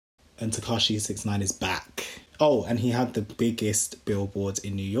and Tekashi 6ix9ine is back. Oh, and he had the biggest billboard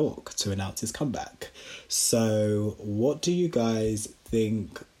in New York to announce his comeback. So what do you guys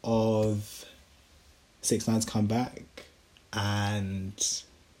think of 6ix9ine's comeback and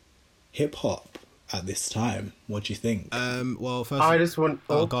hip hop at this time? What do you think? Well, first, I just want.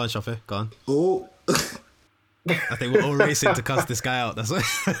 Oh, go on, Shafi. Go on. Oh, I think we're all racing to cuss this guy out. That's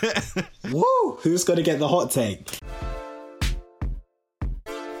it. woo! Who's gonna get the hot take?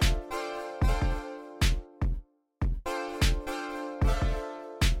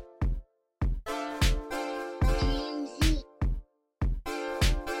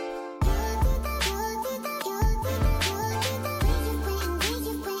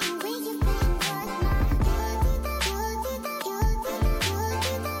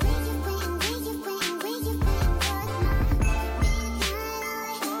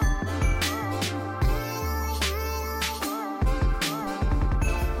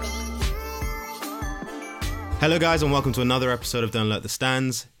 Hello guys and welcome to another episode of Don't Let the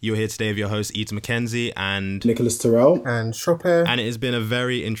Stands. You're here today with your host Eden McKenzie and Nicholas Terrell and Chopper. And it has been a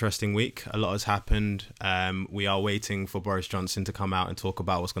very interesting week. A lot has happened. We are waiting for Boris Johnson to come out and talk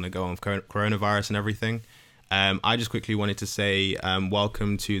about what's going to go on with coronavirus and everything. I just quickly wanted to say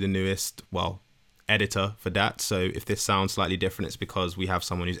welcome to the newest, editor for that. So if this sounds slightly different, it's because we have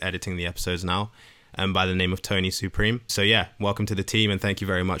someone who's editing the episodes now. By the name of Tony Supreme. So yeah, welcome to the team and thank you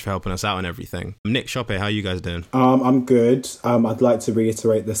very much for helping us out and everything. Nick, Shoppe, how are you guys doing? I'm good. I'd like to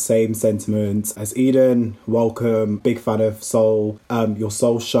reiterate the same sentiments as Eden. Welcome, big fan of Soul, your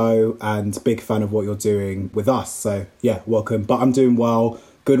Soul show, and big fan of what you're doing with us. So yeah, welcome. But I'm doing well.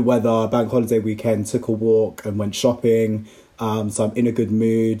 Good weather, bank holiday weekend, took a walk and went shopping. So I'm in a good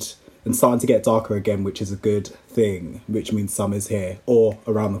mood. And starting to get darker again, which is a good thing, which means summer's here or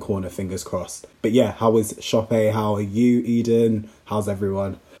around the corner, fingers crossed. But yeah, how is Shoppe? How are you, Eden? How's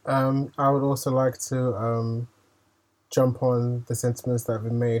everyone? I would also like to jump on the sentiments that have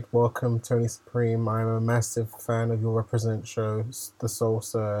been made. Welcome, Tony Supreme. I'm a massive fan of your Represent show, The Soul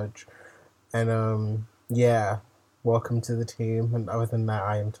Surge. And welcome to the team. And other than that,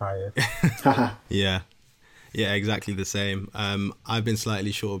 I am tired. Yeah, exactly the same. I've been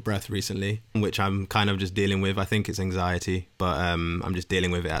slightly short of breath recently, which I'm kind of just dealing with. I think it's anxiety, but I'm just dealing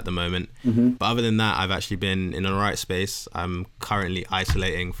with it at the moment. Mm-hmm. But other than that, I've actually been in an alright space. I'm currently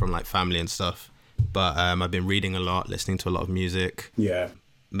isolating from family and stuff, but I've been reading a lot, listening to a lot of music. Yeah.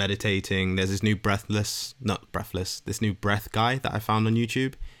 Meditating. There's this new this new breath guy that I found on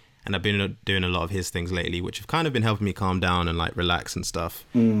YouTube. And I've been doing a lot of his things lately, which have kind of been helping me calm down and relax and stuff.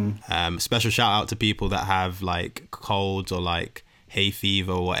 Special shout out to people that have colds or hay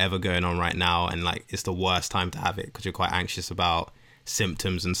fever or whatever going on right now. And it's the worst time to have it because you're quite anxious about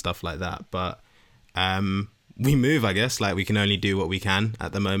symptoms and stuff like that. But we move, I guess. We can only do what we can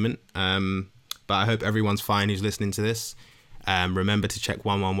at the moment. But I hope everyone's fine who's listening to this. Remember to check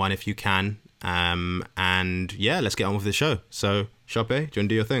 111 if you can. And yeah, let's get on with the show. So, Shoppe, do you want to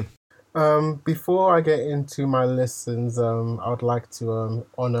do your thing? Before I get into my listens, I would like to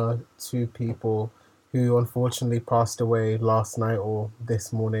honour two people who unfortunately passed away last night or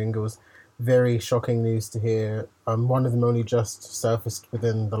this morning. It was very shocking news to hear. One of them only just surfaced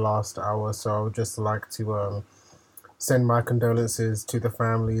within the last hour, so I would just like to send my condolences to the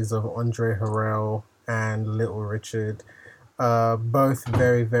families of Andre Harrell and Little Richard. Both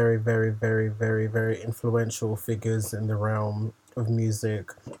very, very, very, very, very, very influential figures in the realm of music.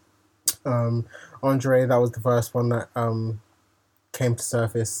 Andre, that was the first one that came to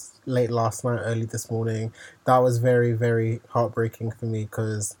surface late last night, early this morning. That was very, very heartbreaking for me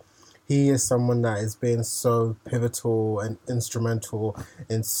because he is someone that has been so pivotal and instrumental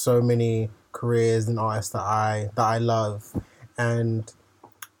in so many careers and artists that I love. And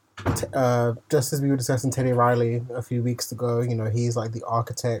just as we were discussing Teddy Riley a few weeks ago, he's the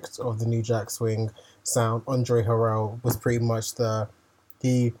architect of the new Jack Swing sound. Andre Harrell was pretty much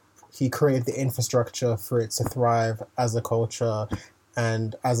he created the infrastructure for it to thrive as a culture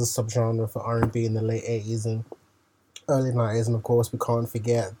and as a subgenre for R&B in the late 80s and early 90s. And of course, we can't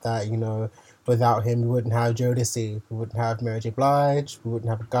forget that, without him, we wouldn't have Jodeci, we wouldn't have Mary J. Blige, we wouldn't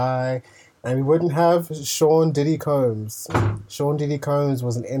have a Guy, and we wouldn't have Sean Diddy Combs. Sean Diddy Combs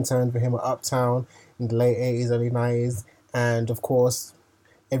was an intern for him at Uptown in the late 80s, early 90s. And of course,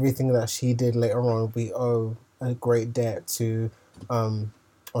 everything that she did later on, we owe a great debt to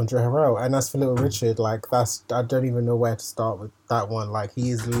Andre Harrell. And as for Little Richard, I don't even know where to start with that one. He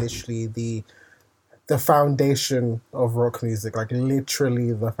is literally the foundation of rock music,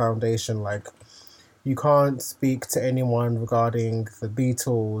 literally the foundation. You can't speak to anyone regarding the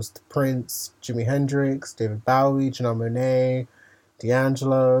Beatles, the Prince, Jimi Hendrix, David Bowie, Janelle Monáe,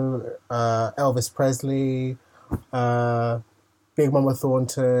 D'Angelo, Elvis Presley, Big Mama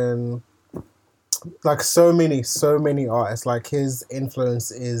Thornton, like so many artists. Like his influence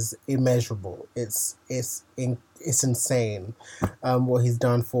is immeasurable. It's insane. What he's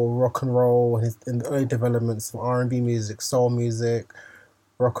done for rock and roll, in the early developments of R&B music, soul music,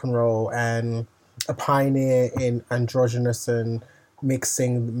 rock and roll, and a pioneer in androgynous and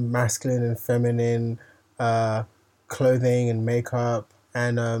mixing masculine and feminine clothing and makeup.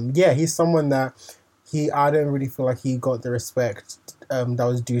 And he's someone that I don't really feel like he got the respect that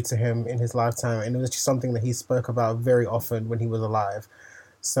was due to him in his lifetime, and it was just something that he spoke about very often when he was alive.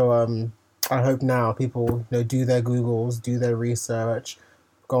 So I hope now people do their Googles, do their research,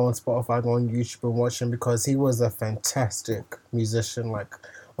 go on Spotify, go on YouTube and watch him, because he was a fantastic musician, like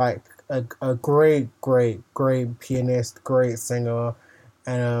a great pianist, great singer,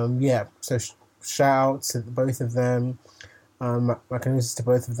 and so shout out to both of them. My condolences to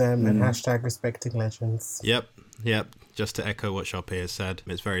both of them, and hashtag respecting legends. Yep. Just to echo what Shoppe has said,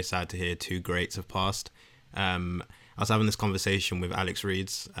 it's very sad to hear two greats have passed. I was having this conversation with Alex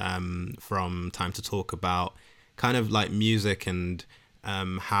Reeds from Time to Talk about kind of like music and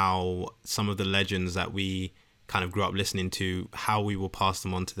how some of the legends that we kind of grew up listening to, how we will pass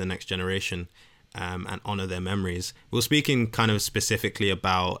them on to the next generation and honor their memories. We were speaking kind of specifically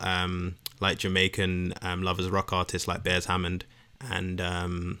about like Jamaican lovers rock artists like Bears Hammond and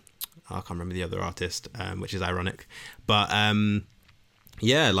I can't remember the other artist, which is ironic. But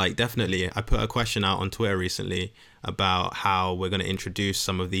like definitely. I put a question out on Twitter recently about how we're going to introduce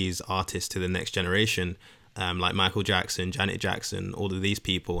some of these artists to the next generation, like Michael Jackson, Janet Jackson, all of these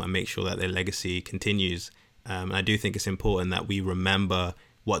people, and make sure that their legacy continues. And I do think it's important that we remember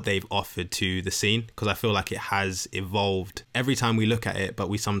what they've offered to the scene, because I feel like it has evolved every time we look at it, but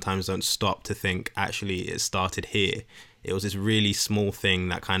we sometimes don't stop to think, actually, it started here. It was this really small thing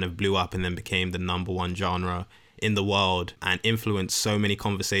that kind of blew up and then became the number one genre in the world and influenced so many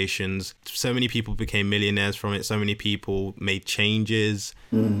conversations. So many people became millionaires from it. So many people made changes.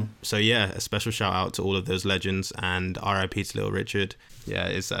 So yeah, a special shout out to all of those legends, and RIP to Little Richard. Yeah,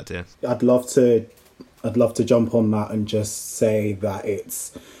 it's sad, yeah. I'd love to jump on that and just say that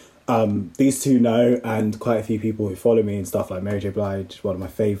it's these two know, and quite a few people who follow me and stuff, like Mary J. Blige, one of my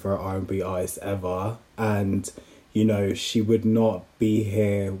favourite R&B artists ever, and she would not be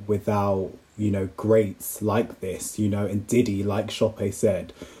here without greats like this, and Diddy, like Shoppe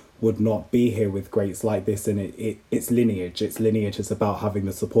said, would not be here with greats like this. And it's lineage. It's about having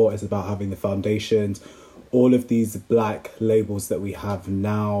the support, it's about having the foundations. All of these black labels that we have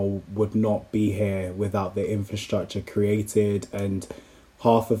now would not be here without the infrastructure created, and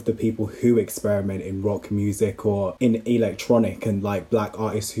half of the people who experiment in rock music or in electronic and like black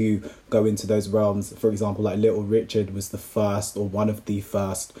artists who go into those realms, for example, like Little Richard was the first or one of the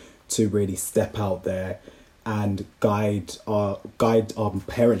first to really step out there and guide our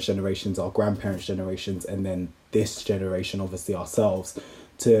parents' generations, our grandparents' generations, and then this generation, obviously ourselves,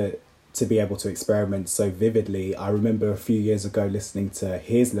 to be able to experiment so vividly. I remember a few years ago listening to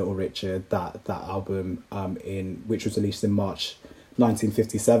his Little Richard, that album which was released in March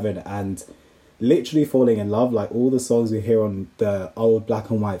 1957, and literally falling in love. Like all the songs we hear on the old black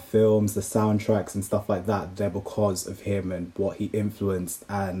and white films, the soundtracks and stuff like that, they're because of him and what he influenced.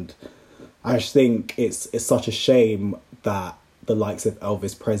 And I just think it's such a shame that the likes of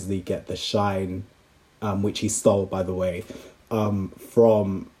Elvis Presley get the shine, which he stole, by the way,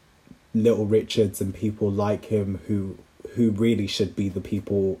 from Little Richards and people like him who really should be the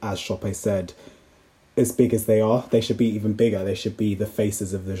people, as Shoppe said, as big as they are. They should be even bigger. They should be the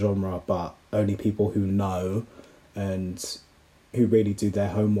faces of the genre, but only people who know and who really do their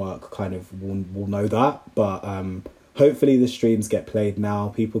homework kind of will know that. But hopefully the streams get played now.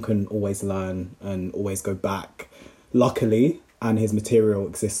 People can always learn and always go back, luckily, and his material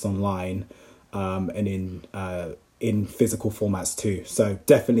exists online and in physical formats too. So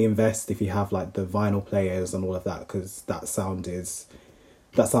definitely invest if you have like the vinyl players and all of that, because that sound is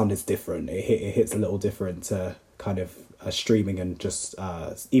different. It hits a little different to kind of streaming and just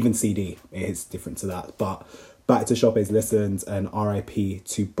even CD. It is different to that. But back to Shoppe's listens, and RIP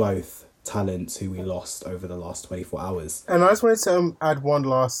to both talents who we lost over the last 24 hours. And I just wanted to add one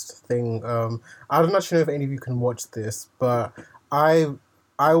last thing. I don't actually know if any of you can watch this, but I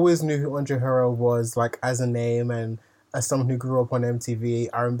always knew who Andre Harrell was, like as a name, and as someone who grew up on MTV.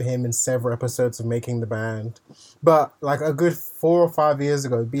 I remember him in several episodes of Making the Band. But like a good 4 or 5 years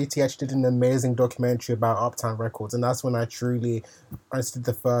ago, BT actually did an amazing documentary about Uptown Records, and that's when I truly understood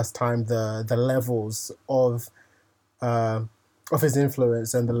the first time the levels of of his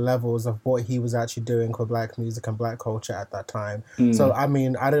influence and the levels of what he was actually doing for black music and black culture at that time. So, I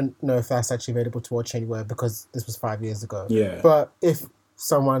mean, I don't know if that's actually available to watch anywhere because this was 5 years ago. Yeah. But if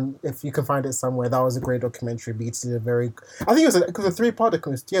you can find it somewhere, that was a great documentary. BT did I think it was a 3-part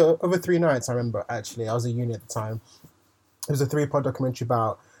documentary. Yeah, over 3 nights, I remember, actually. I was a uni at the time. It was a 3-part documentary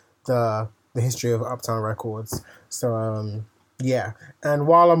about the history of Uptown Records. So, yeah. And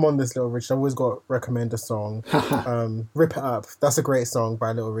while I'm on this, Little Richard, I always got to recommend a song. Rip It Up. That's a great song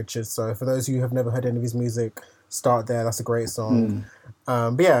by Little Richard. So for those of you who have never heard any of his music, start there. That's a great song.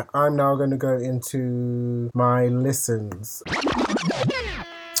 But yeah, I'm now going to go into my listens.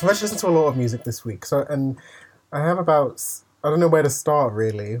 I've actually listened to a lot of music this week. So, and I have I don't know where to start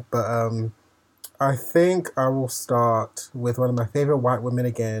really, but I think I will start with one of my favorite white women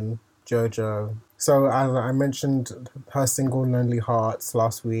again, JoJo. So as I mentioned her single Lonely Hearts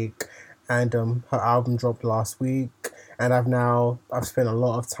last week, and her album dropped last week, and I've spent a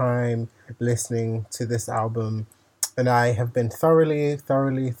lot of time listening to this album, and I have been thoroughly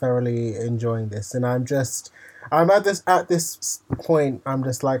enjoying this. And I'm at this point, I'm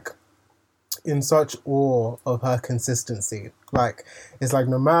just like in such awe of her consistency. Like, it's like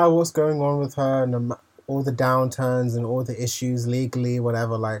no matter what's going on with her, all the downturns and all the issues legally,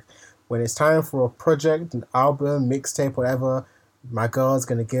 whatever, like when it's time for a project, an album, mixtape, whatever, my girl's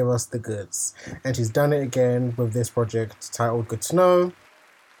going to give us the goods. And she's done it again with this project titled Good to Know.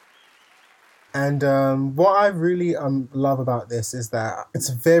 And what I really love about this is that it's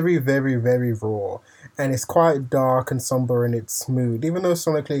very raw. And it's quite dark and somber in its mood. Even though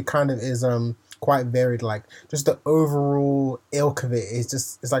sonically it kind of is quite varied, like just the overall ilk of it is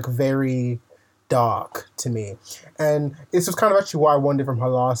it's like very dark to me. And this was kind of actually what I wanted from her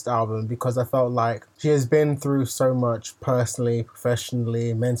last album, because I felt like she has been through so much personally,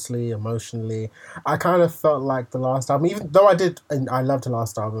 professionally, mentally, emotionally. I kind of felt like the last album, even though I loved the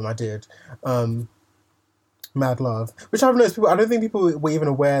last album, I did, Mad Love, which I've noticed I don't think people were even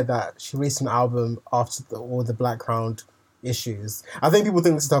aware that she released an album after all the background issues. I think people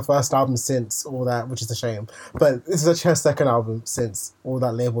think this is her first album since all that, which is a shame. But this is actually her second album since all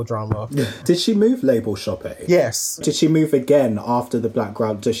that label drama. Did she move label shopping? Yes. Did she move again after the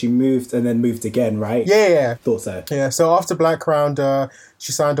background? She moved and then moved again, right? Yeah. Thought so. Yeah, so after Background,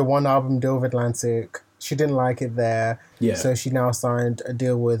 she signed a 1-album deal with Atlantic. She didn't like it there. Yeah. So she now signed a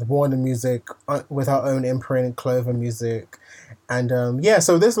deal with Warner Music with her own imprint, Clover Music. And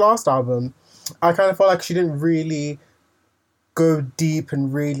so this last album, I kind of felt like she didn't really go deep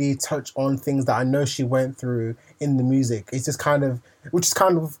and really touch on things that I know she went through in the music. It's just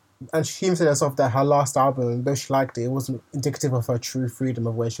and she even said herself that her last album, though she liked it, it wasn't indicative of her true freedom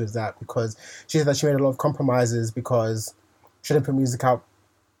of where she was at, because she said that she made a lot of compromises because she didn't put music out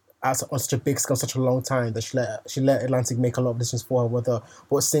on such a big scale, such a long time, that she let Atlantic make a lot of decisions for her, whether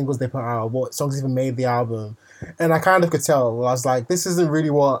what singles they put out, what songs even made the album. And I kind of could tell. I was like, this isn't really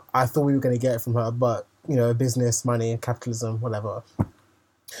what I thought we were going to get from her, but, you know, business, money, capitalism, whatever.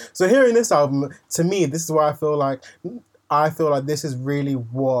 So hearing this album, to me, this is why I feel like this is really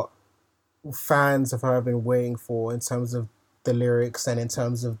what fans of her have been waiting for in terms of the lyrics and in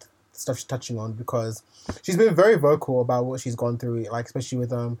terms of the stuff she's touching on, because she's been very vocal about what she's gone through, like especially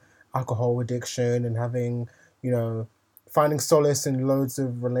with alcohol addiction and having, you know, finding solace in loads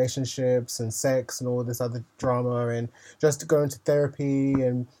of relationships and sex and all this other drama, and just going to therapy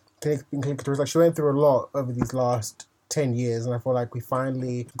and like she went through a lot over these last 10 years, and I feel like we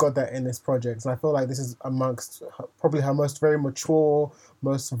finally got that in this project. And I feel like this is amongst probably her most very mature,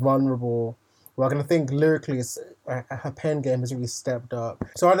 most vulnerable work. And I think lyrically her pen game has really stepped up.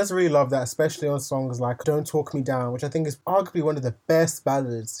 So I just really love that, especially on songs like Don't Talk Me Down, which I think is arguably one of the best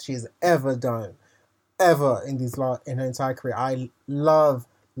ballads she's ever done, ever in her entire career. I love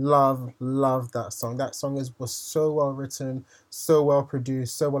that song. That song was so well written, so well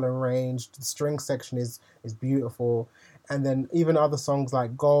produced, so well arranged. The string section is beautiful. And then even other songs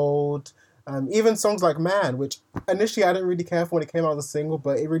like Gold, even songs like Man, which initially I didn't really care for when it came out as a single,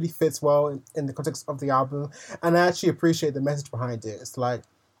 but it really fits well in the context of the album. And I actually appreciate the message behind it. It's like,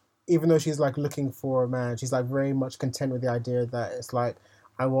 even though she's like looking for a man, she's like very much content with the idea that it's like,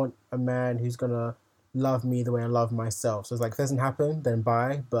 I want a man who's gonna love me the way I love myself. So it's like, if it doesn't happen, then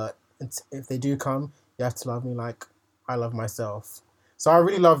bye. But if they do come, you have to love me like I love myself. So I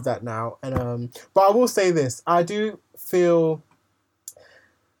really love that now. And but I will say this, I do feel,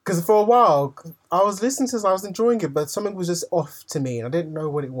 because for a while I was listening to this and I was enjoying it, but something was just off to me and I didn't know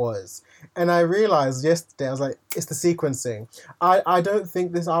what it was. And I realized yesterday, I was like, it's the sequencing. I don't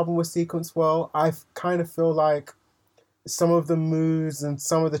think this album was sequenced well. I kind of feel like some of the moods and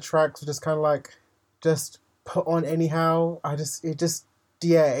some of the tracks were just kind of like just put on anyhow.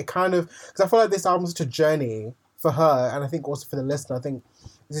 It kind of, because I feel like this album's such a journey for her, and I think also for the listener. I think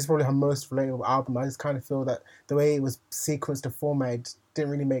this is probably her most relatable album. I just kind of feel that the way it was sequenced to format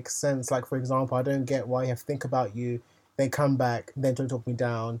didn't really make sense. Like, for example, I don't get why you have to Think About You, then Come Back, then Don't Talk Me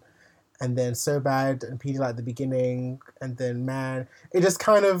Down, and then So Bad and PD like at the beginning, and then Man. It just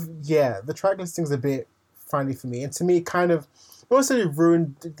kind of, the track listing's a bit funny for me. And to me, it kind of also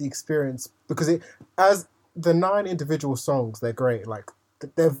ruined the experience, because as the 9 individual songs, they're great. Like,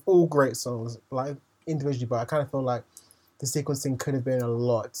 they're all great songs, like, individually, but I kind of feel like the sequencing could have been a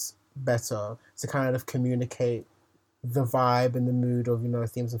lot better to kind of communicate the vibe and the mood of,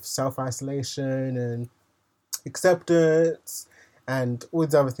 themes of self-isolation and acceptance and all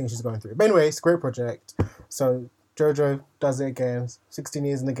the other things she's going through. But anyway, it's a great project. So Jojo does it again. 16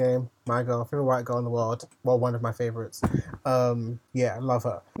 years in the game. My girl, favorite white girl in the world. Well, one of my favorites. Love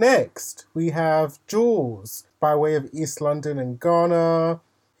her. Next, we have Jules by way of East London and Ghana.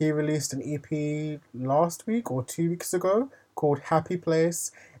 He released an EP last week or 2 weeks ago called Happy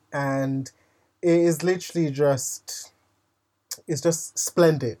Place, and it is literally it's just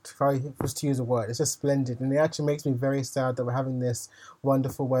splendid, if I was to use a word. It's just splendid, and it actually makes me very sad that we're having this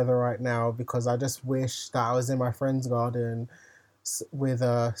wonderful weather right now, because I just wish that I was in my friend's garden with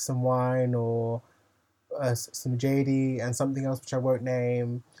some wine or some JD and something else which I won't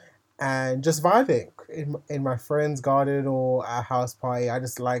name, and just vibing in my friend's garden or a house party. I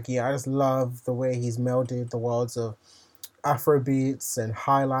just love the way he's melded the worlds of Afrobeats and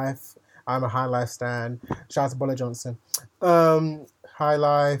high life. I'm a high life stan. Shout out to Bola Johnson. High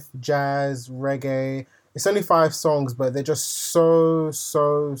life, jazz, reggae. It's only 5 songs, but they're just so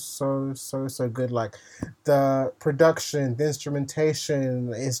good. Like, the production, the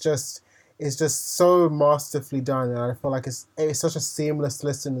instrumentation is just so masterfully done, and I feel like it's such a seamless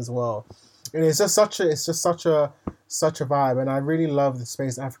listen as well. And it's just such a vibe, and I really love the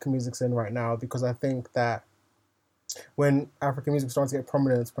space African music's in right now, because I think that when African music started to get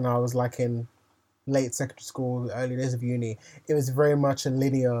prominence, when I was like in late secondary school, early days of uni, it was very much a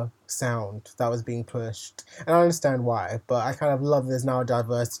linear sound that was being pushed. And I understand why, but I kind of love there's now a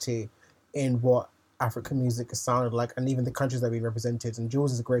diversity in what African music has sounded like, and even the countries that we represented. And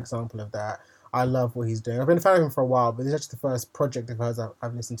Jules is a great example of that. I love what he's doing. I've been a fan of him for a while, but this is actually the first project of hers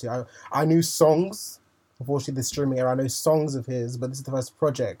I've listened to. I knew songs. Unfortunately, the streaming era, I know songs of his, but this is the first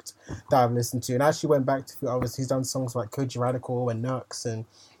project that I've listened to. And I actually went back to, he's done songs like Koji Radical and Nux and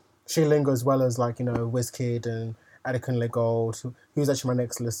Shilingo, as well as Wizkid and Adekunle Gold, who's actually my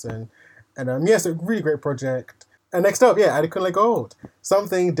next listen. And it's a really great project. And next up, Adekunle Gold.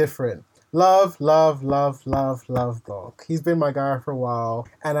 Something different. Love Doc. He's been my guy for a while.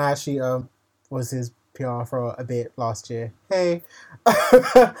 And I actually was his PR for a bit last year. Hey.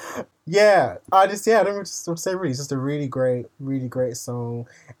 I don't know what to say really. It's just a really great song.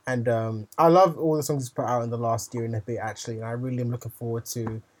 And I love all the songs he's put out in the last year and a bit, actually. And I really am looking forward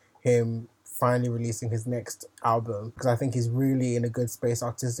to him finally releasing his next album, because I think he's really in a good space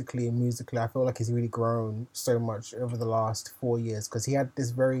artistically and musically. I feel like he's really grown so much over the last 4 years, because he had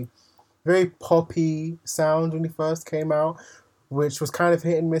this very, very poppy sound when he first came out, which was kind of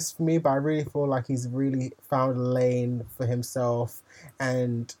hit and miss for me, but I really feel like he's really found a lane for himself.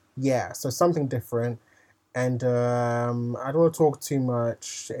 And so something different. And I don't want to talk too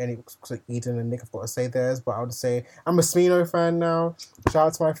much. Like Eden and Nick have got to say theirs, but I'll just say I'm a Smino fan now. Shout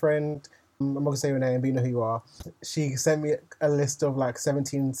out to my friend. I'm not going to say your name, but you know who you are. She sent me a list of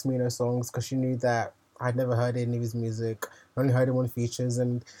 17 Smino songs, because she knew that I'd never heard any of his music. I only heard him on features,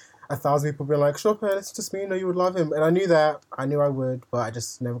 and 1,000 people been like, sure, listen to Smino, you would love him. And I knew that. I knew I would, but I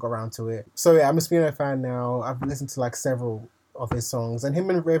just never got around to it. So I'm a Smino fan now. I've listened to several of his songs, and him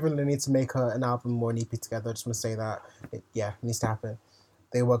and Raven need to make an album or an EP together. I just want to say that it needs to happen.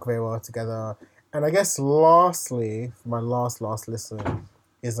 They work very well together. And I guess lastly, for my last listen,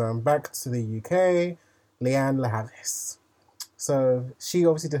 is back to the UK, Leanne LaHavis. So she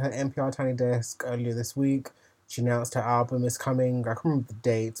obviously did her NPR Tiny Desk earlier this week. She announced her album is coming. I can't remember the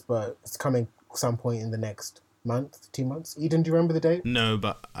date, but it's coming some point in the next month, 2 months. Eden, do you remember the date? No,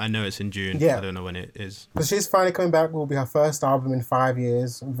 but I know it's in June. Yeah. I don't know when it is. So she's finally coming back. It will be her first album in 5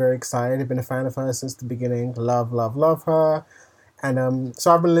 years. I'm very excited. I've been a fan of her since the beginning. Love her. And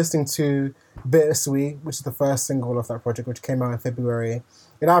so I've been listening to Bittersweet, which is the first single of that project, which came out in February.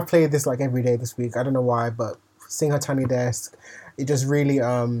 And I've played this every day this week. I don't know why, but seeing her Tiny Desk, it just really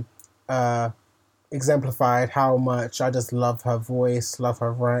exemplified how much I just love her voice, love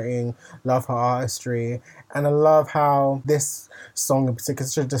her writing, love her artistry. And I love how this song in particular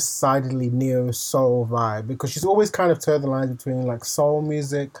is a decidedly neo-soul vibe, because she's always kind of turned the lines between soul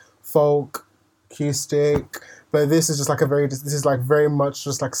music, folk, acoustic, but this is just like this is like very much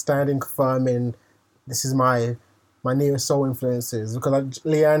just like standing firm in, this is my neo soul influences, because like,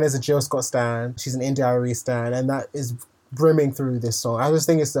 Leanne is a Jill Scott stan, she's an Indie Irie stan, and that is brimming through this song. I just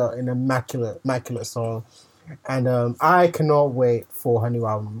think it's an immaculate song, and I cannot wait for her new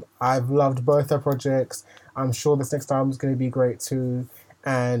album. I've loved both her projects. I'm sure this next album is going to be great too,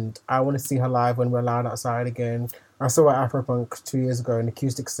 and I want to see her live when we're allowed outside again. I saw her at Afropunk 2 years ago, an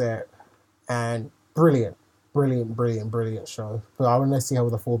acoustic set, and brilliant show. But I want to see her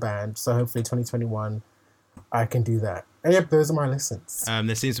with a full band, so hopefully 2021 I can do that. And yep, those are my listens.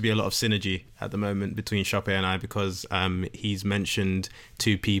 There seems to be a lot of synergy at the moment between Shoppe and I, because he's mentioned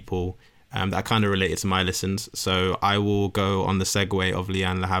two people that are kind of related to my listens. So I will go on the segue of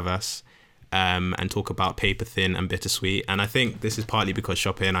Lianne La Havas and talk about Paper Thin and Bittersweet. And I think this is partly because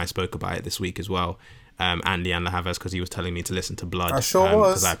Shoppe and I spoke about it this week as well. And Lianne La Havas, because he was telling me to listen to Blood. I sure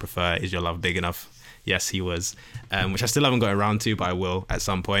was. Because I prefer Is Your Love Big Enough? Yes, he was. Which I still haven't got around to, but I will at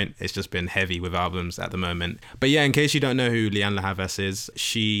some point. It's just been heavy with albums at the moment. But yeah, in case you don't know who Lianne La Havas is,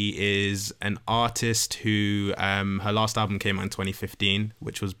 she is an artist who, her last album came out in 2015,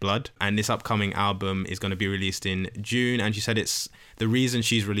 which was Blood. And this upcoming album is going to be released in June. And she said the reason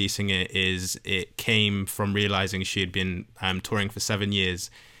she's releasing it is it came from realizing she had been touring for 7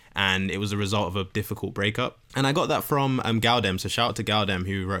 years, and it was a result of a difficult breakup. And I got that from Galdem, so shout out to Galdem,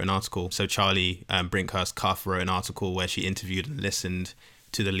 who wrote an article. So Charlie Brinkhurst Cuff wrote an article where she interviewed and listened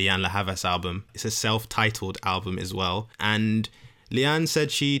to the Lianne La Havas album. It's a self-titled album as well. And Lianne said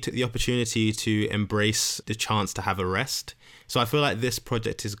she took the opportunity to embrace the chance to have a rest. So I feel like this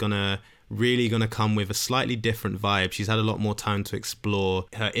project is really gonna come with a slightly different vibe. She's had a lot more time to explore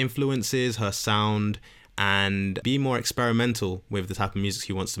her influences, her sound, and be more experimental with the type of music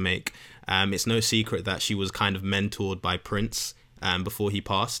she wants to make. It's no secret that she was kind of mentored by Prince before he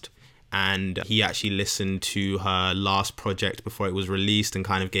passed, and he actually listened to her last project before it was released and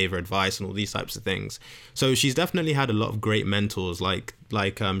kind of gave her advice and all these types of things. So she's definitely had a lot of great mentors, like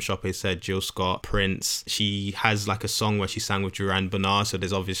Shoppe said, Jill Scott, Prince. She has like a song where she sang with Duran Bernard, so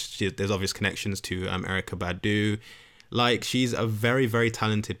there's obvious connections to Erykah Badu. Like, she's a very, very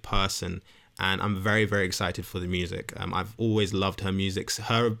talented person, and I'm very, very excited for the music. I've always loved her music.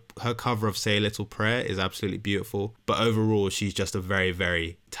 Her cover of Say a Little Prayer is absolutely beautiful. But overall, she's just a very,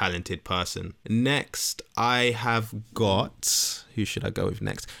 very talented person. Next, I have got... Who should I go with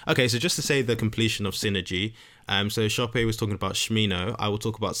next? Okay, so just to say the completion of Synergy. So Shoppe was talking about Shmino. I will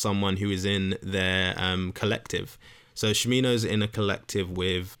talk about someone who is in their collective. So Shmino's in a collective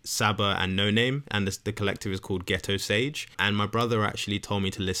with Saba and No Name, and the collective is called Ghetto Sage. And my brother actually told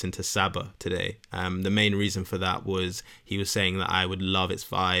me to listen to Saba today. The main reason for that was he was saying that I would love its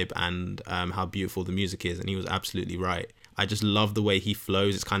vibe and how beautiful the music is, and he was absolutely right. I just love the way he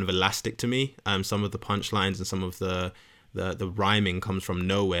flows. It's kind of elastic to me. Some of the punchlines and some of the rhyming comes from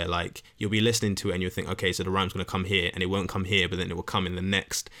nowhere. Like, you'll be listening to it and you'll think, okay, so the rhyme's going to come here, and it won't come here, but then it will come in the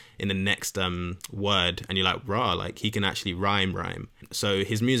next word, and you're like, rah, like, he can actually rhyme. So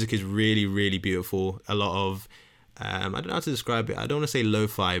his music is really, really beautiful. A lot of I don't know how to describe it. I don't want to say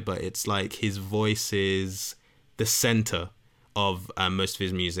lo-fi, but it's like his voice is the center of most of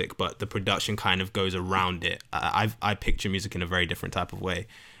his music, but the production kind of goes around it. I picture music in a very different type of way.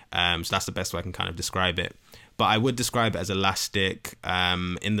 So that's the best way I can kind of describe it. But I would describe it as elastic.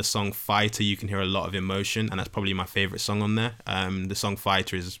 In the song Fighter, you can hear a lot of emotion, and that's probably my favorite song on there. The song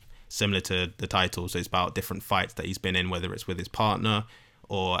Fighter is similar to the title, so it's about different fights that he's been in, whether it's with his partner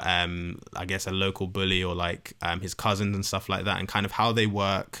or I guess a local bully, or like his cousins and stuff like that, and kind of how they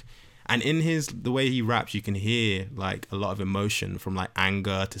work. And in the way he raps, you can hear like a lot of emotion, from like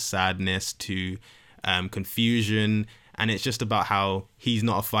anger to sadness to confusion. And it's just about how he's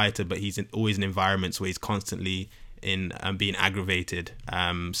not a fighter, but he's always in environments where he's constantly in being aggravated.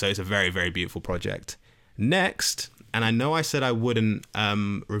 So it's a very, very beautiful project. Next, and I know I said I wouldn't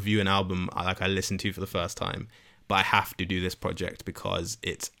review an album like I listened to for the first time, but I have to do this project because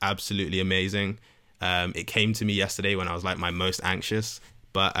it's absolutely amazing. It came to me yesterday when I was like my most anxious.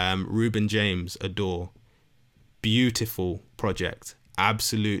 But Reuben James, Adore, beautiful project,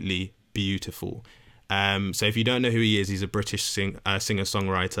 absolutely beautiful. So if you don't know who he is, he's a British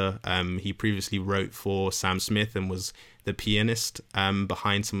singer-songwriter. He previously wrote for Sam Smith and was the pianist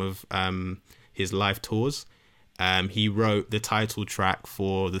behind some of his live tours. He wrote the title track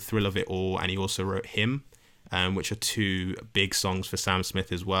for The Thrill of It All, and he also wrote Him, which are two big songs for Sam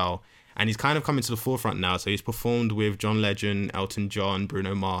Smith as well. And he's kind of coming to the forefront now. So he's performed with John Legend, Elton John,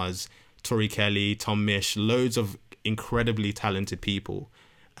 Bruno Mars, R.Kelly, Tom Misch, loads of incredibly talented people.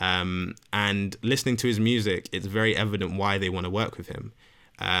 And listening to his music, it's very evident why they want to work with him.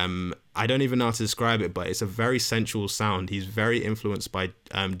 I don't even know how to describe it, but it's a very sensual sound. He's very influenced by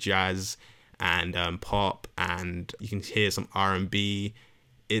jazz and pop, and you can hear some R&B.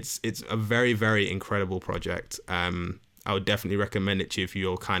 It's a very, very incredible project. I would definitely recommend it to you if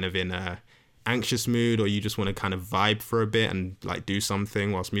you're kind of in a anxious mood, or you just want to kind of vibe for a bit and like do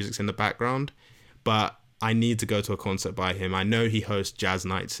something whilst music's in the background. But I need to go to a concert by him. I know he hosts jazz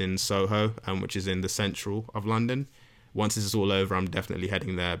nights in Soho, which is in the central of London. Once this is all over, I'm definitely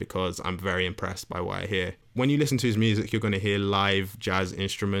heading there because I'm very impressed by what I hear. When you listen to his music, you're going to hear live jazz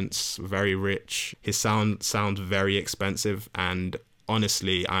instruments, very rich. His sound sounds very expensive, and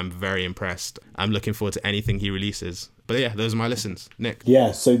honestly, I'm very impressed. I'm looking forward to anything he releases. But yeah, those are my listens. Nick?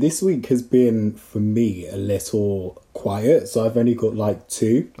 Yeah, so this week has been, for me, a little quiet. So I've only got like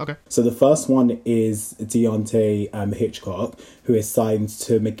 2. Okay. So the first one is Deontay Hitchcock, who is signed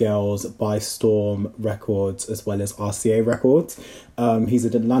to Miguel's By Storm Records as well as RCA Records. He's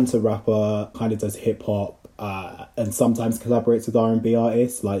an Atlanta rapper, kind of does hip-hop, and sometimes collaborates with R&B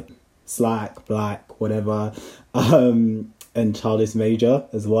artists like Slack, Black, whatever. And Childish Major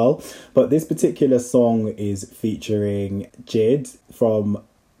as well. But this particular song is featuring Jid from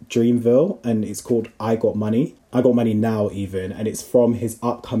Dreamville, and it's called I Got Money. I Got Money Now even, and it's from his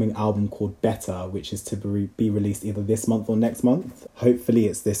upcoming album called Better, which is to be released either this month or next month. Hopefully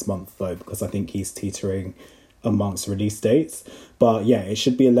it's this month though, because I think he's teetering amongst release dates. But yeah, it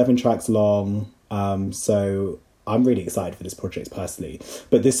should be 11 tracks long. So I'm really excited for this project personally.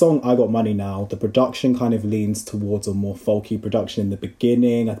 But this song, I Got Money Now, the production kind of leans towards a more folky production in the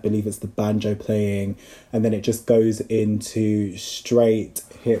beginning. I believe it's the banjo playing. And then it just goes into straight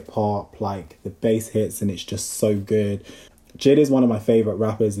hip hop, like the bass hits, and it's just so good. Jid is one of my favourite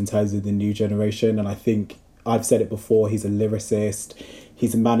rappers in terms of the new generation. And I think I've said it before, he's a lyricist.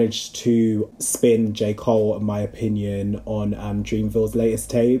 He's managed to spin J. Cole, in my opinion, on Dreamville's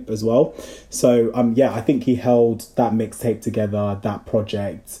latest tape as well. So, yeah, I think he held that mixtape together, that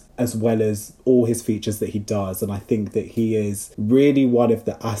project, as well as all his features that he does. And I think that he is really one of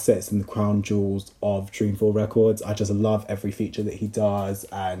the assets and the crown jewels of Dreamville Records. I just love every feature that he does,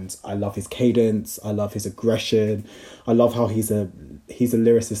 and I love his cadence. I love his aggression. I love how he's a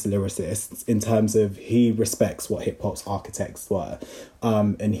lyricist in terms of he respects what hip hop's architects were.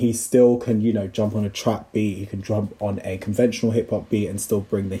 And he still can, jump on a trap beat. He can jump on a conventional hip hop beat and still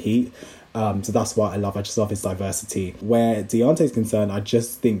bring the heat. So that's what I love. I just love his diversity. Where Deontay's concerned, I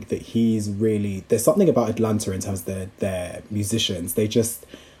just think that there's something about Atlanta in terms of their musicians. They just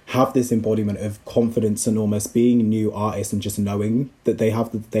have this embodiment of confidence and almost being new artists and just knowing that they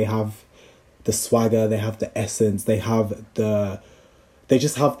have the swagger, they have the essence, they just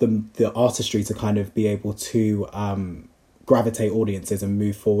have the artistry to kind of be able to gravitate audiences and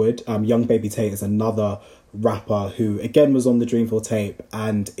move forward. Young Baby Tate is another rapper who again was on the Dreamville tape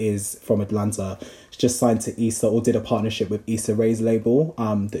and is from Atlanta. She's just signed to Issa, or did a partnership with Issa Rae's label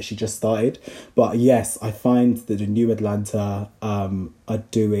that she just started. But yes, I find that the new Atlanta are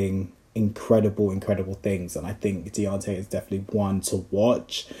doing incredible things, and I think Deontay is definitely one to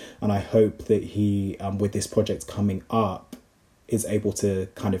watch, and I hope that he with this project coming up is able to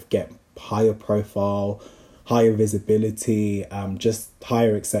kind of get higher profile, higher visibility, just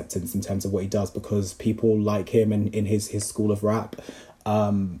higher acceptance in terms of what he does, because people like him and in his school of rap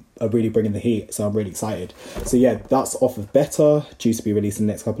are really bringing the heat. So I'm really excited. So yeah, that's off of Better, due to be released in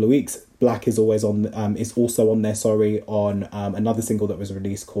the next couple of weeks. Black is always on is also on there, on another single that was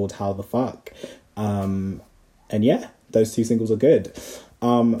released called How the Fuck. And yeah, those 2 singles are good.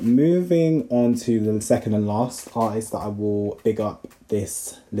 Moving on to the second and last artist that I will big up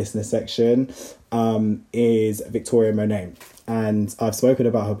this listener section is Victoria Monet. And I've spoken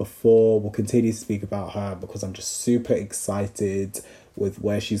about her before, will continue to speak about her because I'm just super excited with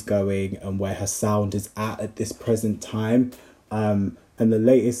where she's going and where her sound is at this present time. And the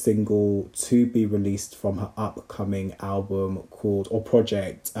latest single to be released from her upcoming album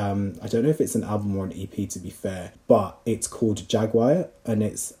project. I don't know if it's an album or an EP, to be fair, but it's called Jaguar, and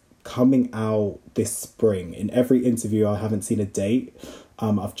it's coming out this spring. In every interview, I haven't seen a date.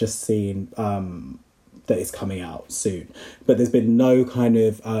 I've just seen that it's coming out soon, but there's been no kind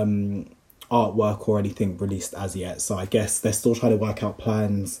of artwork or anything released as yet. So I guess they're still trying to work out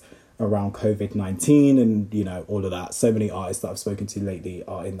plans around COVID-19 and, all of that. So many artists that I've spoken to lately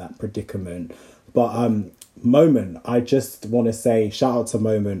are in that predicament. But Moment, I just want to say shout out to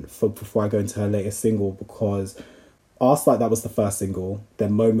Moment before I go into her latest single, because Ask Like That was the first single,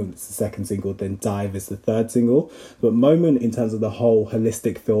 then Moment was the second single, then Dive is the third single. But Moment, in terms of the whole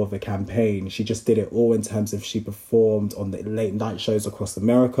holistic feel of the campaign, she just did it all in terms of she performed on the late night shows across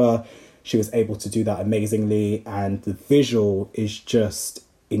America. She was able to do that amazingly, and the visual is just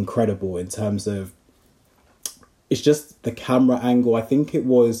incredible in terms of, it's just the camera angle. I think it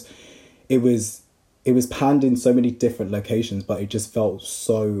was panned in so many different locations, but it just felt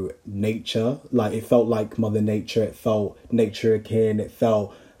so nature. Like, it felt like Mother Nature. It felt nature akin. It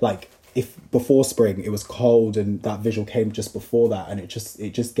felt like if before spring it was cold, and that visual came just before that, and it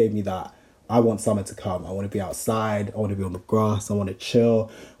just gave me that, I want summer to come. I want to be outside. I want to be on the grass. I want to chill.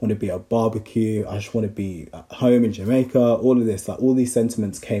 I want to be at a barbecue. I just want to be at home in Jamaica. All of this, like, all these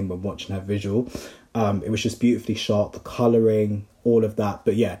sentiments came when watching her visual. It was just beautifully shot, the colouring, all of that.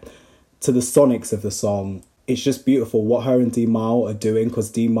 But yeah, to the sonics of the song, it's just beautiful what her and D-Mile are doing, because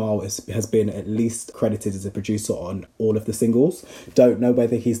D-Mile has been at least credited as a producer on all of the singles. Don't know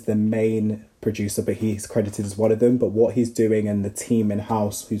whether he's the main producer, but he's credited as one of them. But what he's doing, and the team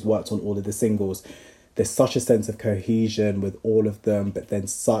in-house who's worked on all of the singles, there's such a sense of cohesion with all of them, but then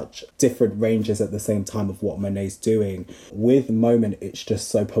such different ranges at the same time of what Monet's doing. With Moment, it's just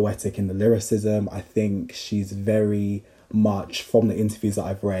so poetic in the lyricism. I think she's very much, from the interviews that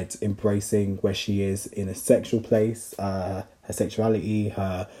I've read, embracing where she is in a sexual place, her sexuality,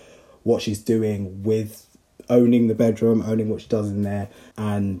 what she's doing with owning the bedroom, owning what she does in there.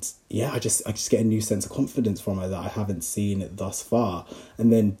 And yeah, I just get a new sense of confidence from her that I haven't seen thus far.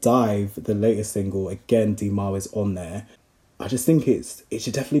 And then Dive, the latest single, again, D-Mile is on there. I just think it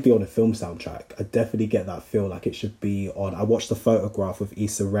should definitely be on a film soundtrack. I definitely get that feel like it should be on. I watched The Photograph with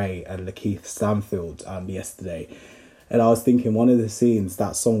Issa Rae and Lakeith Stanfield yesterday, and I was thinking one of the scenes,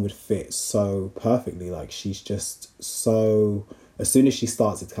 that song would fit so perfectly. Like, she's just so, as soon as she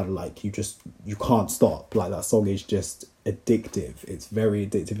starts, it's kind of like you can't stop. Like, that song is just addictive. It's very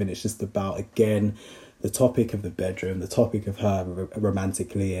addictive, and it's just about, again, the topic of the bedroom, the topic of her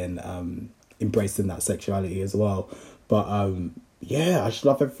romantically, and embracing that sexuality as well. But yeah, I just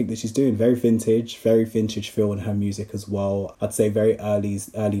love everything that she's doing. Very vintage feel in her music as well. I'd say very early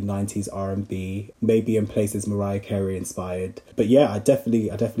 90s R&B, maybe in places Mariah Carey inspired. But yeah, I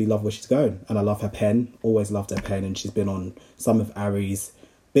definitely love where she's going, and I love her pen. Always loved her pen, and she's been on some of Ari's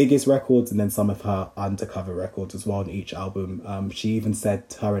biggest records and then some of her undercover records as well on each album. She even said,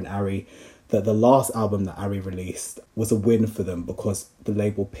 her and Ari, that the last album that Ari released was a win for them because the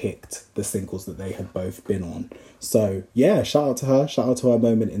label picked the singles that they had both been on. So yeah, shout out to her. Shout out to her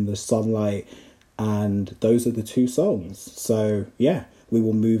Moment in the Sunlight. And those are the two songs. So yeah, we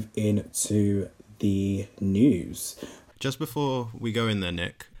will move into the news. Just before we go in there,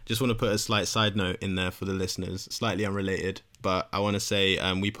 Nick, just want to put a slight side note in there for the listeners, slightly unrelated. But I want to say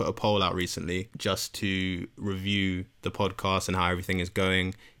we put a poll out recently just to review the podcast and how everything is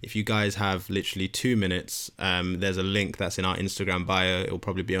going. If you guys have literally 2 minutes, there's a link that's in our Instagram bio. It'll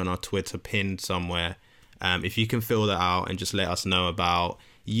probably be on our Twitter pinned somewhere. If you can fill that out and just let us know about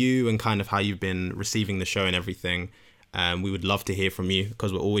you and kind of how you've been receiving the show and everything, we would love to hear from you,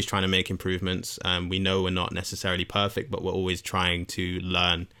 because we're always trying to make improvements. We know we're not necessarily perfect, but we're always trying to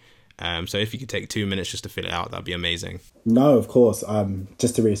learn. So if you could take 2 minutes just to fill it out, that'd be amazing. No, of course.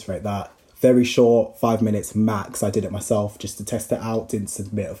 Just to reiterate that, very short, 5 minutes max. I did it myself just to test it out. Didn't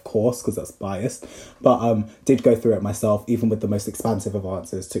submit, of course, because that's biased. But did go through it myself. Even with the most expansive of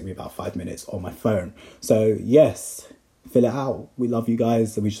answers, took me about 5 minutes on my phone. So yes, fill it out. We love you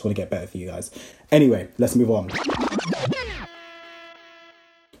guys, and we just want to get better for you guys. Anyway, let's move on.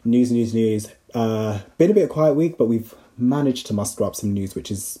 News. Been a bit of a quiet week, but we've managed to muster up some news, which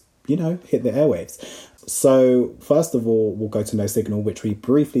is, hit the airwaves. So first of all, we'll go to No Signal, which we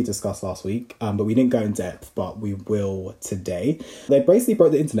briefly discussed last week, but we didn't go in depth, but we will today. They basically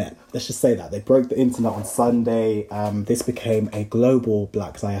broke the internet. Let's just say that. They broke the internet on Sunday. This became a global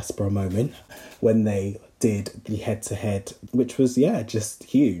Black diaspora moment when they did the head-to-head, which was, just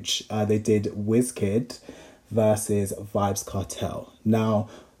huge. They did WizKid versus Vybz Kartel. Now,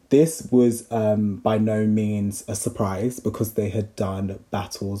 this was by no means a surprise, because they had done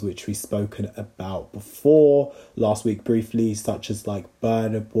battles which we've spoken about before last week briefly, such as like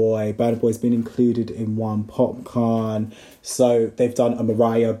Burna Boy. Burna Boy's been included in one Popcorn. So they've done a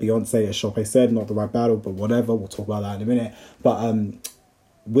Mariah, Beyonce, as Shoppe said, not the right battle, but whatever. We'll talk about that in a minute. But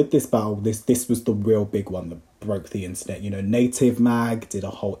with this battle, this was the real big one that broke the internet. Native Mag did a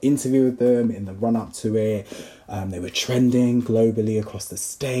whole interview with them in the run up to it. They were trending globally across the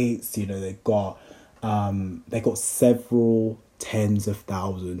states. They got several tens of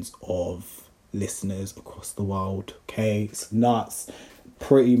thousands of listeners across the world. Okay, it's nuts.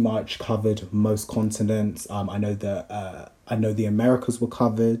 Pretty much covered most continents. I know the Americas were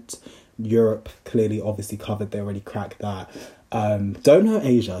covered. Europe clearly, obviously covered. They already cracked that. Don't know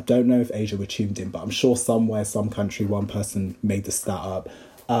Asia. Don't know if Asia were tuned in, but I'm sure somewhere, some country, one person made the stat up.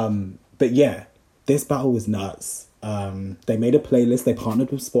 But yeah, this battle was nuts. They made a playlist. They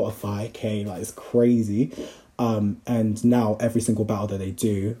partnered with Spotify. Okay, like it's crazy. And now every single battle that they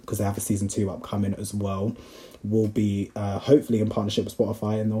do, because they have a season 2 upcoming as well, will be hopefully in partnership with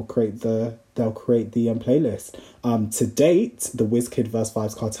Spotify, and they'll create the playlist. To date, the WizKid vs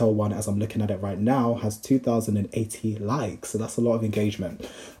Vybz Kartel one, as I'm looking at it right now, has 2,080 likes, so that's a lot of engagement.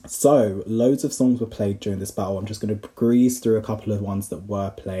 So loads of songs were played during this battle. I'm just going to breeze through a couple of ones that were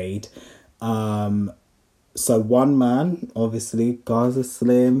played. So One Man, obviously, Gaza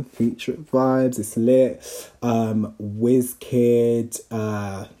Slim, featuring Vybz, it's lit.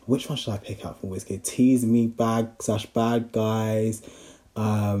 WizKid, which one should I pick up from WizKid? Tease Me Bad Guys.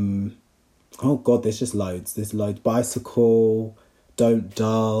 Oh God, there's loads. Bicycle, Don't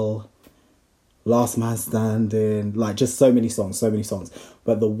Dull, Last Man Standing, like just so many songs.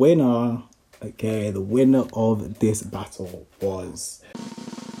 But the winner of this battle was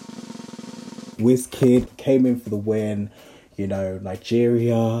WizKid. Came in for the win. You know,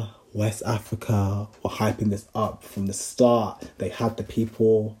 Nigeria, West Africa were hyping this up from the start. They had the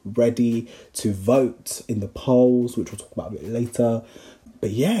people ready to vote in the polls, which we'll talk about a bit later.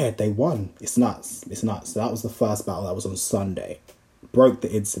 But yeah, they won. It's nuts. So that was the first battle. That was on Sunday. Broke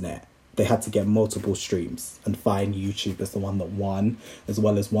the internet. They had to get multiple streams and find YouTube as the one that won, as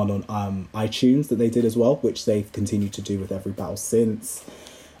well as one on iTunes that they did as well, which they've continued to do with every battle since.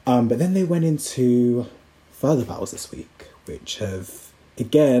 But then they went into further battles this week, which have,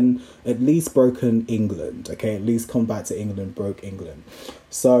 again, at least broken England. Okay, at least come back to England, broke England.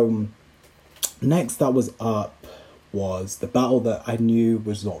 So next that was up was the battle that I knew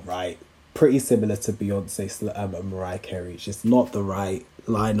was not right. Pretty similar to Beyonce and Mariah Carey. It's just not the right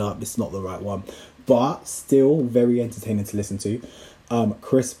lineup. It's not the right one. But still very entertaining to listen to.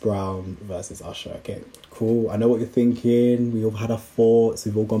 Chris Brown versus Usher. Okay, cool. I know what you're thinking. We all had our thoughts.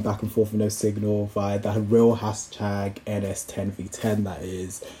 We've all gone back and forth with no signal via that real hashtag NS10V10, that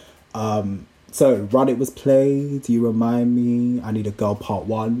is. So Run It was played. You Remind Me. I Need a Girl Part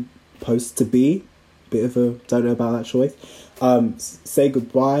 1. Post to Be. Bit of a don't know about that choice. Say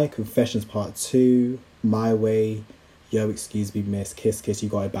Goodbye, Confessions Part 2, My Way, Yo Excuse Me Miss, Kiss Kiss You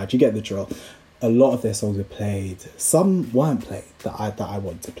Got It Bad. You get the drill. A lot of their songs were played. Some weren't played that I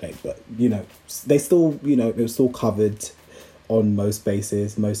wanted to play, but they still, it was still covered on most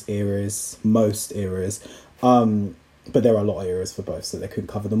bases, most eras. But there are a lot of eras for both, so they couldn't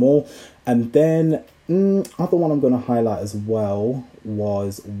cover them all. And then other one I'm going to highlight as well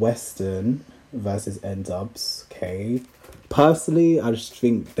was Western versus N-Dubs. Okay, personally I just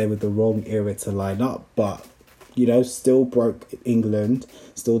think they were the wrong era to line up, but still broke England,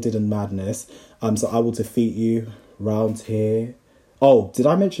 still did a madness. So I Will Defeat You, Round Here. Oh, did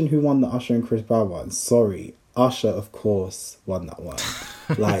I mention who won the Usher and Chris Brown one? Sorry, Usher of course won that one.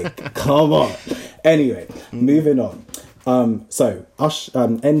 Come on. Anyway, moving on. So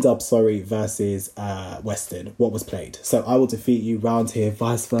N-Dub versus Western. What was played? So I Will Defeat You, Round Here,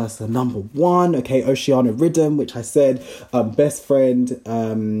 Vice Versa, number 1. Okay, Oceana Rhythm, which I said. Best Friend,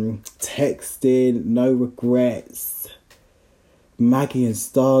 Texting, No Regrets, Maggie and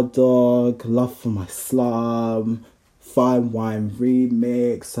Stardog, Love for My Slum, Fine Wine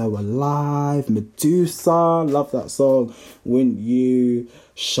Remix, So Alive, Medusa, love that song, Wouldn't You,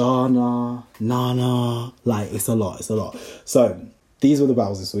 Shana, Nana, it's a lot. So these were the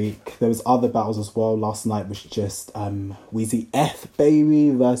battles this week. There was other battles as well. Last night was just Weezy F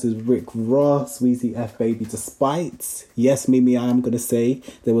Baby versus Rick Ross. Weezy F Baby, despite, yes, Mimi, I am going to say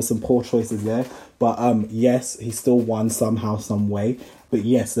there were some poor choices there. But yes, he still won somehow, some way. But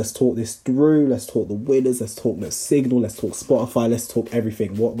yes, let's talk this through. Let's talk the winners. Let's talk No Signal. Let's talk Spotify. Let's talk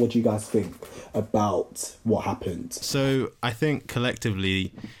everything. What do you guys think about what happened? So I think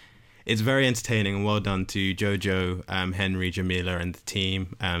collectively, it's very entertaining and well done to Jojo, Henry, Jamila and the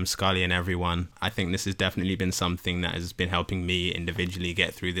team, Scully and everyone. I think this has definitely been something that has been helping me individually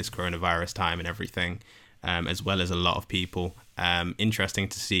get through this coronavirus time and everything, as well as a lot of people. Interesting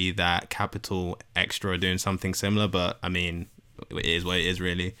to see that Capital Extra are doing something similar, but I mean, it is what it is,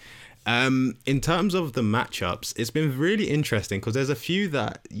 really. In terms of the matchups, it's been really interesting because there's a few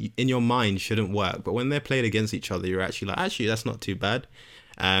that in your mind shouldn't work, but when they're played against each other, you're actually that's not too bad.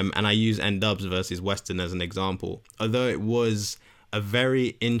 And I use N-Dubs versus Western as an example. Although it was a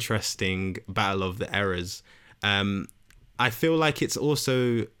very interesting battle of the eras, I feel like it's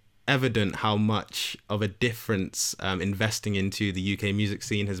also evident how much of a difference investing into the UK music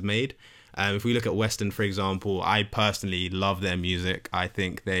scene has made. If we look at Western, for example, I personally love their music. I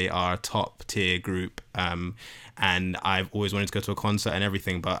think they are a top tier group, and I've always wanted to go to a concert and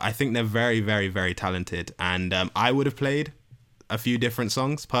everything, but I think they're very, very, very talented. And I would have played a few different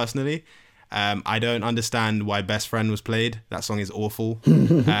songs personally, I don't understand why Best Friend was played. That song is awful.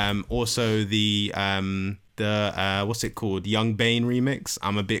 Also the what's it called? Young Bane remix.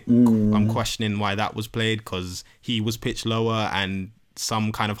 I'm questioning why that was played, because he was pitched lower and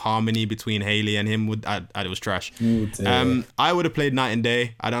some kind of harmony between Haley and him it was trash. I would have played Night and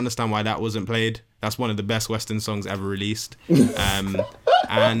Day. I don't understand why that wasn't played. That's one of the best Western songs ever released.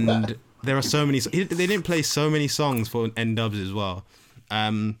 And there are so many. They didn't play so many songs for N-Dubs as well.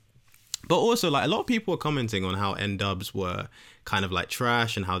 But also, like, a lot of people were commenting on how N-Dubs were kind of like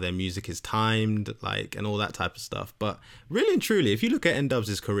trash and how their music is timed, like, and all that type of stuff. But really and truly, if you look at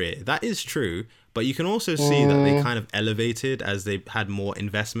N-Dubs' career, that is true. But you can also see that they kind of elevated as they had more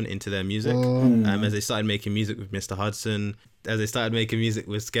investment into their music. As they started making music with Mr. Hudson, as they started making music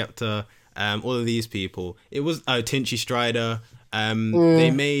with Skepta, all of these people. It was Tinchy Strider.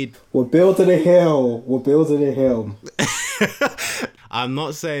 They made... We're building a hill. I'm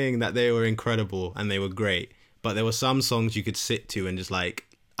not saying that they were incredible and they were great, but there were some songs you could sit to and just like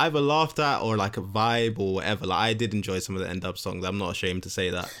either laughed at or like a vibe or whatever. Like, I did enjoy some of the N-Dub songs. I'm not ashamed to say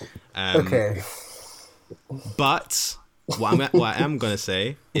that. Okay. But what I am going to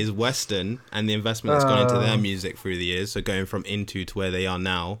say is Western and the investment that's gone into their music through the years, so going from Into to where they are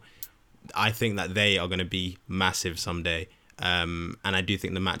now, I think that they are going to be massive someday. And I do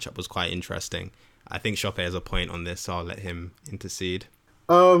think the matchup was quite interesting. I think Chope has a point on this, so I'll let him intercede.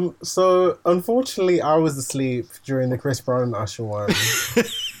 So unfortunately, I was asleep during the Chris Brown and Usher one.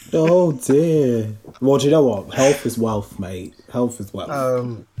 Oh dear. Well, do you know what? Health is wealth, mate. Health is wealth.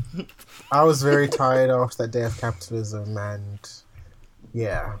 I was very tired after that day of capitalism, and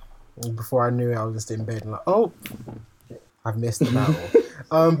yeah, before I knew it, I was just in bed and like, oh, I've missed the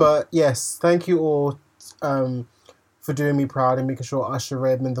battle. But yes, thank you all for doing me proud and making sure Usher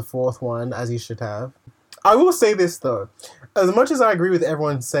read in the fourth one, as he should have. I will say this though, as much as I agree with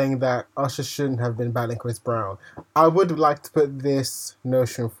everyone saying that Usher shouldn't have been battling Chris Brown, I would like to put this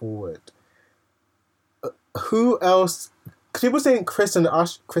notion forward. Who else? People saying Chris and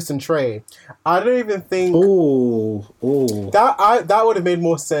Trey. I don't even think that would have made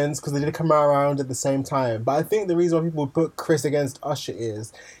more sense because they did come around at the same time. But I think the reason why people would put Chris against Usher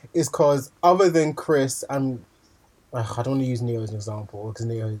is because other than Chris, I don't want to use Neo as an example because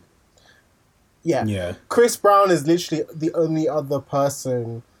Neo. Yeah. Chris Brown is literally the only other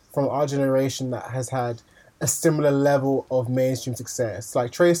person from our generation that has had a similar level of mainstream success.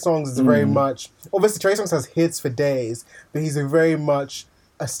 Like, Trey Songz is very much... Obviously, Trey Songz has hits for days, but he's very much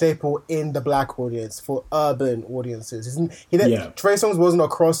a staple in the black audience for urban audiences. Trey Songz wasn't a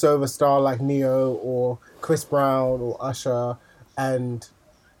crossover star like Neo or Chris Brown or Usher and,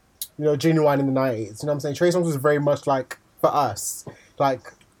 Genuine in the 90s. You know what I'm saying? Trey Songz was very much like, for us. I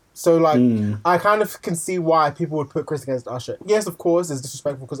kind of can see why people would put Chris against Usher. Yes, of course, it's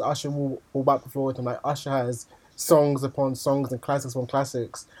disrespectful because Usher will wipe the floor with him. Like, Usher has songs upon songs and classics upon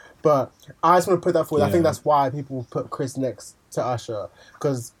classics. But I just want to put that forward. Yeah. I think that's why people will put Chris next to Usher.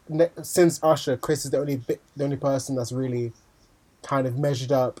 Because since Usher, Chris is the only person that's really kind of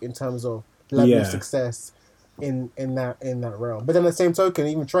measured up in terms of level of success in that realm. But then at the same token,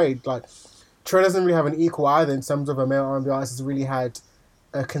 even Trey doesn't really have an equal either in terms of a male R&B artist has really had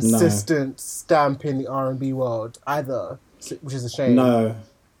a consistent stamp in the R&B world either, which is a shame. No.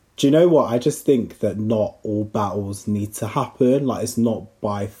 Do you know what? I just think that not all battles need to happen. Like, it's not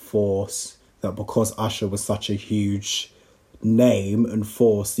by force that because Usher was such a huge name and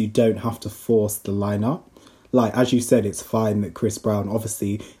force, you don't have to force the lineup. Like, as you said, it's fine that Chris Brown,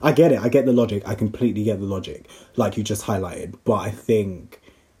 obviously, I get it. I get the logic. I completely get the logic, like you just highlighted. But I think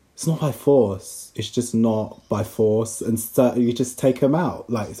it's not by force. It's just not by force. And so you just take him out.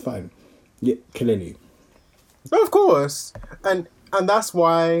 Like, it's fine. Yeah, clearly. Of course. And that's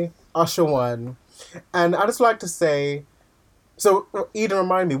why Usher won. And I just like to say... So, Eden,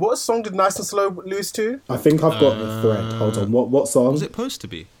 remind me, what song did Nice and Slow lose to? I think I've got the thread. Hold on. What song? Was it supposed to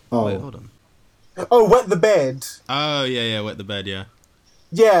be? Oh. Wait, hold on. Oh, Wet the Bed. Oh, yeah, Wet the Bed, yeah.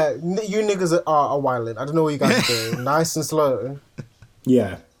 Yeah, you niggas are wildin'. I don't know what you guys are doing. Nice and Slow.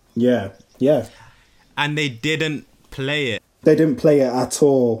 Yeah. And they didn't play it. They didn't play it at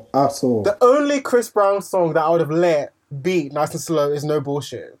all. The only Chris Brown song that I would have let beat Nice and Slow is No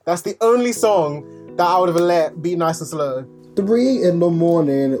Bullshit. That's the only song that I would have let beat Nice and Slow. 3 in the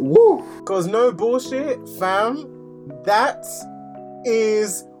morning. Woo! Because No Bullshit, fam, that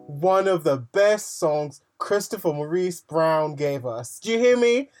is one of the best songs Christopher Maurice Brown gave us. Do you hear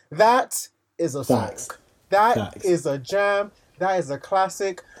me? That is a song. That is a jam. That is a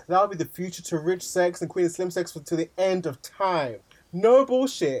classic. That'll be the future to Rich Sex and Queen of Slim Sex to the end of time. No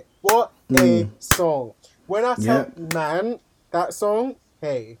Bullshit. What a song. When I tell man, that song,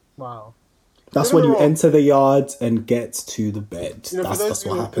 hey, wow. That's when you enter the yard and get to the bed. You know, That's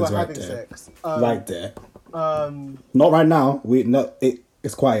what happens right there. Sex, right there. Not right now.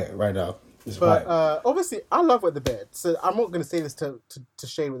 It's quiet right now. It's quiet. Obviously, I love Wet the Bed. So I'm not going to say this to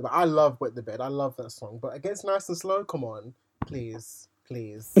shade with it, but I love Wet the Bed. I love that song. But Against Nice and Slow, come on. Please.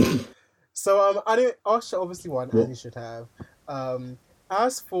 So I didn't. Usher obviously won, as you should have.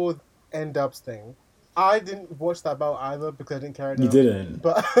 As for N-Dub's thing, I didn't watch that battle either because I didn't care enough. You didn't?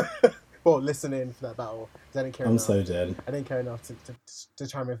 But, well, listen in for that battle because I didn't care enough. I'm so dead. I didn't care enough to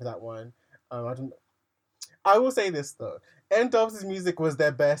chime in for that one. I will say this though. N-Dub's music was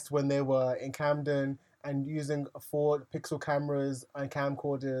their best when they were in Camden and using 4-pixel cameras and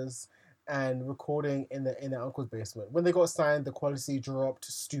camcorders and recording in their uncle's basement. When they got signed, the quality dropped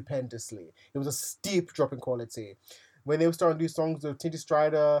stupendously. It was a steep drop in quality. When they were starting to do songs with Tinty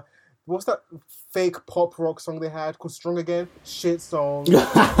Strider, what's that fake pop rock song they had called Strong Again? Shit song.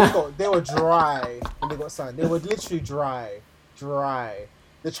 They were dry when they got signed. They were literally dry.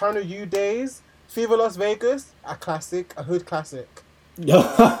 The China U days, Fever Las Vegas, a hood classic.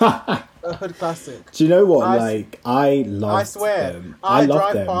 A hood classic. Do you know what? I love. I swear, them. I love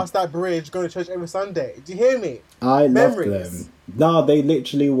drive them. past that bridge going to church every Sunday. Do you hear me? I love Memories. them. No, they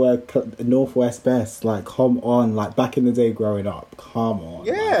literally were Northwest best. Like, come on. Like, back in the day growing up. Come on.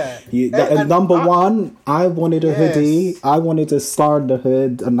 Yeah. And number one, I wanted a hoodie. I wanted a star in the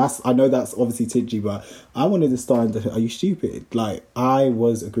hood. And I know that's obviously tingy, but I wanted a star in the hood. Are you stupid? Like, I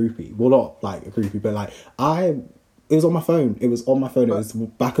was a groupie. Well, not like a groupie, but like, it was on my phone. It was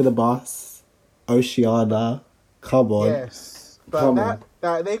back of the bus. Oceana. Come on. Yes. But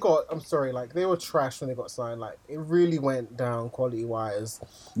that they got, I'm sorry, like, they were trash when they got signed. Like, it really went down quality-wise.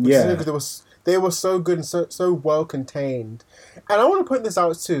 Yeah. Because they were so good and so well-contained. And I want to point this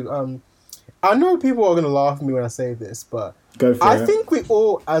out, too. I know people are going to laugh at me when I say this, but I think we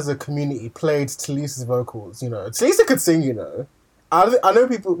all, as a community, played Talisa's vocals, you know. Talisa could sing, you know. I know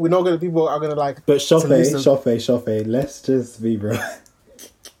people are gonna like. But Shope, let's just be real.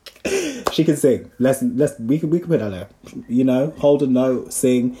 She can sing. We can put that there. You know, hold a note,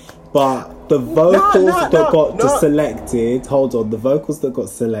 sing. But the vocals that got selected. Hold on, the vocals that got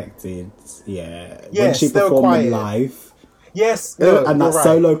selected. Yeah, when she performed live. Yes, and that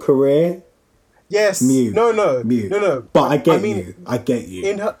solo career. Yes. Mute. No. But I get you.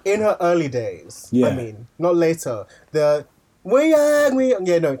 In her early days. Yeah. I mean, not later.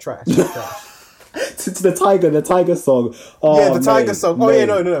 Trash. To the Tiger song. Oh, yeah, the Tiger song. Oh, yeah,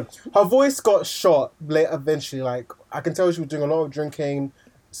 no. Her voice got shot late eventually. Like, I can tell she was doing a lot of drinking,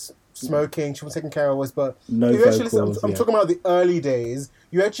 smoking. She was taking care of us. But I'm talking about the early days.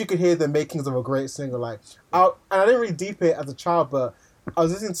 You actually could hear the makings of a great singer. Like, and I didn't really deep it as a child, but I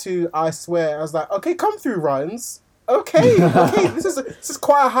was listening to I Swear. I was like, okay, come through, Runs. Okay. This is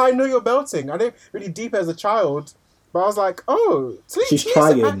quite a high note you're belting. I didn't really deep it as a child. But I was like, oh, she's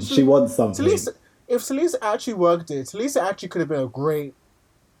trying. She wants something. If Talisa actually worked it, Talisa actually could have been a great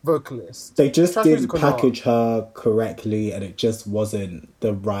vocalist. They just didn't package her correctly, and it just wasn't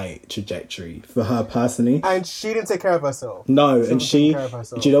the right trajectory for her personally. And she didn't take care of herself. No, do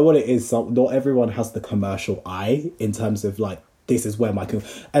you know what it is? Not everyone has the commercial eye in terms of like, this is where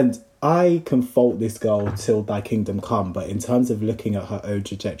and I can fault this girl till thy kingdom come, but in terms of looking at her own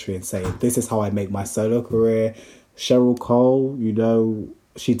trajectory and saying, this is how I make my solo career. Cheryl Cole, you know,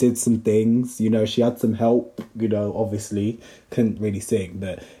 she did some things, you know, she had some help, you know, obviously couldn't really sing,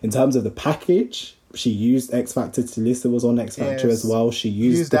 but in terms of the package, she used X Factor. Talisa was on X Factor as well. She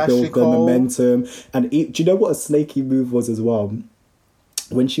used to build the momentum. And do you know what a snaky move was as well?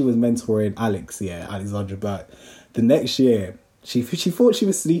 When she was mentoring Alexandra Burke, the next year, she thought she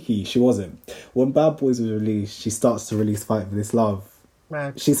was sneaky. She wasn't. When Bad Boys was released, she starts to release Fight for This Love.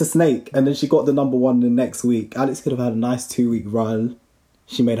 Man. She's a snake, and then she got the number one the next week. Alex could have had a nice 2-week run.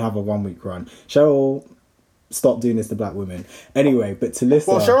 She made her have a 1-week run. Cheryl, stop doing this to black women. Anyway, but Talisa...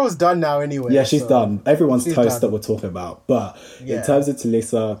 Well, Cheryl's done now anyway. Yeah, she's done. Everyone's toast that we're talking about. But in terms of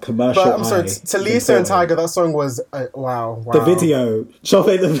Talisa, commercial But I'm sorry, Talisa and Tiger, that song was... wow. The video.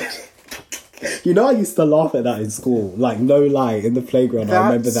 You know, I used to laugh at that in school. Like, no lie, in the playground. I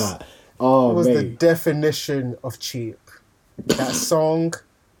remember that. Oh, was mate. the definition of cheap. That song,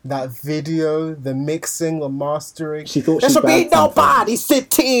 that video, the mixing, the mastering. She thought there should be nobody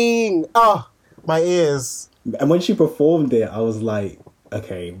sitting. Oh, my ears. And when she performed it, I was like,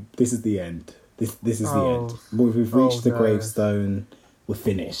 okay, this is the end. This is the end. We've reached the gravestone. we're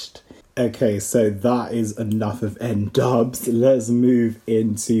finished. Okay, so that is enough of N-dubs. Let's move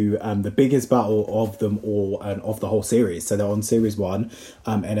into the biggest battle of them all and of the whole series. So they're on Series 1,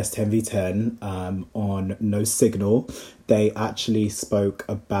 NS10V10, on No Signal. They actually spoke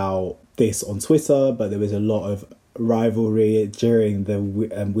about this on Twitter, but there was a lot of rivalry during the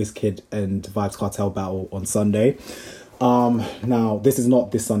WizKid and Vybz Kartel battle on Sunday. Now, this is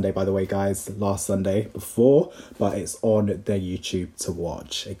not this Sunday, by the way, guys, last Sunday before, but it's on their YouTube to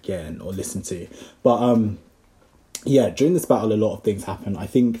watch again or listen to. But yeah, during this battle, a lot of things happened. I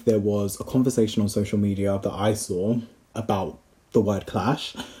think there was a conversation on social media that I saw about the word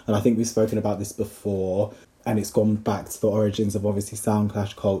clash, and I think we've spoken about this before, and it's gone back to the origins of obviously sound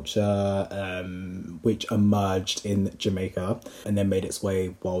clash culture, which emerged in Jamaica and then made its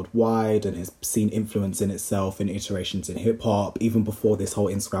way worldwide and has seen influence in itself in iterations in hip hop, even before this whole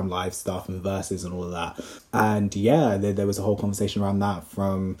Instagram live stuff and verses and all of that. And yeah, there was a whole conversation around that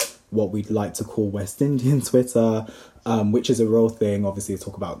from what we'd like to call West Indian Twitter, which is a real thing. Obviously,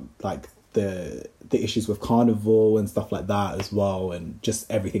 talk about like the issues with carnival and stuff like that as well, and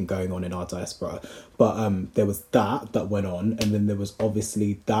just everything going on in our diaspora. But there was that went on, and then there was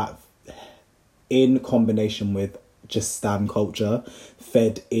obviously that in combination with just stan culture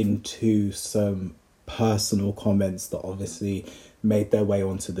fed into some personal comments that obviously made their way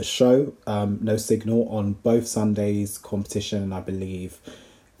onto the show. No Signal on both Sundays competition, and I believe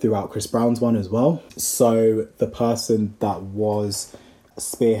throughout Chris Brown's one as well. So the person that was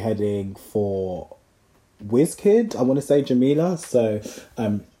spearheading for WizKid, I want to say Jamila. So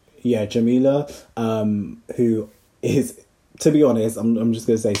yeah, Jamila, who is, to be honest, I'm just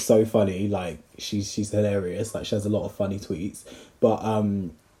gonna say so funny. Like she's hilarious. Like she has a lot of funny tweets. But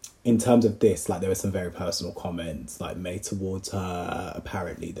in terms of this, like there were some very personal comments like made towards her.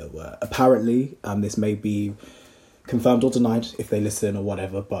 Apparently, this may be confirmed or denied if they listen or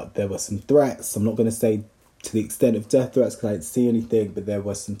whatever. But there were some threats. I'm not gonna say to the extent of death threats because I didn't see anything, but there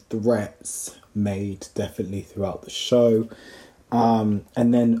were some threats made definitely throughout the show.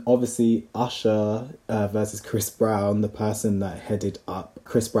 And then obviously Usher versus Chris Brown, the person that headed up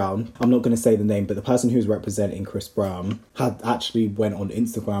Chris Brown. I'm not going to say the name, but the person who's representing Chris Brown had actually went on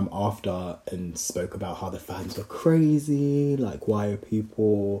Instagram after and spoke about how the fans were crazy. Like, why are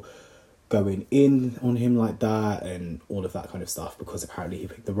people going in on him like that and all of that kind of stuff, because apparently he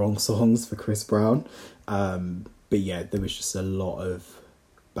picked the wrong songs for Chris Brown. But yeah, there was just a lot of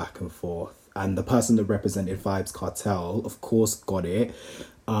back and forth. And the person that represented Vybz Kartel, of course, got it.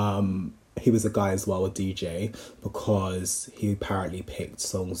 He was a guy as well, a DJ, because he apparently picked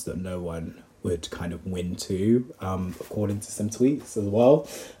songs that no one would kind of win to, according to some tweets as well.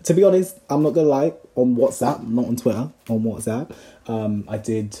 To be honest, I'm not gonna lie, on WhatsApp, not on Twitter, on WhatsApp, I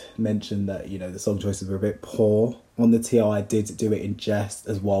did mention that, you know, the song choices were a bit poor on the TL. I did do it in jest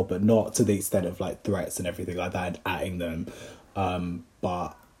as well, but not to the extent of like threats and everything like that and atting them.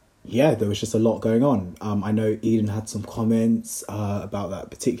 But yeah, there was just a lot going on. I know Eden had some comments about that,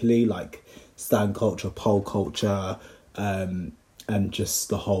 particularly like stan culture, pole culture, and just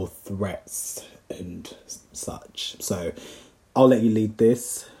the whole threats and such. So I'll let you lead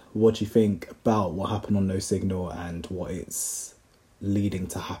this. What do you think about what happened on No Signal and what it's leading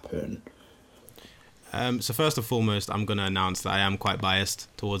to happen? So first and foremost, I'm going to announce that I am quite biased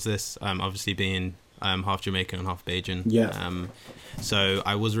towards this. Obviously being half Jamaican and half Bajan. Yeah. So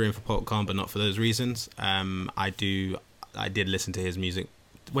I was rooting for Popcorn, but not for those reasons. I did listen to his music.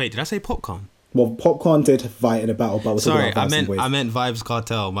 Wait, did I say Popcorn? Well, Popcorn did fight in a battle, but sorry, I meant Vybz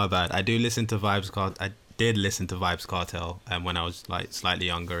Kartel. My bad. I did listen to Vybz Kartel when I was like slightly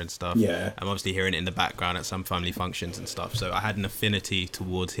younger and stuff. Yeah. I'm obviously hearing it in the background at some family functions and stuff. So I had an affinity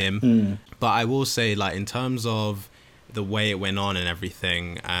towards him. But I will say, like, in terms of the way it went on and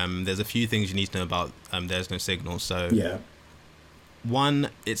everything, there's a few things you need to know about There's No Signal. So yeah. One,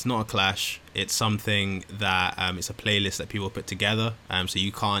 it's not a clash. It's something that it's a playlist that people put together. So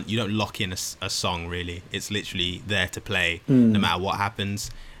you don't lock in a song really. It's literally there to play no matter what happens.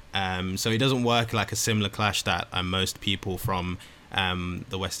 So it doesn't work like a similar clash that most people from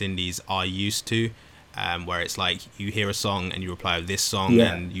the West Indies are used to, where it's like you hear a song and you reply with this song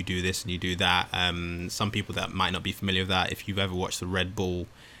and you do this and you do that. Some people that might not be familiar with that, if you've ever watched the Red Bull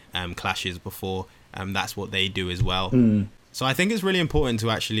clashes before, that's what they do as well. So I think it's really important to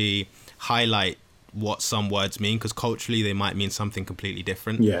actually highlight what some words mean, because culturally they might mean something completely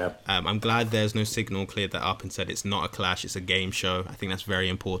different. Yeah. I'm glad There's No Signal cleared that up and said it's not a clash, it's a game show. I think that's very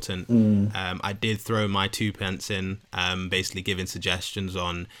important. I did throw my 2 pence in, basically giving suggestions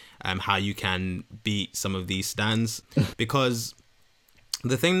on how you can beat some of these stands, because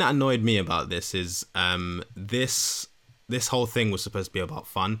the thing that annoyed me about this is this whole thing was supposed to be about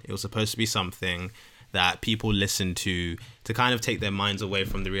fun. It was supposed to be something that people listen to kind of take their minds away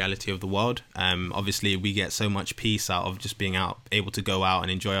from the reality of the world. Obviously, we get so much peace out of just being able to go out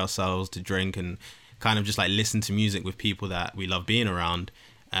and enjoy ourselves, to drink and kind of just like listen to music with people that we love being around.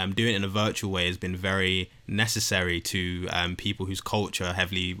 Doing it in a virtual way has been very necessary to people whose culture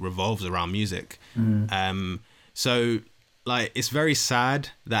heavily revolves around music. So like, it's very sad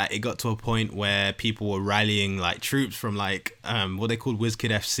that it got to a point where people were rallying like troops from like what they called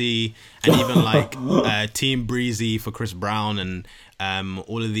WizKid FC, and even like Team Breezy for Chris Brown, and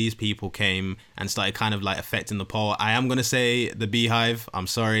all of these people came and started kind of like affecting the poll. I am gonna say the Beehive. I'm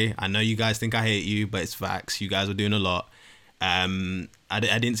sorry. I know you guys think I hate you, but it's facts. You guys were doing a lot. I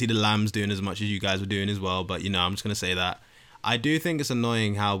didn't see the Lambs doing as much as you guys were doing as well, but you know, I'm just gonna say that I do think it's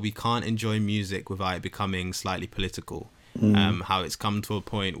annoying how we can't enjoy music without it becoming slightly political. How it's come to a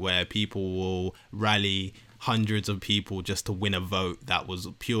point where people will rally hundreds of people just to win a vote that was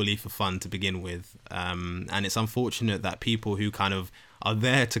purely for fun to begin with. And it's unfortunate that people who kind of are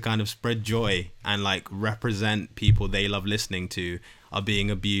there to kind of spread joy and like represent people they love listening to are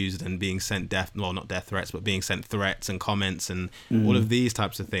being abused and being sent not death threats, but being sent threats and comments and all of these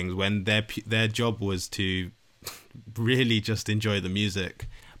types of things, when their job was to really just enjoy the music.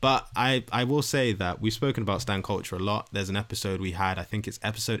 But I will say that we've spoken about stan culture a lot. There's an episode we had, I think it's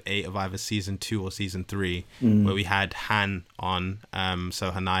episode 8 of either season 2 or season 3, where we had Han on, so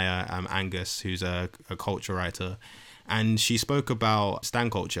Hanaya Angus, who's a culture writer. And she spoke about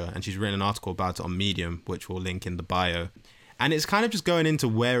stan culture, and she's written an article about it on Medium, which we'll link in the bio. And it's kind of just going into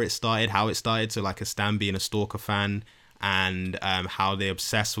where it started, how it started, so like a stan being a stalker fan, and how they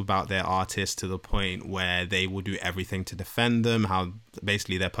obsess about their artists to the point where they will do everything to defend them, how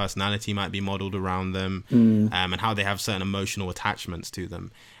basically their personality might be modeled around them, and how they have certain emotional attachments to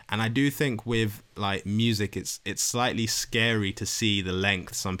them. And I do think with like music, it's slightly scary to see the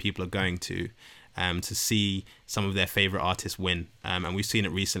length some people are going to see some of their favorite artists win. And we've seen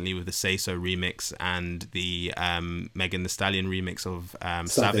it recently with the Say So remix and the Megan Thee Stallion remix of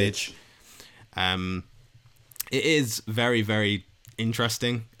Savage. It is very, very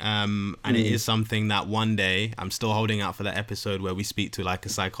interesting. And it is something that one day I'm still holding out for that episode where we speak to like a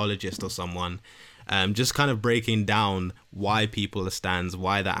psychologist or someone, just kind of breaking down why people are stans,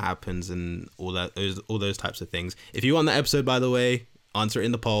 why that happens, and all those types of things. If you want that episode, by the way, answer it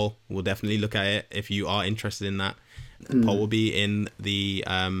in the poll. We'll definitely look at it if you are interested in that. The poll will be in the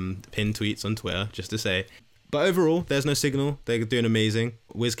pinned tweets on Twitter, just to say. But overall, there's no signal. They're doing amazing.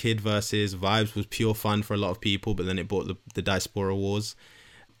 WizKid versus Vibes was pure fun for a lot of people, but then it brought the Diaspora Wars.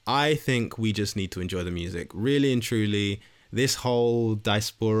 I think we just need to enjoy the music. Really and truly, this whole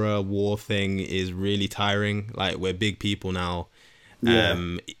Diaspora War thing is really tiring. Like, we're big people now.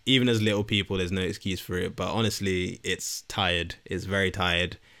 Yeah. Even as little people, there's no excuse for it. But honestly, it's tired. It's very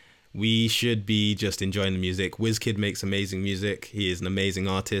tired. We should be just enjoying the music. WizKid makes amazing music. He is an amazing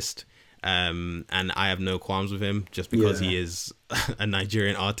artist. And I have no qualms with him just because he is a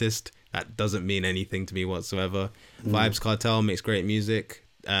Nigerian artist. That doesn't mean anything to me whatsoever. Vybz Kartel makes great music.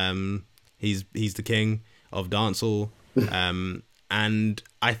 He's the king of dancehall. And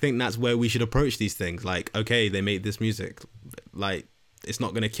I think that's where we should approach these things. Like, okay, they made this music. Like, it's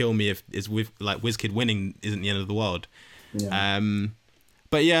not going to kill me if it's with like WizKid winning isn't the end of the world. Yeah.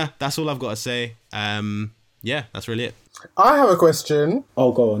 But yeah, that's all I've got to say. Yeah, that's really it. I have a question.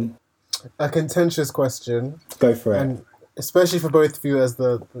 Oh, go on. A contentious question. Go for it. And especially for both of you as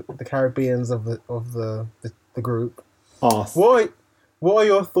the Caribbeans of the group. Ask. What are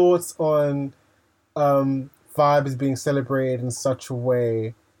your thoughts on Vybz being celebrated in such a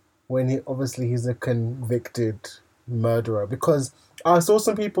way when he's a convicted murderer? Because I saw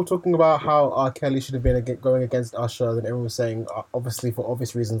some people talking about how R.Kelly should have been going against Usher, and everyone was saying, obviously for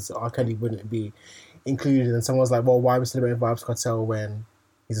obvious reasons, R.Kelly wouldn't be included. And someone was like, well, why are we celebrating Vybz Kartel when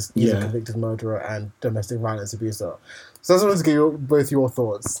he's a convicted murderer and domestic violence abuser? So I just wanted to get both your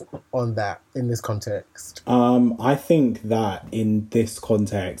thoughts on that in this context. I think that in this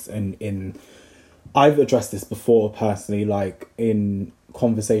context, and I've addressed this before personally, like in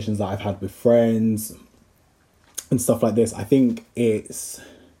conversations that I've had with friends and stuff like this. I think do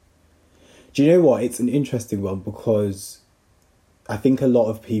you know what? It's an interesting one because I think a lot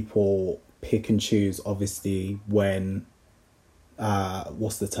of people pick and choose, obviously, when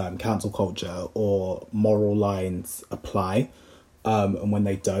what's the term, cancel culture or moral lines apply, and when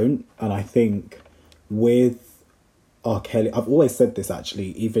they don't. And I think with R.Kelly, I've always said this actually,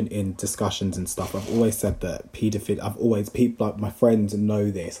 even in discussions and stuff, I've always said that people like my friends know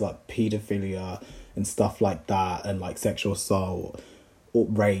this, like paedophilia and stuff like that, and like sexual assault, or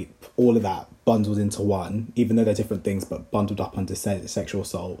rape, all of that bundled into one, even though they're different things, but bundled up under sexual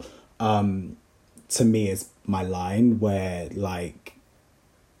assault, to me is my line where like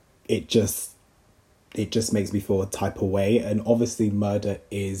it just makes me feel a type of way. And obviously murder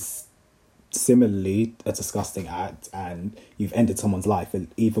is similarly a disgusting act, and you've ended someone's life, and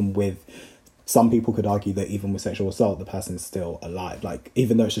even with some people could argue that even with sexual assault the person's still alive, like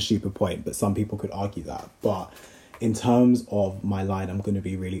even though it's a stupid point, but some people could argue that. But in terms of my line, I'm going to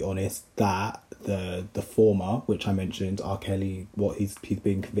be really honest that the former, which I mentioned, R. Kelly, what he's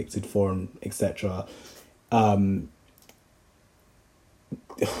being convicted for and etc.,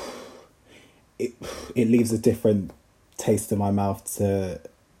 it leaves a different taste in my mouth to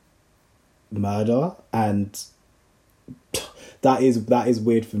murder, and that is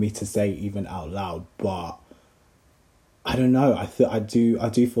weird for me to say even out loud, but I don't know. I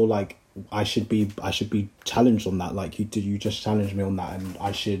do feel like I should be challenged on that. Like you just challenged me on that, and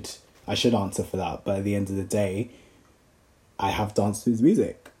I should answer for that. But at the end of the day, I have danced to his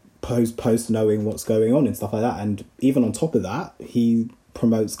music, post knowing what's going on and stuff like that. And even on top of that, he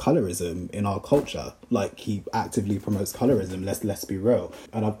promotes colorism in our culture. Like he actively promotes colorism. Let's be real.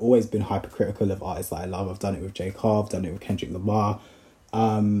 And I've always been hypercritical of artists that I love. I've done it with J. Cole, I've done it with Kendrick Lamar.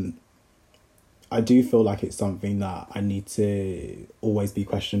 I do feel like it's something that I need to always be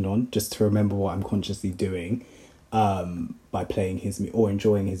questioned on, just to remember what I'm consciously doing by playing or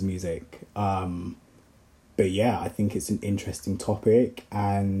enjoying his music. But yeah, I think it's an interesting topic,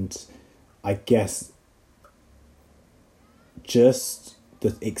 and I guess just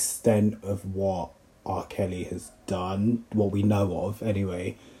the extent of what R. Kelly has done, what we know of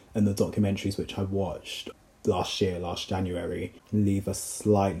anyway, and the documentaries which I watched last January, leave a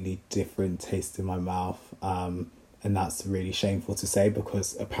slightly different taste in my mouth. And that's really shameful to say,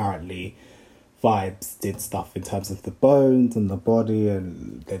 because apparently VYBZ did stuff in terms of the bones and the body,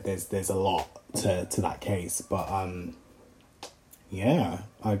 and there's a lot to that case. But yeah,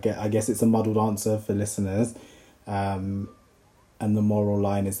 I guess it's a muddled answer for listeners. And the moral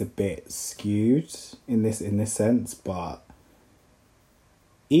line is a bit skewed in this sense, but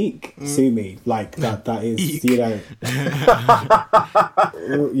sue me, like that is eek. You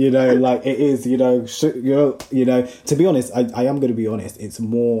know, like it is, to be honest, I am going to be honest, it's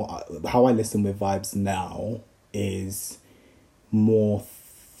more how I listen with VYBZ now is more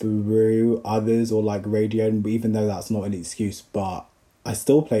through others or like radio, and even though that's not an excuse, but I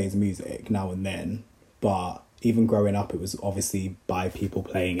still play his music now and then. But even growing up, it was obviously by people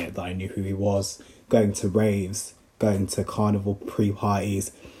playing it that I knew who he was, going to raves, going to carnival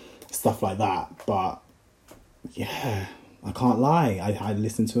pre-parties, stuff like that. But yeah, I can't lie, I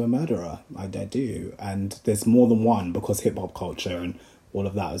listen to a murderer. I do, and there's more than one, because hip-hop culture and all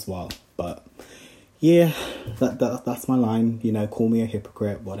of that as well. But yeah, that's my line. Call me a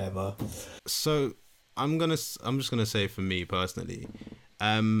hypocrite, whatever. So I'm just gonna say, for me personally,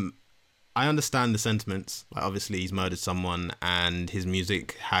 I understand the sentiments. Like, obviously he's murdered someone, and his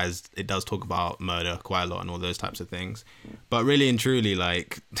music does talk about murder quite a lot and all those types of things. But really and truly,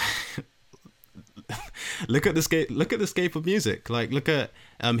 like, look at the scape of music. Like, look at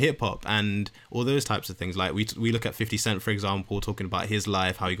hip hop and all those types of things. Like, we look at 50 Cent, for example, talking about his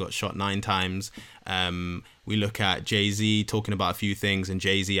life, how he got shot 9 times. We look at Jay-Z talking about a few things, and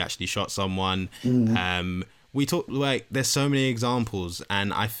Jay-Z actually shot someone. We talk, like, there's so many examples,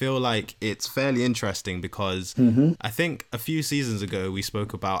 and I feel like it's fairly interesting because I think a few seasons ago we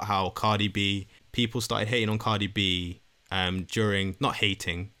spoke about how Cardi B, people started hating on Cardi B during, not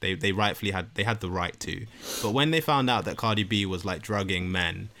hating, they rightfully had the right to, but when they found out that Cardi B was like drugging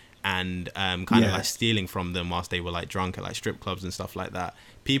men and kind of like stealing from them whilst they were like drunk at like strip clubs and stuff like that,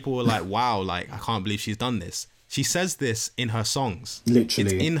 people were like, wow, like, I can't believe she's done this. She says this in her songs.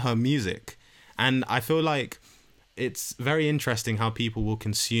 Literally. It's in her music. And I feel like it's very interesting how people will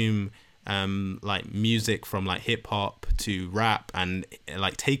consume like music from like hip hop to rap, and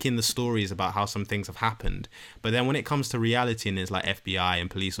like take in the stories about how some things have happened. But then when it comes to reality, and there's like FBI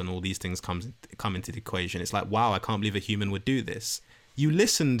and police and all these things come into the equation, it's like, wow, I can't believe a human would do this. You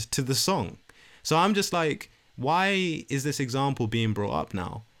listened to the song. So I'm just like, why is this example being brought up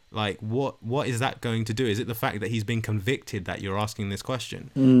now? Like, what is that going to do? Is it the fact that he's been convicted that you're asking this question?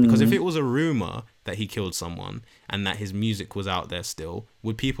 Because if it was a rumor that he killed someone and that his music was out there still,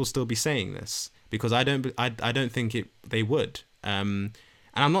 would people still be saying this? Because I don't think they would. And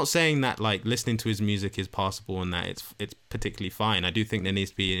I'm not saying that like listening to his music is passable and that it's particularly fine. I do think there needs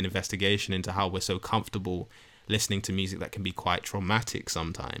to be an investigation into how we're so comfortable listening to music that can be quite traumatic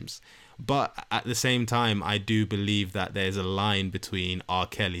sometimes. But at the same time, I do believe that there's a line between R.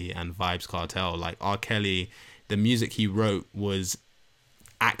 Kelly and Vybz Kartel. Like, R. Kelly, the music he wrote was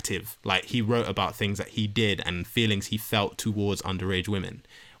active. Like, he wrote about things that he did and feelings he felt towards underage women.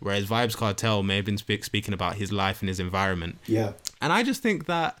 Whereas Vybz Kartel may have been speaking about his life and his environment. Yeah. And I just think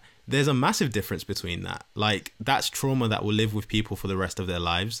that there's a massive difference between that. Like, that's trauma that will live with people for the rest of their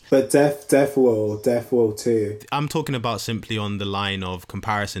lives. But death will too. I'm talking about simply on the line of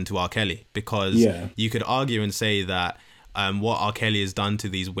comparison to R.Kelly, because you could argue and say that what R. Kelly has done to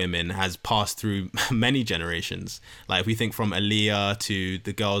these women has passed through many generations. Like, if we think from Aaliyah to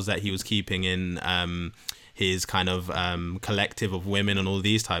the girls that he was keeping in his kind of collective of women and all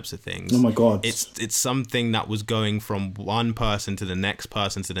these types of things. Oh my God. It's something that was going from one person to the next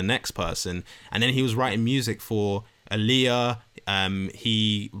person to the next person. And then he was writing music for Aaliyah.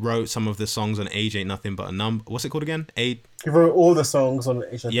 He wrote some of the songs on Age Ain't Nothing But a Number. What's it called again? He wrote all the songs on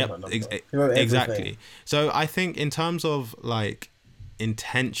Age Ain't Nothing But a Number. He wrote everything. Exactly. So I think in terms of like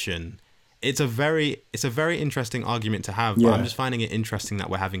intention, it's a very interesting argument to have. But I'm just finding it interesting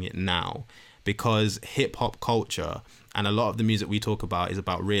that we're having it now, because hip hop culture and a lot of the music we talk about is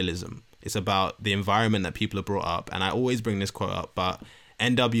about realism. It's about the environment that people are brought up. And I always bring this quote up, but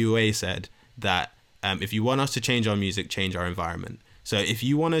NWA said that if you want us to change our music, change our environment. So if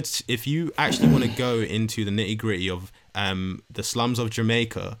you actually want to go into the nitty gritty of the slums of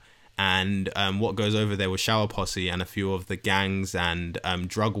Jamaica and what goes over there with Shower Posse and a few of the gangs and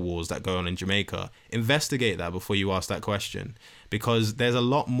drug wars that go on in Jamaica, investigate that before you ask that question, because there's a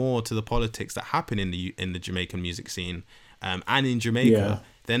lot more to the politics that happen in the Jamaican music scene and in Jamaica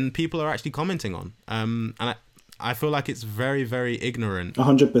than people are actually commenting on. And I feel like it's very, very ignorant.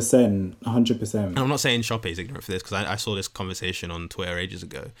 100%. And I'm not saying Shoppe is ignorant for this, because I saw this conversation on Twitter ages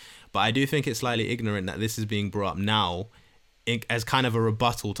ago. But I do think it's slightly ignorant that this is being brought up now as kind of a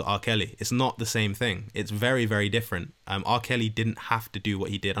rebuttal to R. Kelly. It's not the same thing. It's very, very different. R. Kelly didn't have to do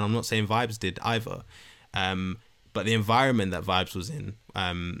what he did. And I'm not saying Vybz did either. But the environment that Vybz was in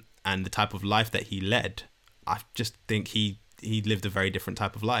and the type of life that he led, I just think he lived a very different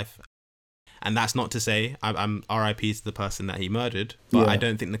type of life. And that's not to say I'm RIP to the person that he murdered, but I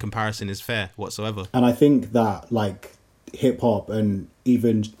don't think the comparison is fair whatsoever. And I think that, like, hip hop and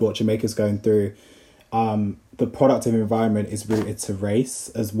even what Jamaica's going through, the productive environment is rooted to race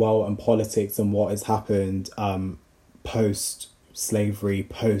as well, and politics and what has happened post slavery,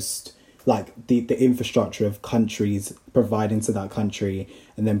 post like the infrastructure of countries providing to that country,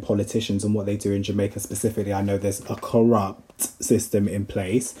 and then politicians and what they do in Jamaica specifically. I know there's a corrupt system in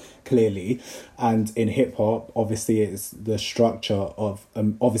place, clearly, and in hip hop, obviously it's the structure of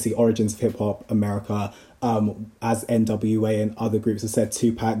obviously origins of hip hop, America, as NWA and other groups have said,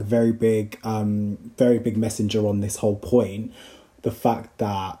 Tupac, very big messenger on this whole point. The fact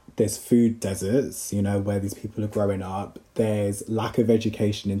that there's food deserts, you know, where these people are growing up. There's lack of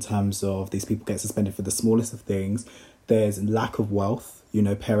education in terms of these people get suspended for the smallest of things. There's lack of wealth. You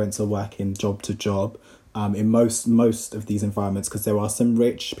know, parents are working job to job in most of these environments, because there are some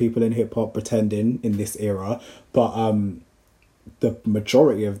rich people in hip hop pretending in this era, but the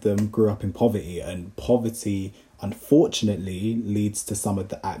majority of them grew up in poverty, and poverty unfortunately leads to some of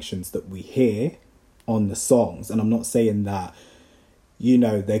the actions that we hear on the songs. And I'm not saying that, you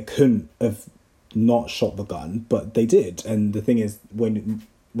know, they couldn't have not shot the gun, but they did. And the thing is, when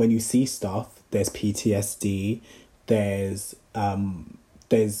you see stuff, there's PTSD, there's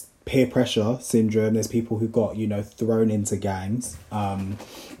peer pressure syndrome, there's people who got, you know, thrown into gangs,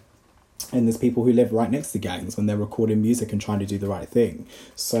 and there's people who live right next to gangs when they're recording music and trying to do the right thing.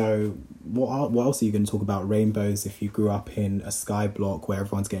 So what else are you going to talk about rainbows if you grew up in a sky block where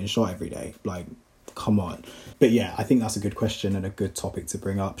everyone's getting shot every day? Like, come on. But yeah, I think that's a good question and a good topic to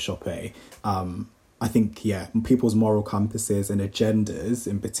bring up, Shoppe. I think, people's moral compasses and agendas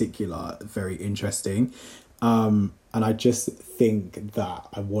in particular are very interesting. And I just think that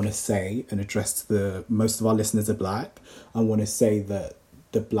I want to say and address most of our listeners are black. I want to say that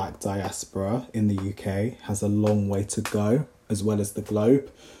the black diaspora in the UK has a long way to go, as well as the globe.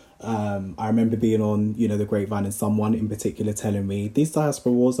 I remember being on, you know, the grapevine, and someone in particular telling me, these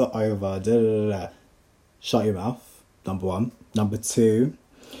diaspora wars are over. Shut your mouth, number one. Number two,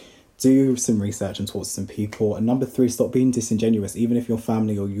 do some research and talk to some people. And number three, stop being disingenuous. Even if your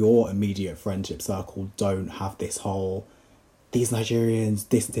family or your immediate friendship circle don't have this whole, these Nigerians,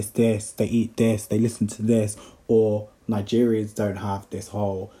 this, they eat this, they listen to this, or Nigerians don't have this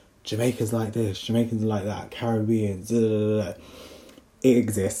whole, Jamaica's like this, Jamaicans like that, Caribbeans, It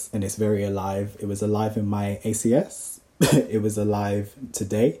exists, and it's very alive. It was alive in my ACS. It was alive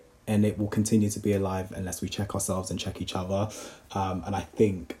today, and it will continue to be alive unless we check ourselves and check each other. And I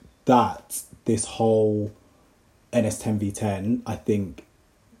think that this whole NS10V10, I think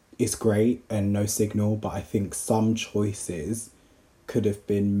is great and no signal, but I think some choices could have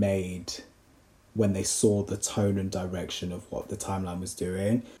been made when they saw the tone and direction of what the timeline was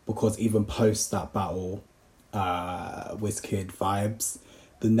doing, because even post that battle, WizKid vibes,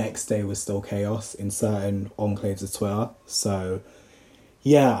 the next day was still chaos in certain enclaves of Twitter. So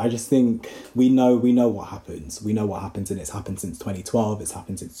yeah, I just think we know what happens. We know what happens, and it's happened since 2012. It's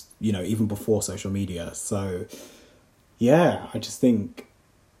happened since, even before social media. So yeah, I just think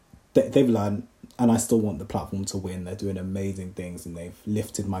they've learned, and I still want the platform to win. They're doing amazing things, and they've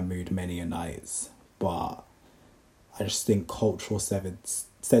lifted my mood many a nights. But I just think cultural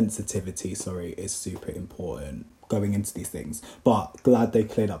sensitivity, is super important going into these things. But glad they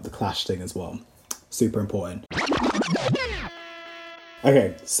cleared up the clash thing as well. Super important.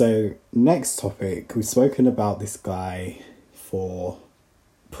 Okay, so next topic. We've spoken about this guy for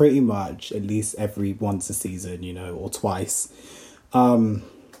pretty much at least every once a season, or twice.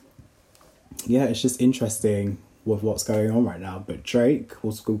 Yeah, it's just interesting with what's going on right now. But Drake,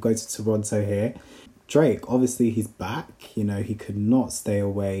 we'll go to Toronto here. Drake, obviously he's back. He could not stay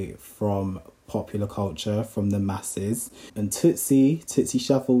away from popular culture, from the masses. And Tootsie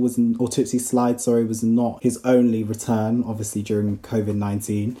Slide was not his only return, obviously, during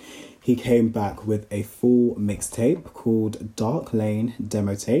COVID-19. He came back with a full mixtape called Dark Lane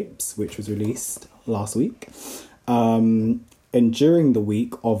Demo Tapes, which was released last week. And during the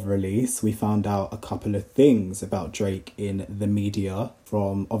week of release, we found out a couple of things about Drake in the media,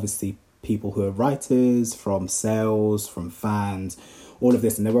 from obviously people who are writers, from sales, from fans, all of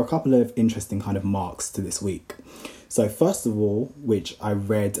this. And there were a couple of interesting kind of marks to this week. So first of all, which I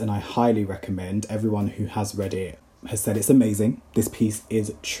read and I highly recommend, everyone who has read it has said it's amazing. This piece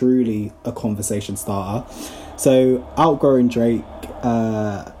is truly a conversation starter. So Outgrowing Drake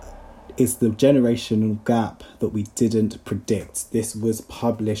is the generational gap that we didn't predict. This was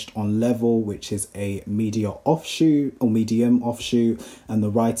published on Level, which is a medium offshoot, and the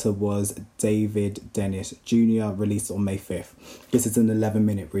writer was David Dennis Jr., released on May 5th. This is an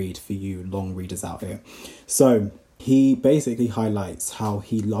 11-minute read for you long readers out here. So he basically highlights how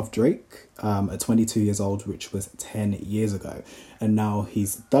he loved Drake at 22 years old, which was 10 years ago. And now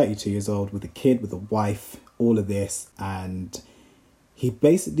he's 32 years old with a kid, with a wife, all of this. And he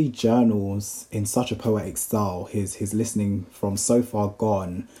basically journals in such a poetic style his listening from so far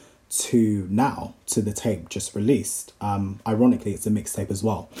gone to now, to the tape just released. Ironically, it's a mixtape as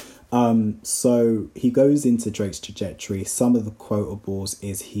well. So he goes into Drake's trajectory. Some of the quotables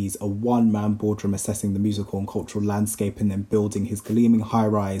is he's a one-man boardroom assessing the musical and cultural landscape and then building his gleaming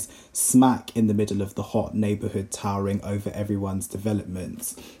high-rise smack in the middle of the hot neighborhood, towering over everyone's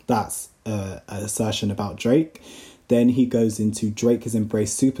developments. That's an assertion about Drake. Then he goes into Drake has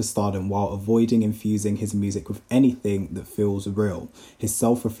embraced superstardom while avoiding infusing his music with anything that feels real. His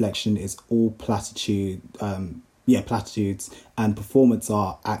self-reflection is all platitudes and performance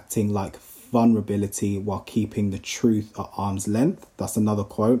art, acting like vulnerability while keeping the truth at arm's length. That's another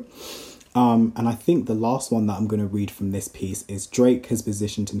quote. And I think the last one that I'm going to read from this piece is Drake has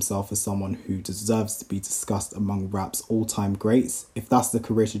positioned himself as someone who deserves to be discussed among rap's all-time greats. If that's the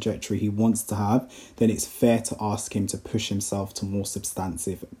career trajectory he wants to have, then it's fair to ask him to push himself to more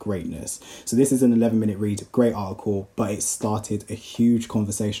substantive greatness. So this is an 11-minute read, great article, but it started a huge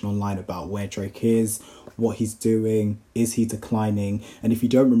conversation online about where Drake is, what he's doing, is he declining? And if you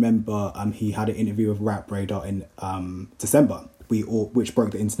don't remember, he had an interview with Rap Radar in December, which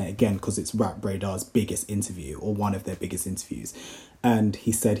broke the internet again because it's Rap Radar's biggest interview, or one of their biggest interviews. And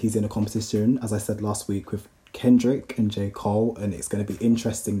he said he's in a competition, as I said last week, with Kendrick and J. Cole, and it's going to be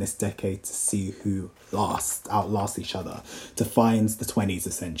interesting this decade to see who outlasts each other, defines the 20s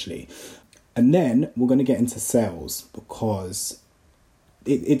essentially. And then we're going to get into sales, because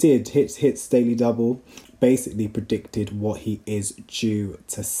it did hits Daily Double, basically predicted what he is due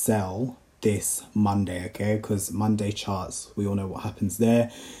to sell this Monday, okay? Because Monday charts, we all know what happens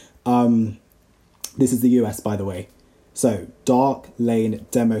there. This is the US, by the way. So Dark Lane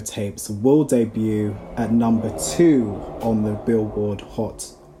Demo Tapes will debut at number 2 on the Billboard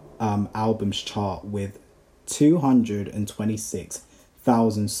Hot Albums chart with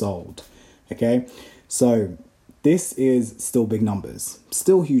 226,000 sold, okay? So this is still big numbers,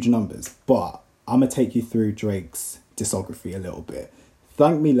 still huge numbers, but I'm going to take you through Drake's discography a little bit.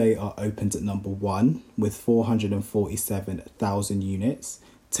 Thank Me Later opened at number 1 with 447,000 units.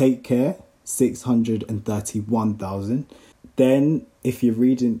 Take Care, 631,000. Then, if you're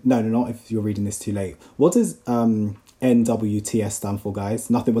reading... No, not if you're reading this too late. What does NWTS stand for, guys?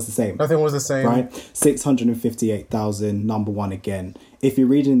 Nothing Was the Same. Nothing Was the Same. Right? 658,000, number 1 again. If you're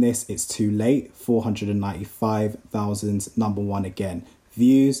reading this, it's too late. 495,000, number 1 again.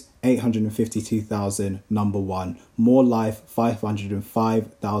 Views, 852,000, number one. More Life,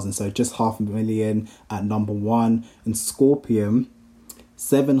 505,000, so just 500,000 at number one. And Scorpion,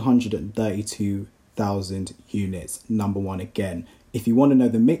 732,000 units, number one again. If you want to know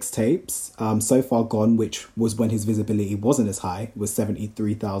the mixtapes, So Far Gone, which was when his visibility wasn't as high, was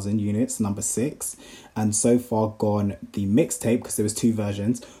 73,000 units, number six. And So Far Gone, the mixtape, because there was two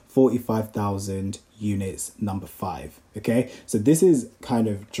versions, 45,000 units, number five. Okay, so this is kind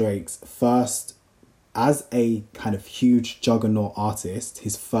of Drake's first, as a kind of huge juggernaut artist,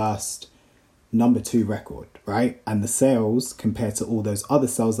 his first number two record, right? And the sales, compared to all those other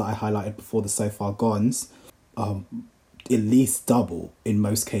sales that I highlighted before, the So Far Gones, at least double, in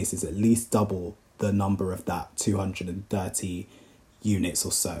most cases, at least double the number of that 230 units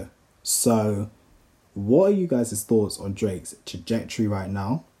or so. So what are you guys' thoughts on Drake's trajectory right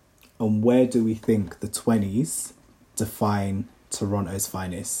now? And where do we think the 20s define Toronto's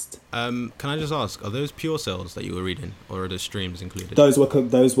finest? Can I just ask, are those pure sales that you were reading, or are the streams included? Those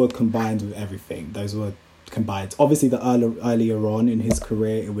were combined with everything. Those were combined. Obviously, the earlier on in his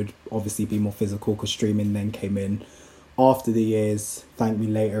career, it would obviously be more physical because streaming then came in after the years, Thank Me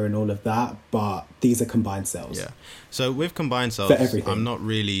Later and all of that, but these are combined sales. Yeah. So with combined sales, I'm not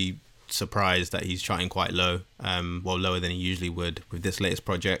really surprised that he's charting quite low, lower than he usually would with this latest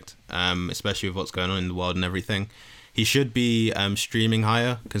project, especially with what's going on in the world and everything. He should be streaming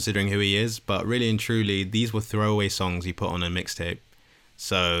higher considering who he is, but really and truly, these were throwaway songs he put on a mixtape.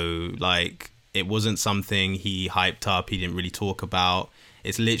 So, like, it wasn't something he hyped up, he didn't really talk about.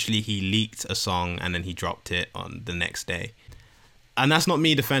 It's literally he leaked a song and then he dropped it on the next day. And that's not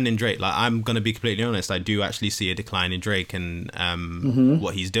me defending Drake. Like, I'm going to be completely honest. I do actually see a decline in Drake and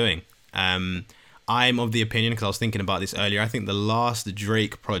what he's doing. I'm of the opinion, because I was thinking about this earlier, I think the last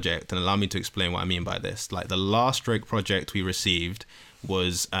Drake project, and allow me to explain what I mean by this, like the last Drake project we received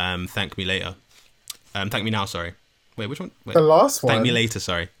was Thank Me Later. Thank Me Now, sorry. Wait, which one? Wait. The last one? Thank Me Later,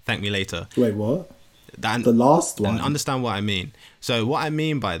 sorry. Thank Me Later. Wait, what? The last one? And understand what I mean. So what I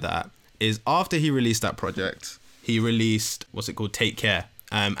mean by that is after he released that project, he released, what's it called, Take Care.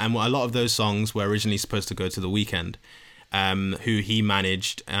 And a lot of those songs were originally supposed to go to The Weeknd, who he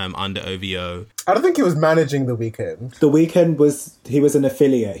managed under OVO. I don't think he was managing The Weeknd. The Weeknd was an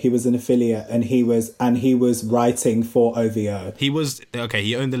affiliate. He was an affiliate, and he was writing for OVO. He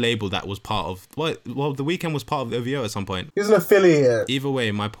owned the label that was part of The Weeknd was part of OVO at some point. He was an affiliate. Either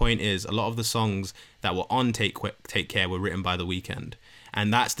way, my point is a lot of the songs that were on Take Care were written by The Weeknd.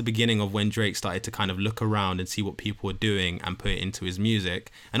 And that's the beginning of when Drake started to kind of look around and see what people were doing and put it into his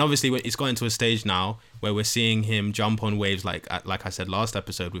music. And obviously, it's gotten to a stage now where we're seeing him jump on waves, like I said last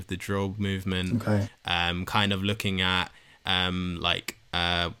episode, with the drill movement. Okay. Kind of looking at dancehall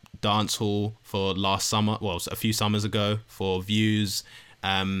for last summer, a few summers ago for Views.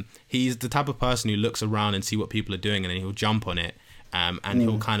 He's the type of person who looks around and see what people are doing, and then he'll jump on it.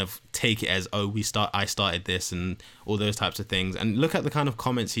 He'll kind of take it as, I started this and all those types of things. And look at the kind of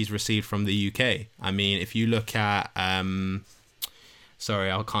comments he's received from the UK. I mean, if you look at, sorry,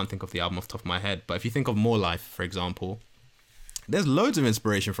 I can't think of the album off the top of my head, but if you think of More Life, for example, there's loads of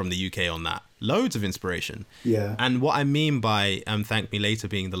inspiration from the UK on that. Loads of inspiration. Yeah. And what I mean by Thank Me Later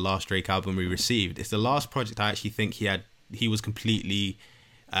being the last Drake album we received, it's the last project I actually think he was completely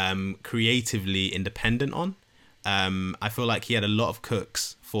creatively independent on. I feel like he had a lot of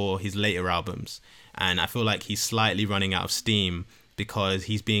cooks for his later albums, and I feel like he's slightly running out of steam because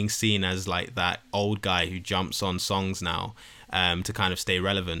he's being seen as like that old guy who jumps on songs now to kind of stay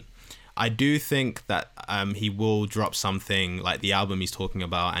relevant. I do think that he will drop something like the album he's talking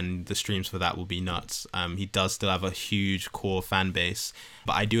about, and the streams for that will be nuts. He does still have a huge core fan base,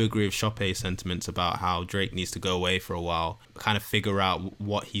 but I do agree with Choppe's sentiments about how Drake needs to go away for a while, kind of figure out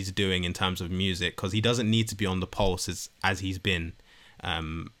what he's doing in terms of music, because he doesn't need to be on the pulse as he's been.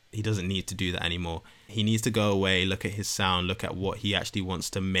 He doesn't need to do that anymore. He needs to go away, look at his sound, look at what he actually wants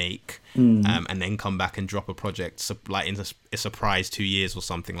to make, and then come back and drop a project like in a surprise 2 years or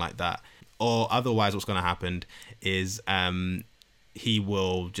something like that. Or otherwise, what's going to happen is he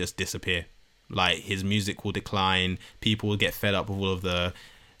will just disappear. Like, his music will decline. People will get fed up with all of the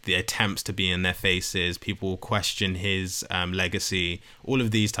attempts to be in their faces. People will question his legacy. All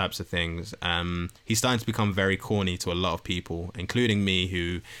of these types of things. He's starting to become very corny to a lot of people, including me,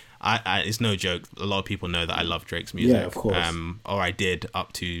 who... it's no joke. A lot of people know that I love Drake's music. Yeah, of course. Or I did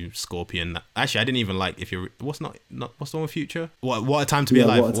up to Scorpion. Actually, I didn't even like what's the one with Future? What a time to be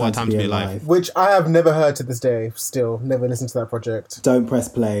alive. What a time to be alive. Which I have never heard to this day. Still, never listened to that project. Don't press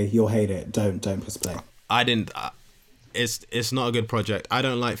play. You'll hate it. Don't press play. I didn't. it's not a good project. I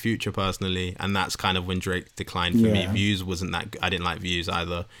don't like Future personally, and that's kind of when Drake declined for me. Views wasn't that good. I didn't like Views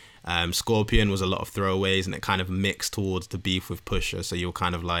either. Scorpion was a lot of throwaways, and it kind of mixed towards the beef with Pusha. So you're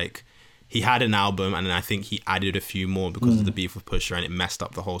kind of like, he had an album, and then I think he added a few more because of the beef with Pusha, and it messed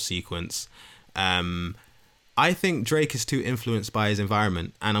up the whole sequence. I think Drake is too influenced by his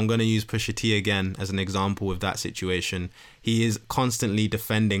environment, and I'm going to use Pusha T again as an example with that situation. He is constantly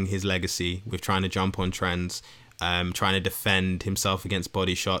defending his legacy with trying to jump on trends, trying to defend himself against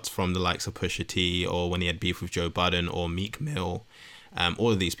body shots from the likes of Pusha T, or when he had beef with Joe Budden or Meek Mill,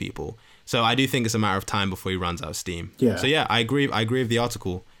 all of these people. So I do think it's a matter of time before he runs out of steam. Yeah. So yeah, I agree with the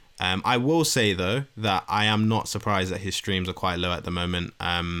article. I will say though that I am not surprised that his streams are quite low at the moment.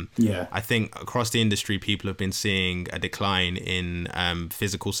 I think across the industry, people have been seeing a decline in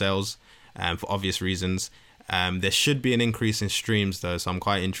physical sales for obvious reasons. There should be an increase in streams though, so I'm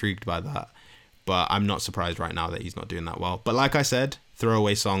quite intrigued by that. But I'm not surprised right now that he's not doing that well. But like I said,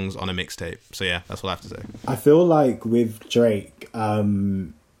 throwaway songs on a mixtape. So yeah, that's what I have to say. I feel like with Drake,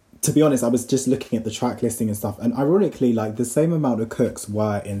 to be honest, I was just looking at the track listing and stuff, and ironically, like the same amount of cooks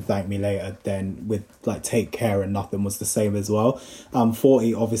were in Thank Me Later, then with like Take Care and Nothing was the same as well.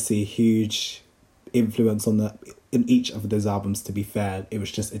 40 obviously huge influence in each of those albums. To be fair, it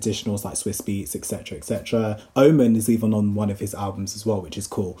was just additionals like Swiss Beats, etc., etc. Omen is even on one of his albums as well, which is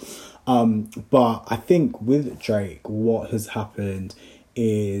cool. But I think with Drake, what has happened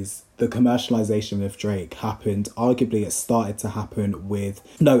is the commercialization of Drake happened. Arguably, it started to happen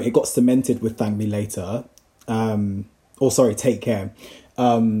it got cemented with Thank Me Later, Take Care,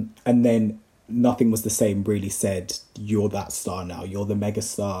 and then Nothing Was the Same really said, you're that star now, you're the mega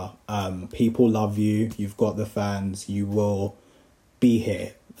star, people love you, you've got the fans, you will be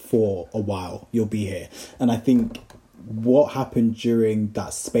here for a while, you'll be here. And I think what happened during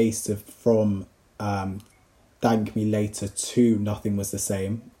that space from Thank Me Later to Nothing Was the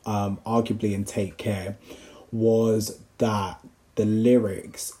Same, arguably in Take Care, was that the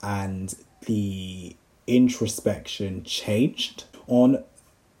lyrics and the introspection changed. On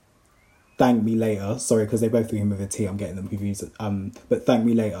Thank Me Later, sorry, because they both begin with a T, I'm getting them confused. But Thank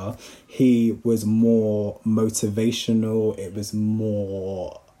Me Later, he was more motivational, it was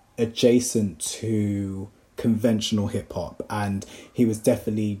more adjacent to conventional hip-hop, and he was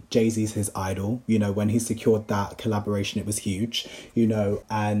definitely, Jay-Z's his idol. When he secured that collaboration, it was huge,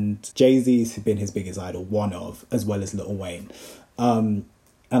 and Jay-Z's been his biggest idol, one of, as well as Lil Wayne. And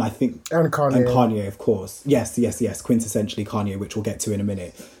I think... And Kanye, of course. Yes, quintessentially Kanye, which we'll get to in a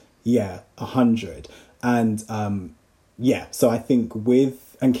minute. Yeah, 100. And, so I think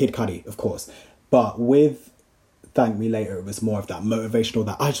and Kid Cudi, of course. But with Thank Me Later, it was more of that motivational,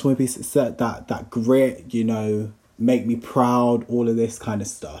 that I just want to be that grit, make me proud, all of this kind of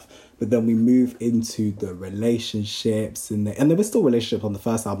stuff. But then we move into the relationships, and there was still relationships on the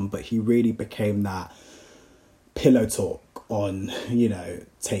first album, but he really became that pillow talk on,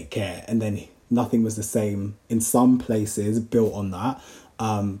 Take Care. And then Nothing Was the Same in some places built on that.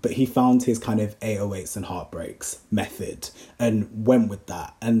 But he found his kind of 808s and heartbreaks method and went with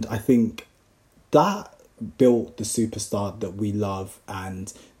that. And I think that built the superstar that we love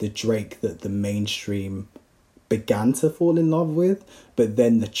and the Drake that the mainstream began to fall in love with. But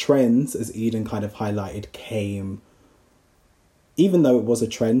then the trends, as Eden kind of highlighted, came, even though it was a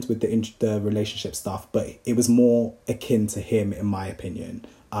trend with the relationship stuff, but it was more akin to him, in my opinion,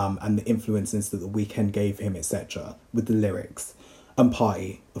 and the influences that The Weeknd gave him, etc., with the lyrics. And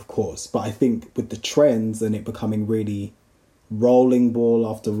Party, of course. But I think with the trends and it becoming really rolling ball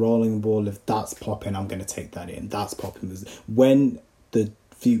after rolling ball, if that's popping, I'm going to take that in. That's popping. When the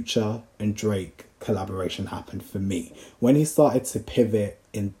Future and Drake collaboration happened for me, when he started to pivot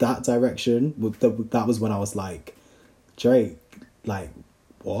in that direction, that was when I was like, Drake, like,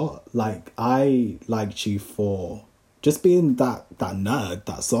 what? Like, I liked you for just being that nerd,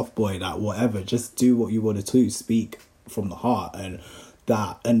 that soft boy, that whatever. Just do what you wanted to, speak from the heart, and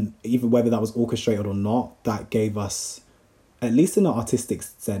even whether that was orchestrated or not, that gave us, at least in an artistic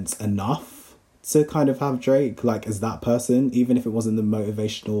sense, enough to kind of have Drake like as that person, even if it wasn't the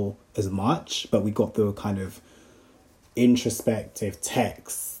motivational as much, but we got the kind of introspective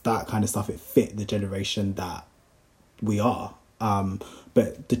text, that kind of stuff. It fit the generation that we are.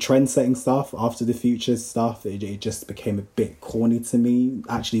 But the trend-setting stuff after the Future stuff, it just became a bit corny to me,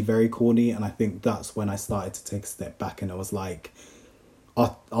 actually very corny. And I think that's when I started to take a step back, and I was like,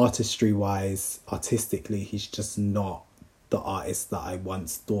 artistry-wise, artistically, he's just not the artist that I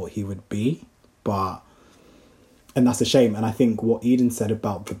once thought he would be. And that's a shame. And I think what Eden said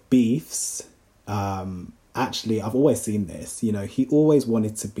about the beefs, actually, I've always seen this, he always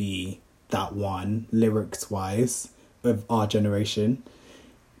wanted to be that one, lyrics-wise, of our generation.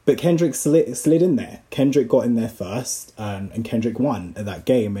 But Kendrick slid in there. Kendrick got in there first, and Kendrick won at that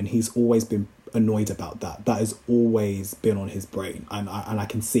game, and he's always been annoyed about that. That has always been on his brain, and I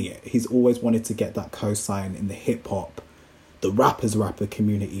can see it. He's always wanted to get that cosign in the hip-hop, the rapper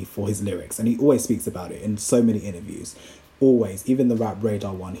community for his lyrics, and he always speaks about it in so many interviews. Always. Even the Rap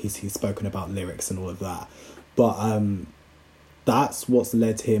Radar one, he's spoken about lyrics and all of that. But that's what's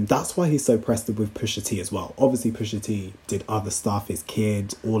led to him. That's why he's so pressed with Pusha T as well. Obviously, Pusha T did other stuff, his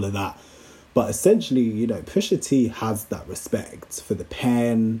kid, all of that. But essentially, you know, Pusha T has that respect for the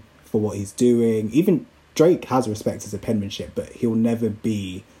pen, for what he's doing. Even Drake has respect as a penmanship, but that will never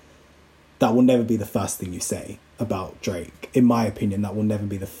be the first thing you say about Drake. In my opinion, that will never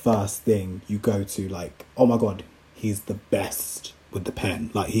be the first thing you go to, like, oh my God, he's the best with the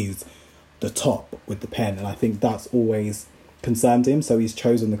pen. Like, he's the top with the pen. And I think that's always concerned him. So he's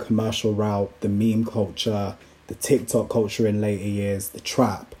chosen the commercial route, the meme culture, the TikTok culture in later years, the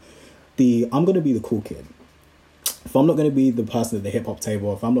trap, I'm going to be the cool kid. If I'm not going to be the person at the hip hop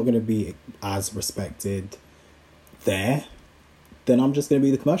table, if I'm not going to be as respected there, then I'm just going to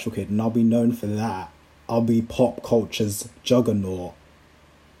be the commercial kid, and I'll be known for that. I'll be pop culture's juggernaut,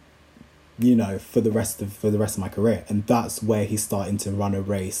 you know, for the rest of my career. And that's where he's starting to run a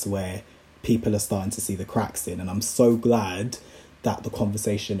race where people are starting to see the cracks in. And I'm so glad that the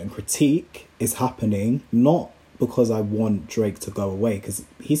conversation and critique is happening, not because I want Drake to go away, because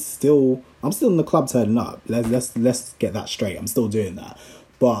I'm still in the club turning up. Let's get that straight. I'm still doing that.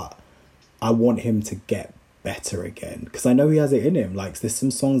 But I want him to get better again, because I know he has it in him. Like, there's some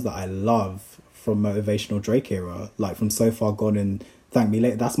songs that I love from motivational Drake era, like from So Far Gone and Thank Me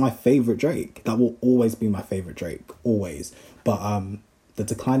Later. That's my favorite Drake. That will always be my favorite Drake, always. But the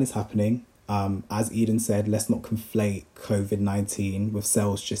decline is happening. As Eden said, let's not conflate COVID-19 with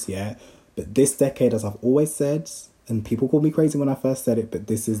sales just yet. But this decade, as I've always said, and people called me crazy when I first said it, but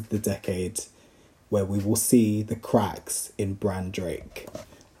this is the decade where we will see the cracks in brand Drake.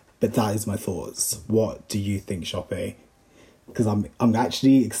 But that is my thoughts. What do you think, Shoppe? Because I'm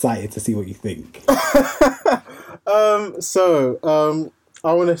actually excited to see what you think. I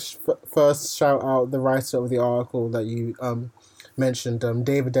want to first shout out the writer of the article that you mentioned,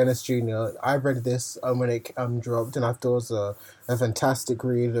 David Dennis Jr. I read this when it dropped, and I thought it was a fantastic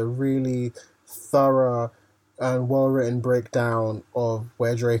read, a really thorough and well-written breakdown of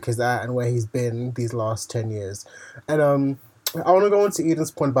where Drake is at and where he's been these last 10 years. And I want to go on to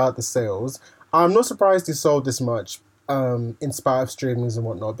Eden's point about the sales. I'm not surprised he sold this much in spite of streamings and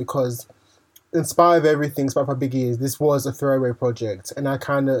whatnot, because in spite of everything, in spite of how big he is, this was a throwaway project. And I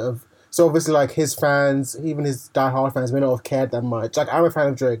kind of... So obviously, like, his fans, even his diehard fans, may not have cared that much. Like, I'm a fan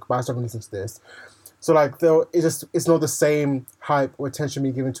of Drake, but I still haven't listened to this. So, like, it's not the same hype or attention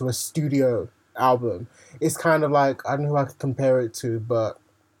being given to a studio album. It's kind of like, I don't know who I could compare it to, but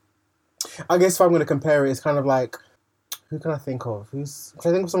I guess if I'm going to compare it, it's kind of like, who can I think of? I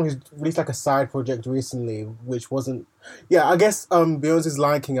think of someone who's released like a side project recently, which wasn't... Yeah, I guess Beyonce's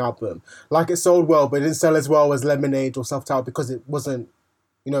Lion King album. Like, it sold well, but it didn't sell as well as Lemonade or Self-Titled because it wasn't...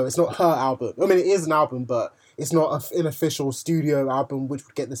 You know, it's not her album. I mean, it is an album, but it's not an official studio album which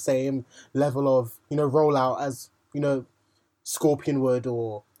would get the same level of, you know, rollout as, you know, Scorpion would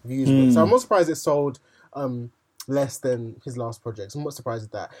or Views would. So I'm not surprised it sold less than his last project. I'm not surprised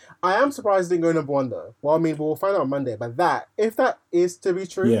at that. I am surprised it didn't go number one, though. Well, I mean, we'll find out on Monday. But if that is to be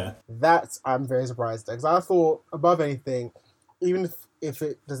true, I'm very surprised at. Because I thought, above anything, even if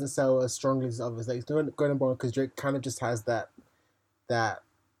it doesn't sell as strongly as others, like, it's going to go number one because Drake kind of just has that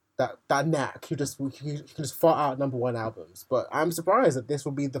knack. He can just fart out number one albums. But I'm surprised that this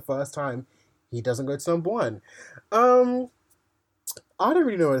will be the first time he doesn't go to number one. I don't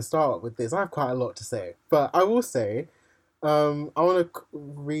really know where to start with this. I have quite a lot to say. But I will say, I want to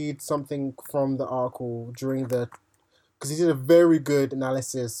read something from the article because he did a very good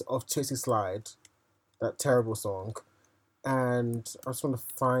analysis of Tootsie Slide, that terrible song. And I just want to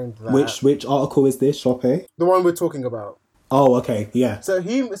find that. Which article is this, Shoppe? The one we're talking about. Oh, okay, yeah. So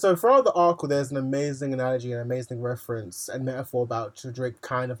throughout the article, there's an amazing analogy, an amazing reference and metaphor about Drake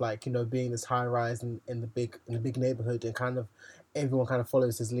kind of like, you know, being this high rise in the big neighborhood, and kind of everyone kind of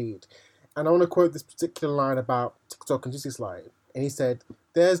follows his lead. And I want to quote this particular line about TikTok and Tootsie Slide. And he said,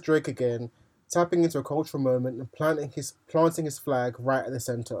 "There's Drake again, tapping into a cultural moment and planting his flag right at the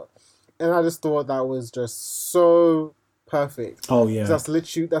center." And I just thought that was just so perfect. Oh yeah. That's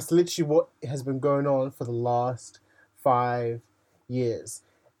literally what has been going on for the last 5 years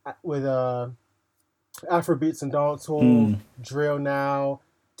with Afrobeats and dancehall, drill now,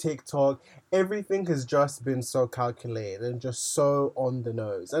 TikTok, everything has just been so calculated and just so on the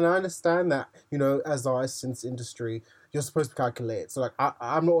nose. And I understand that, you know, as artists in this industry, you're supposed to calculate. So like,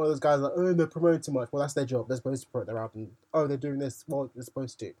 I'm not one of those guys like, oh, they're promoting too much. Well, that's their job. They're supposed to promote their album. Oh, they're doing this. Well, they're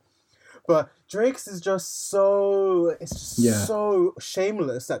supposed to. But Drake's is just so, it's just so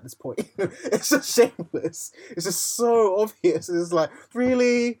shameless at this point. It's just shameless. It's just so obvious. It's like,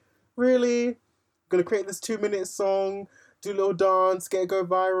 really? Gonna create this 2-minute song, do a little dance, get it go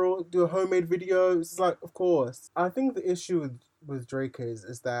viral, do a homemade video. It's like, of course. I think the issue with Drake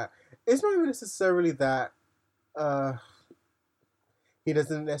is that it's not even necessarily that he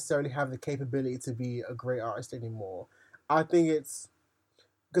doesn't necessarily have the capability to be a great artist anymore. I think it's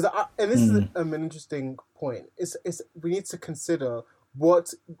because and this is an interesting point. It's we need to consider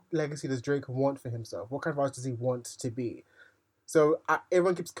what legacy does Drake want for himself? What kind of artist does he want to be? So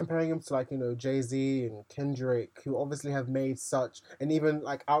everyone keeps comparing him to, like, you know, Jay-Z and Kendrick, who obviously have made such, and even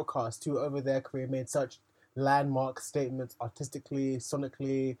like Outkast, who over their career made such landmark statements artistically,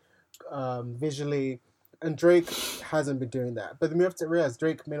 sonically, visually, and Drake hasn't been doing that. But then we have to realize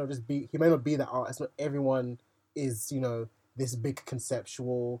Drake may not be that artist. Not everyone is, you know, this big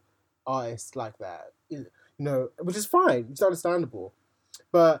conceptual artist like that, you know, which is fine. It's understandable.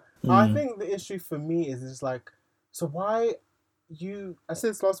 But I think the issue for me is just like, so why I said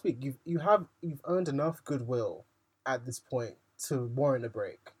this last week, you've earned enough goodwill at this point to warrant a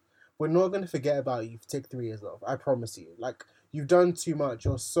break. We're not going to forget about you if you take 3 years off. I promise you. Like, you've done too much.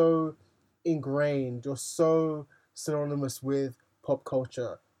 You're so ingrained. You're so synonymous with pop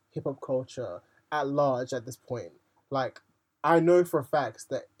culture, hip-hop culture at large at this point. Like, I know for a fact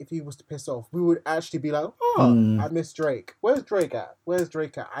that if he was to piss off, we would actually be like, oh, I miss Drake. Where's Drake at?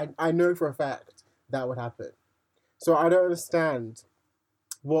 I know for a fact that would happen. So I don't understand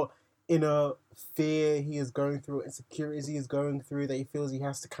what inner fear he is going through, insecurities he is going through, that he feels he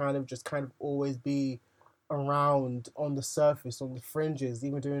has to kind of always be around on the surface, on the fringes,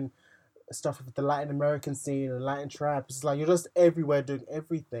 even doing stuff with the Latin American scene and Latin trap. It's like you're just everywhere doing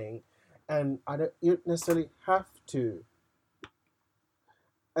everything, and you don't necessarily have to.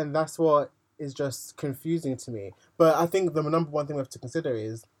 And that's what is just confusing to me. But I think the number one thing we have to consider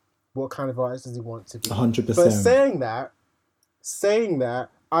is what kind of artist does he want to be. 100%. But saying that,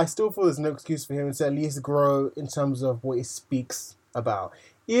 I still feel there's no excuse for him to at least grow in terms of what he speaks about.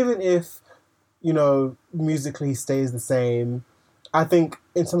 Even if, you know, musically he stays the same, I think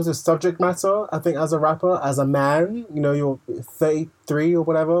in terms of subject matter, I think as a rapper, as a man, you know, you're 33 or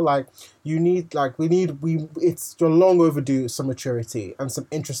whatever, like, it's you're long overdue some maturity and some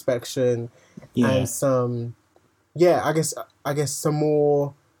introspection and some, I guess some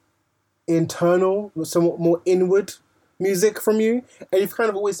more internal, somewhat more inward music from you. And you've kind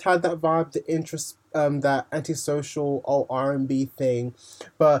of always had that vibe, the interest, that antisocial old R&B thing,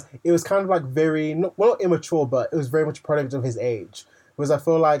 but it was kind of like very, not immature, but it was very much a product of his age. Because I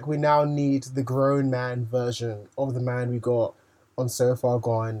feel like we now need the grown man version of the man we got on So Far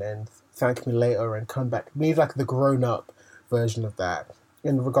Gone and Thank Me Later and Come Back. We need like the grown up version of that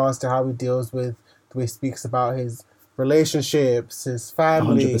in regards to how he deals with the way he speaks about his relationships, his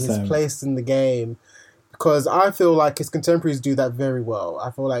family, 100%. his place in the game. Because I feel like his contemporaries do that very well.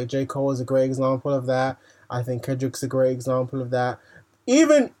 I feel like J. Cole is a great example of that. I think Kendrick's a great example of that.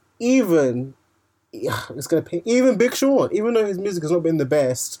 Even it's gonna pay. Even Big Sean, even though his music has not been the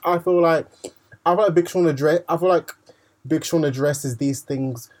best, I feel like Big Sean addresses these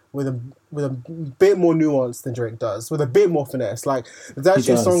things with a bit more nuance than Drake does, with a bit more finesse. Like, there's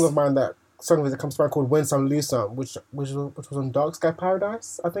actually a song of mine that comes to mind called "Win Some Lose Some," which was on Dark Sky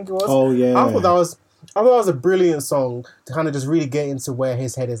Paradise, I think it was. Oh yeah. I thought that was a brilliant song to kind of just really get into where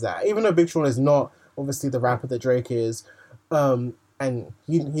his head is at. Even though Big Sean is not obviously the rapper that Drake is, and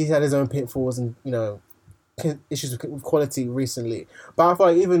he's had his own pitfalls and, you know, issues with quality recently. But I feel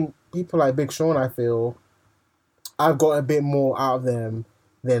like even people like Big Sean, I feel I've got a bit more out of them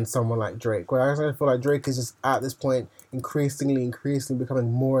than someone like Drake. Where I feel like Drake is just at this point increasingly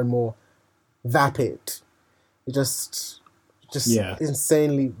becoming more and more vapid. It just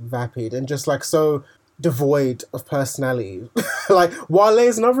insanely vapid and just like so devoid of personality. Like Wale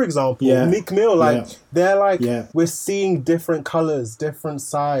is another example. Meek Mill, they're like we're seeing different colors, different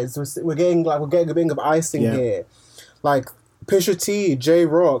sides. We're getting a bit of icing here. Like Pusha T, J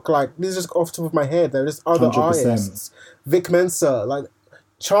Rock, like these are just off the top of my head. There are just other 100%. artists. Vic Mensa, like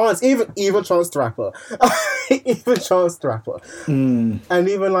Chance, even Chance the Rapper, even Chance the Rapper, and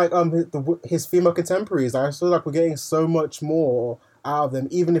even like his female contemporaries. I feel like we're getting so much more out of them,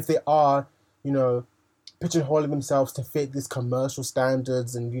 even if they are, you know, pigeonholing themselves to fit these commercial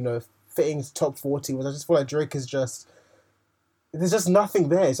standards and, you know, fitting top 40. Whereas I just feel like Drake is just there's just nothing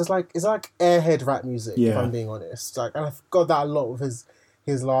there. It's like airhead rap music, if Yeah. I'm being honest. Like, and I've got that a lot with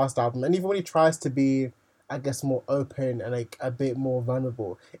his last album. And even when he tries to be, I guess, more open and like a bit more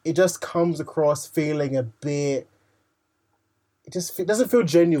vulnerable, it just comes across feeling a bit. It doesn't feel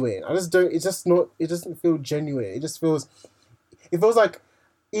genuine. I just don't. It's just not. It doesn't feel genuine. It just feels. It feels like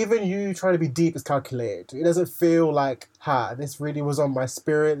even you trying to be deep is calculated. It doesn't feel like, this really was on my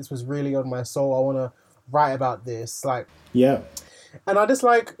spirit. This was really on my soul. I want to write about this. Like, Yeah. and I just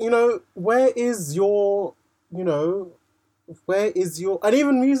like, where is your, and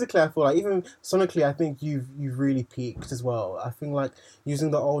even musically, I feel like, even sonically, I think you've really peaked as well. I think like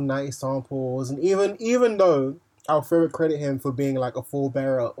using the old 90s samples, and even though I'll forever credit him for being like a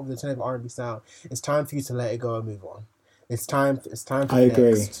forebearer of the alternative R&B sound, it's time for you to let it go and move on. It's time for I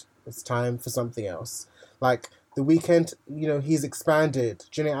agree. next. It's time for something else. Like The Weeknd, he's expanded.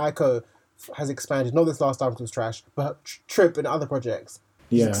 Jhené Aiko has expanded. Not this last album because it was trash, but Trip and other projects.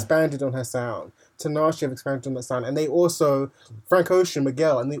 She's expanded on her sound. Tinashe have expanded on that sound, and they also Frank Ocean,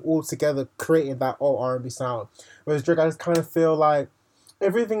 Miguel, and they all together created that old R&B sound. Whereas Drake, I just kind of feel like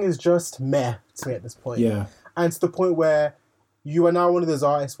everything is just meh to me at this point. Yeah. And to the point where you are now one of those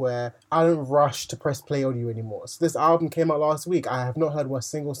artists where I don't rush to press play on you anymore. So this album came out last week. I have not heard one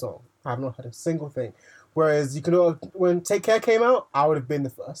single song. I have not heard a single thing. Whereas when Take Care came out, I would have been the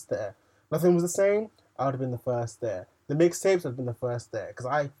first there. Nothing Was the Same, I would have been the first there. The mixtapes would have been the first there. Because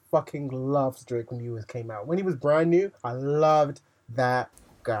I fucking loved Drake when he came out. When he was brand new, I loved that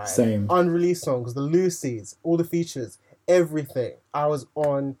guy. Same. Unreleased songs, the Lucy's, all the features, everything. I was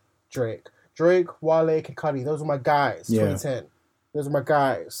on Drake. Drake, Wale, Kid Cudi, those were my guys. 2010. Those are my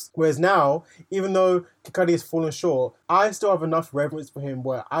guys. Whereas now, even though Kid Cudi has fallen short, I still have enough reverence for him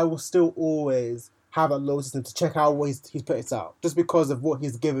where I will still always have a low system to check out what he's put it out, just because of what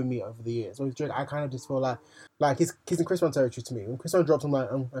he's given me over the years. Whereas Drake, I kind of just feel like he's in Chris Brown territory to me. When Chris Brown drops, I'm like,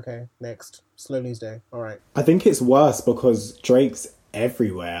 okay, next. Slow news day. All right. I think it's worse because Drake's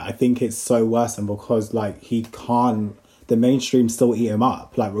everywhere. I think it's so worse, and because like he can't. The mainstream still eat him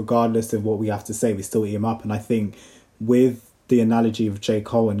up. Like regardless of what we have to say, we still eat him up. And I think with the analogy of J.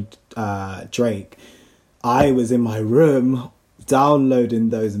 Cole and Drake, I was in my room downloading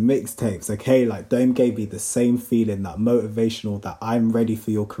those mixtapes, okay? Like, them gave me the same feeling, that motivational, that I'm ready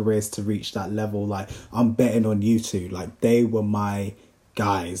for your careers to reach that level. Like, I'm betting on you two. Like, they were my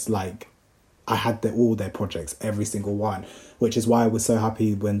guys. Like, I had all their projects, every single one, which is why I was so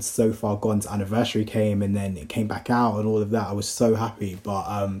happy when So Far Gone's anniversary came and then it came back out and all of that. I was so happy.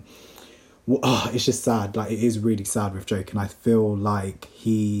 But it's just sad. Like, it is really sad with Drake, and I feel like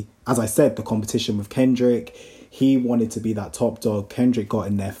he, as I said, the competition with Kendrick, he wanted to be that top dog. Kendrick got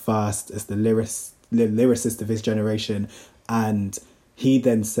in there first as the lyricist of his generation, and he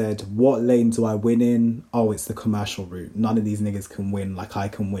then said, what lane do I win in? Oh, it's the commercial route. None of these niggas can win like I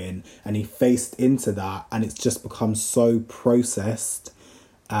can win. And he faced into that, and it's just become so processed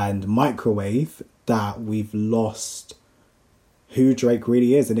and microwave that we've lost who Drake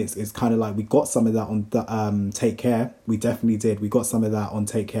really is. And it's kind of like, we got some of that on the Take Care. We definitely did. We got some of that on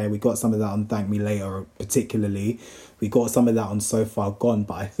Take Care. We got some of that on Thank Me Later, particularly. We got some of that on So Far Gone.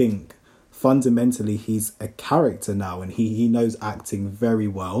 But I think fundamentally he's a character now, and he knows acting very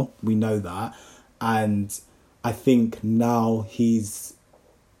well. We know that. And I think now he's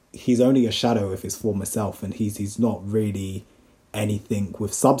only a shadow of his former self, and he's not really anything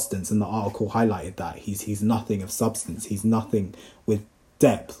with substance. And the article highlighted that he's nothing of substance. He's nothing with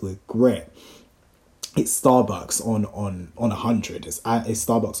depth, with grit. It's Starbucks on 100. It's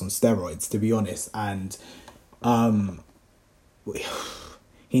Starbucks on steroids, to be honest. And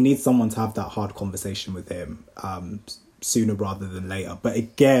he needs someone to have that hard conversation with him sooner rather than later. But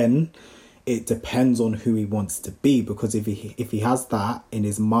again, it depends on who he wants to be, because if he has that in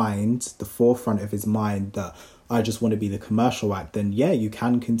his mind, the forefront of his mind, that I just want to be the commercial act, then yeah, you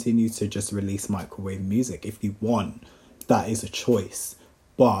can continue to just release microwave music if you want. That is a choice.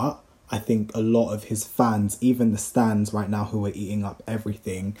 But I think a lot of his fans, even the stans right now who are eating up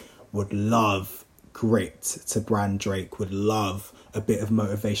everything, would love grit to brand Drake, would love a bit of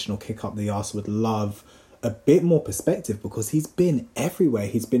motivational kick up the arse, would love a bit more perspective, because he's been everywhere.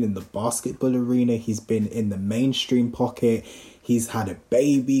 He's been in the basketball arena, he's been in the mainstream pocket, he's had a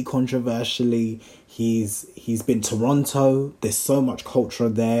baby controversially, he's been Toronto. There's so much culture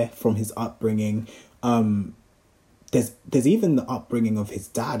there from his upbringing. There's even the upbringing of his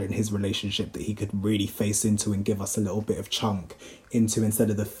dad and his relationship that he could really face into and give us a little bit of chunk into,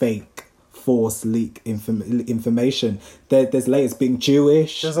 instead of the fake force leak information. There's layers. Being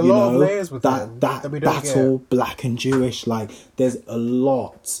Jewish, there's a lot of layers with that we don't battle get. black and Jewish. Like, there's a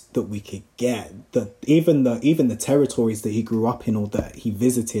lot that we could get. That even the territories that he grew up in or that he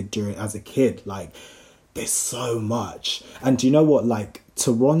visited during as a kid. Like, there's so much. And do you know what? Like,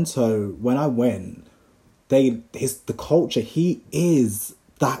 Toronto, when I went, the culture. He is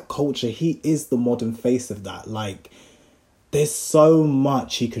that culture. He is the modern face of that. Like, there's so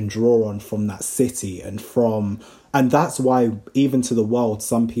much he can draw on from that city and that's why even to the world,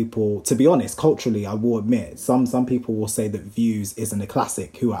 some people, to be honest, culturally, I will admit, some people will say that Views isn't a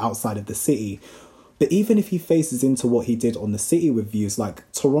classic who are outside of the city. But even if he faces into what he did on the city with Views, like,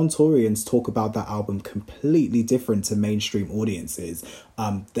 Torontoians talk about that album completely different to mainstream audiences.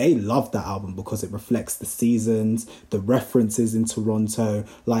 They love that album because it reflects the seasons, the references in Toronto.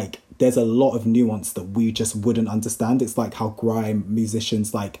 Like, there's a lot of nuance that we just wouldn't understand. It's like how grime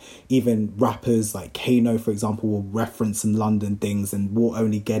musicians, like even rappers like Kano, for example, will reference some London things and we'll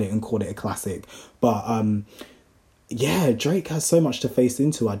only get it and call it a classic. But yeah, Drake has so much to face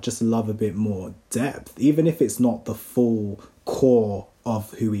into. I just love a bit more depth, even if it's not the full core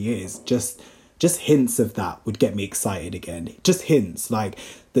of who he is. Just hints of that would get me excited again. Just hints, like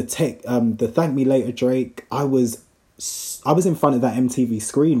the Thank Me Later Drake. I was in front of that MTV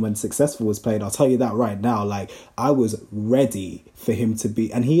screen when Successful was played. I'll tell you that right now. Like, I was ready for him to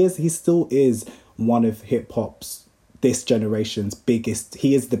be, and he still is one of hip hop's, this generation's biggest.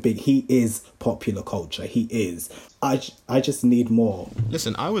 He is popular culture. He is. I just need more.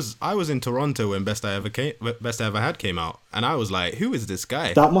 Listen, I was in Toronto when Best I Ever Had came out, and I was like, who is this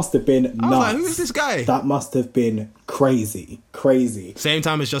guy? That must have been nuts. I was like, who is this guy? That must have been crazy. Same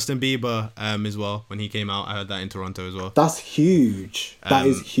time as Justin Bieber as well. When he came out, I heard that in Toronto as well. That's huge. That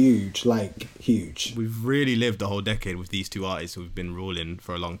is huge. Like, huge. We've really lived a whole decade with these two artists who've been ruling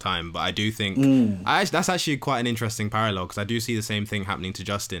for a long time. But I do think that's actually quite an interesting parallel, because I do see the same thing happening to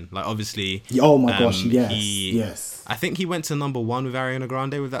Justin. Like, obviously, oh my gosh, yes. I think he went to #1 with Ariana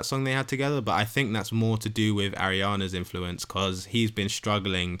Grande with that song they had together, but I think that's more to do with Ariana's influence, because he's been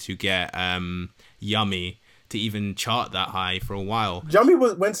struggling to get Yummy to even chart that high for a while. Yummy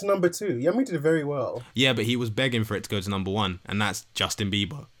went to #2. Yummy did very well. Yeah, but he was begging for it to go to #1, and that's Justin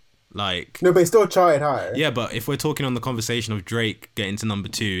Bieber. Like, no, but he still charted higher. Yeah, but if we're talking on the conversation of Drake getting to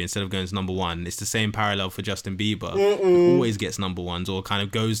 #2 instead of going to #1, it's the same parallel for Justin Bieber. He always gets #1s or kind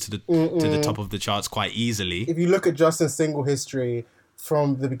of goes to the top of the charts quite easily. If you look at Justin's single history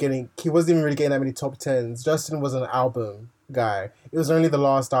from the beginning, he wasn't even really getting that many top 10s. Justin was an album guy. It was only the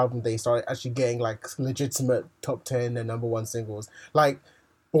last album they started actually getting like legitimate top 10 and #1 singles. Like,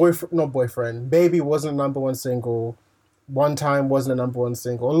 not Boyfriend, Baby wasn't a #1 single. One Time wasn't a #1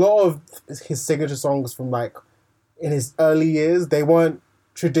 single. A lot of his signature songs from like in his early years, they weren't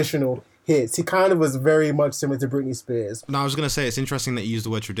traditional hits. He kind of was very much similar to Britney Spears. Now, I was going to say, it's interesting that you use the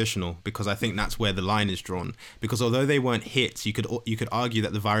word traditional, because I think that's where the line is drawn. Because although they weren't hits, you could argue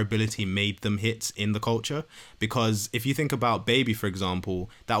that the variability made them hits in the culture. Because if you think about Baby, for example,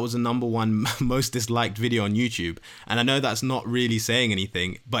 that was a #1 most disliked video on YouTube. And I know that's not really saying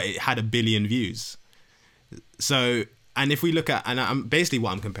anything, but it had 1 billion views. So, and if we look at, and basically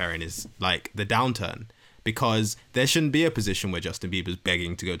what I'm comparing is like the downturn, because there shouldn't be a position where Justin Bieber's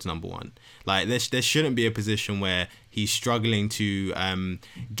begging to go to #1. Like, there shouldn't be a position where he's struggling to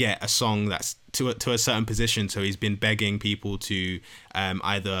get a song that's to a certain position. So he's been begging people to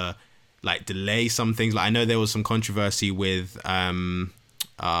either like delay some things. Like, I know there was some controversy with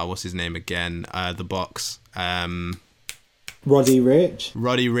what's his name again? The Box. Roddy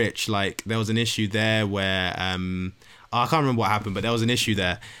Ricch. Like, there was an issue there where I can't remember what happened, but there was an issue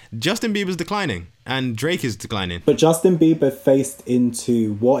there. Justin Bieber's declining and Drake is declining. But Justin Bieber faced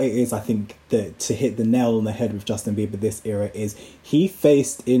into what it is, I think, that to hit the nail on the head with Justin Bieber this era is he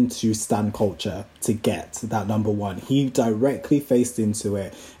faced into stan culture to get that #1. He directly faced into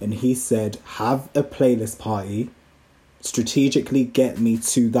it and he said, have a playlist party, strategically get me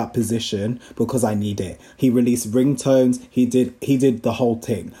to that position because I need it. He released ringtones. He did the whole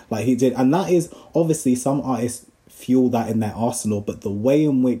thing. Like, he did. And that is obviously, some artists fuel that in their arsenal, but the way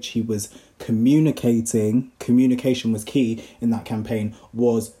in which he was communication was key in that campaign,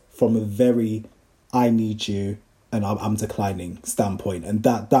 was from a very I need you and I'm declining standpoint. And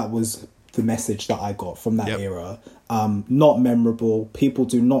that was the message that I got from that era. Not memorable. People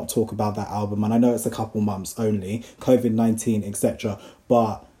do not talk about that album, and I know it's a couple months only, COVID-19, etc.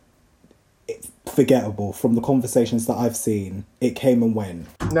 But it's forgettable. From the conversations that I've seen, it came and went.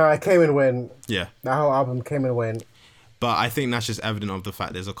 No, it came and went. Yeah. That whole album came and went. But I think that's just evident of the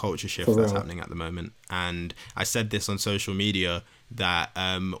fact there's a culture shift that's happening at the moment. And I said this on social media, that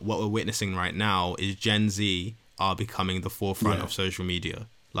what we're witnessing right now is Gen Z are becoming the forefront of social media,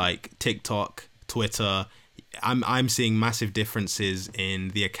 like TikTok, Twitter. I'm seeing massive differences in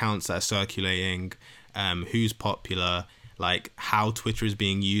the accounts that are circulating, who's popular, like how Twitter is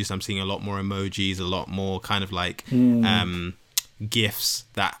being used. I'm seeing a lot more emojis, a lot more kind of like GIFs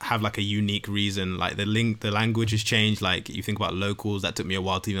that have like a unique reason. Like the language has changed. Like you think about locals, that took me a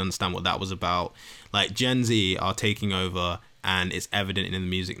while to even understand what that was about. Like Gen Z are taking over, and it's evident in the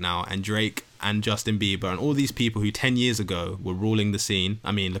music now. And Drake and Justin Bieber and all these people who 10 years ago were ruling the scene.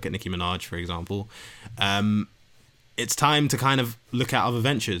 I mean, look at Nicki Minaj, for example. It's time to kind of look at other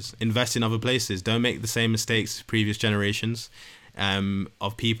ventures, invest in other places. Don't make the same mistakes as previous generations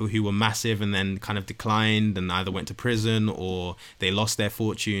of people who were massive and then kind of declined and either went to prison or they lost their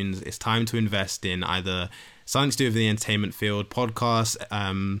fortunes. It's time to invest in either something to do with the entertainment field, podcasts,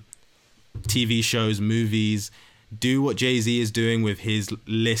 TV shows, movies. Do what Jay-Z is doing with his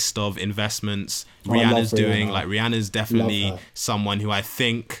list of investments. Rihanna's doing. Like Rihanna's definitely someone who I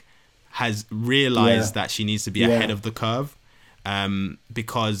think has realized that she needs to be ahead of the curve,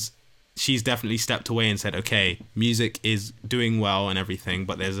 because she's definitely stepped away and said, okay, music is doing well and everything,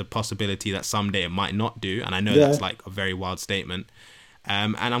 but there's a possibility that someday it might not do. And I know that's like a very wild statement.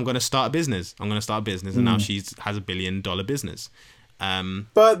 And I'm going to start a business. And now she has $1 billion business.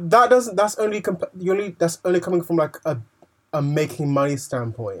 But that's only coming from like a making money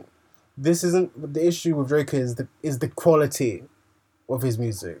standpoint. This isn't the issue with Drake. Is the quality of his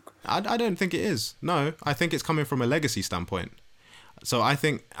music. I don't think it is. No, I think it's coming from a legacy standpoint. So I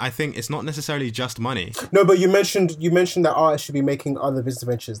think it's not necessarily just money. No, but you mentioned that artists should be making other business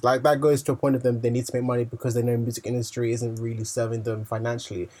ventures. Like that goes to a point of them, they need to make money because they know the music industry isn't really serving them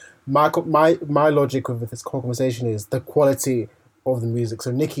financially. My logic with this whole conversation is the quality of the music.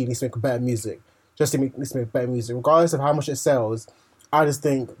 So Nicki needs to make better music. Justin needs to make better music, regardless of how much it sells. I just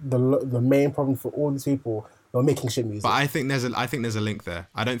think the main problem for all these people are making shit music. But I think there's a link there.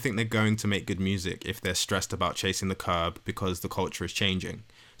 I don't think they're going to make good music if they're stressed about chasing the curb because the culture is changing.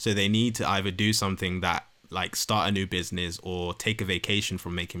 So they need to either do something that like start a new business or take a vacation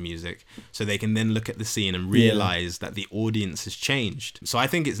from making music so they can then look at the scene and realize that the audience has changed. So I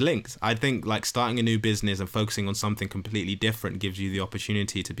think it's linked. I think like starting a new business and focusing on something completely different gives you the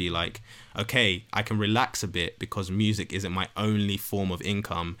opportunity to be like, okay, I can relax a bit because music isn't my only form of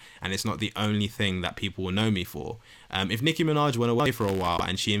income and it's not the only thing that people will know me for. If Nicki Minaj went away for a while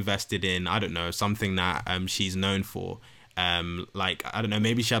and she invested in, I don't know, something that she's known for, like, I don't know,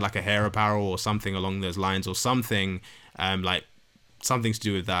 maybe she had like a hair apparel or something along those lines or something, like something to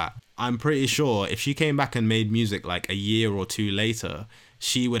do with that. I'm pretty sure if she came back and made music like a year or two later,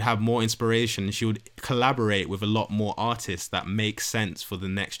 she would have more inspiration. She would collaborate with a lot more artists that make sense for the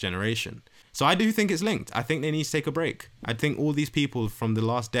next generation. So I do think it's linked. I think they need to take a break. I think all these people from the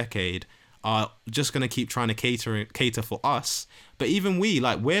last decade are just going to keep trying to cater for us. But even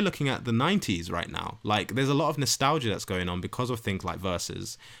we're looking at the 90s right now. Like there's a lot of nostalgia that's going on because of things like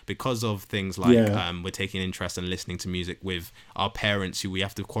Versus, because of things like we're taking interest in listening to music with our parents who we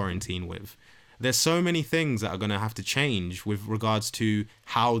have to quarantine with. There's so many things that are going to have to change with regards to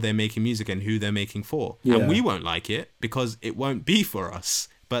how they're making music and who they're making for. And we won't like it because it won't be for us.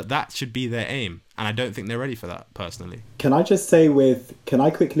 But that should be their aim. And I don't think they're ready for that, personally. Can I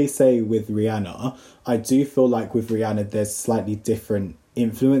quickly say with Rihanna, I do feel like with Rihanna, there's slightly different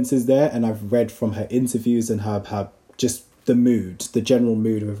influences there. And I've read from her interviews and her just the general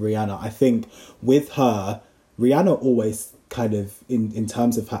mood of Rihanna. I think with her, Rihanna always kind of, in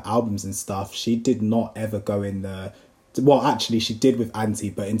terms of her albums and stuff, she did not ever go in the... Well, actually, she did with Anti,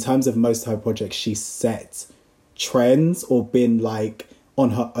 but in terms of most of her projects, she set trends or been like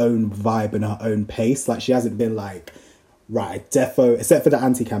on her own vibe and her own pace. Like she hasn't been like, right, defo, except for the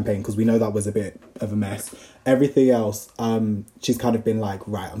anti-campaign, because we know that was a bit of a mess. Everything else, she's kind of been like,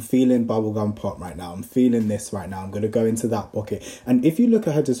 right, I'm feeling bubblegum pop right now. I'm feeling this right now. I'm going to go into that bucket. And if you look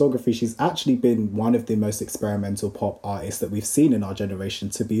at her discography, she's actually been one of the most experimental pop artists that we've seen in our generation,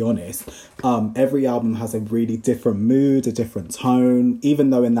 to be honest. Every album has a really different mood, a different tone, even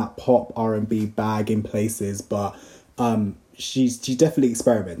though in that pop R&B bag in places, but she definitely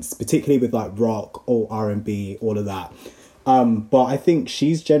experiments, particularly with like rock or R&B, all of that. But I think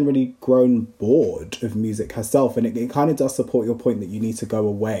she's generally grown bored of music herself, and it kind of does support your point that you need to go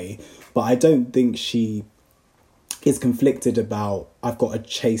away. But I don't think she is conflicted about, I've got to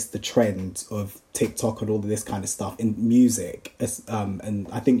chase the trend of TikTok and all of this kind of stuff in music. And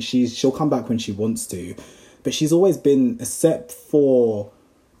I think she'll come back when she wants to. But she's always been on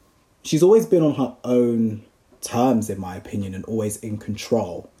her own terms, in my opinion, and always in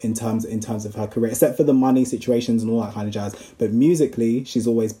control in terms of her career, except for the money situations and all that kind of jazz. But musically, she's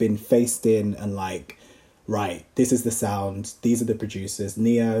always been faced in and like, right, this is the sound, these are the producers.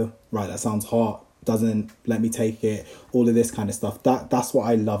 Neo, right, that sounds hot, doesn't, let me take it, all of this kind of stuff. That's what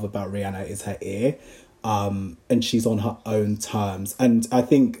I love about Rihanna, is her ear, and she's on her own terms. And I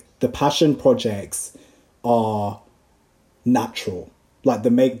think the passion projects are natural, like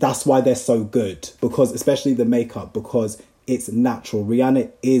that's why they're so good, because especially the makeup, because it's natural.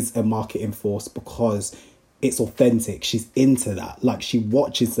 Rihanna is a marketing force because it's authentic. She's into that. Like, she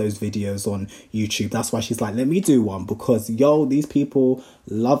watches those videos on YouTube. That's why she's like, let me do one, because these people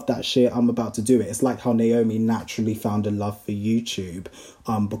love that shit. I'm about to do it. It's like how Naomi naturally found a love for YouTube,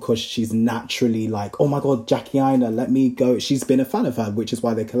 because she's naturally like, oh my God, Jackie Aina, let me go. She's been a fan of her, which is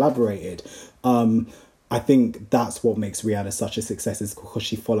why they collaborated. I think that's what makes Rihanna such a success, is because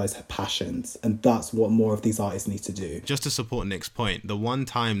she follows her passions, and that's what more of these artists need to do. Just to support Nick's point, the one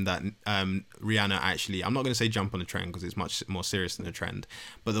time that Rihanna actually, I'm not going to say jump on a trend because it's much more serious than a trend,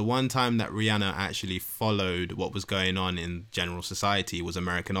 but the one time that Rihanna actually followed what was going on in general society was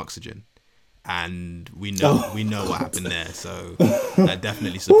American Oxygen. And we know what happened there, so that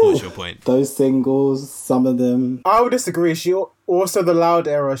definitely supports your point. Those singles, some of them, I would disagree. She also, the Loud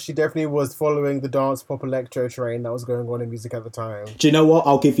era, she definitely was following the dance pop electro train that was going on in music at the time. Do you know what?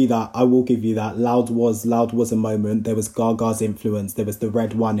 I'll give you that. I will give you that. Loud was a moment. There was Gaga's influence. There was the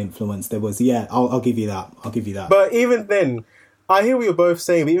Red One influence. There was, I'll give you that. I'll give you that. But even then, I hear what you're both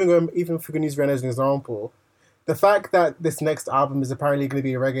saying. But even if we can use Rihanna as an example, the fact that this next album is apparently going to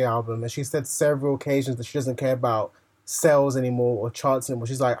be a reggae album, and she said several occasions that she doesn't care about sales anymore or charts anymore.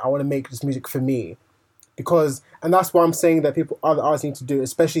 She's like, I want to make this music for me. And that's why I'm saying that other artists need to do,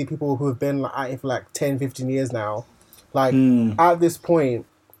 especially people who have been at it for like 10, 15 years now. Like, at this point,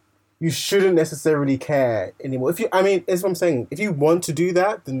 you shouldn't necessarily care anymore. That's what I'm saying. If you want to do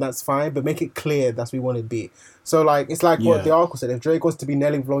that, then that's fine, but make it clear that's what you want to be. So, like, it's like what the article said. If Drake wants to be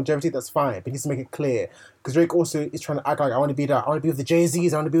nailing longevity, that's fine, but he needs to make it clear. Because Drake also is trying to act like, I want to be that. I want to be with the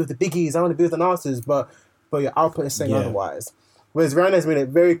Jay-Z's, I want to be with the Biggies, I want to be with the Nas's, but your output is saying otherwise. Whereas Rihanna has made it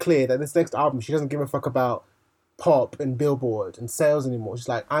very clear that this next album, she doesn't give a fuck about pop and Billboard and sales anymore. She's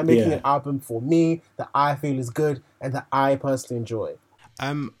like, I'm making an album for me that I feel is good and that I personally enjoy.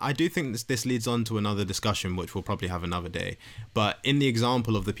 I do think this leads on to another discussion, which we'll probably have another day. But in the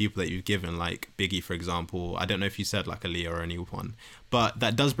example of the people that you've given, like Biggie, for example, I don't know if you said like Aaliyah or anyone, but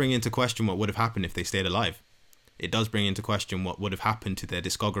that does bring into question what would have happened if they stayed alive. It does bring into question what would have happened to their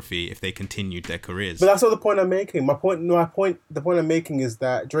discography if they continued their careers. But that's not the point I'm making. The point I'm making is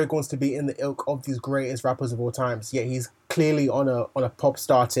that Drake wants to be in the ilk of these greatest rappers of all times. Yet he's clearly on a pop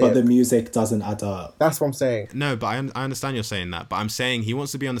star tip. But the music doesn't add up. That's what I'm saying. No, but I understand you're saying that. But I'm saying he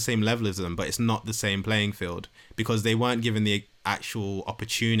wants to be on the same level as them, but it's not the same playing field because they weren't given the actual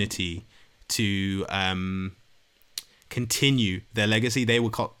opportunity to continue their legacy. They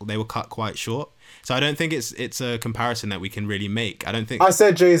were cut quite short. So I don't think it's a comparison that we can really make. I don't think... I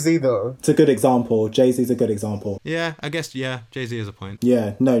said Jay-Z, though. It's a good example. Jay-Z's a good example. Yeah, I guess, Jay-Z is a point.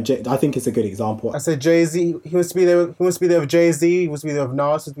 Yeah, no, I think it's a good example. I said Jay-Z. He wants to be there with Jay-Z. He wants to be there with Nas. He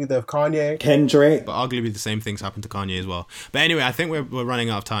wants to be there with Kanye. Kendrick. But arguably the same things happen to Kanye as well. But anyway, I think we're running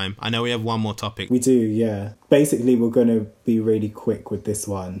out of time. I know we have one more topic. We do, yeah. Basically, we're going to be really quick with this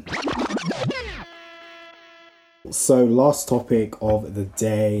one. So last topic of the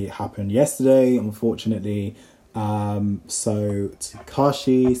day happened yesterday, unfortunately. So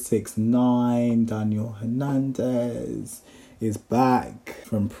Tekashi 6ix9ine, Daniel Hernandez is back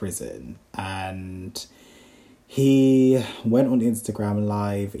from prison, and he went on Instagram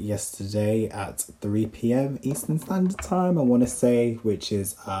Live yesterday at 3 p.m. Eastern Standard Time, I want to say, which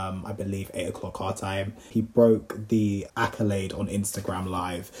is, I believe, 8 o'clock our time. He broke the accolade on Instagram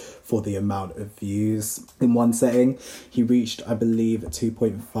Live for the amount of views in one setting. He reached, I believe,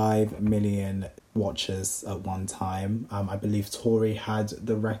 2.5 million watchers at one time. I believe Tory had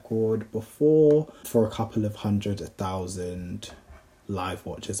the record before for a couple of 100,000 live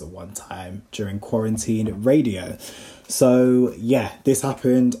watchers at one time during quarantine radio. So yeah, this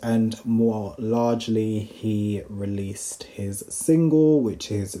happened, and more largely he released his single,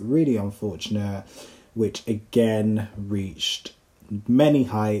 which is really unfortunate, which again reached many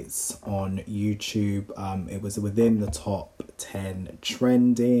heights on YouTube. It was within the top 10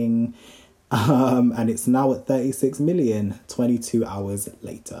 trending, and it's now at 36 million 22 hours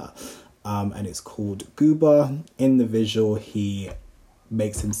later, and it's called Goober. In the visual, he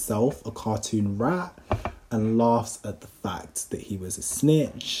makes himself a cartoon rat and laughs at the fact that he was a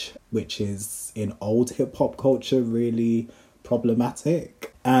snitch, which is in old hip-hop culture really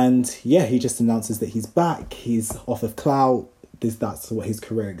problematic. And yeah, he just announces that he's back, he's off of clout, that's what his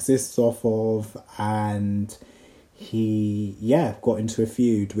career exists off of, and he got into a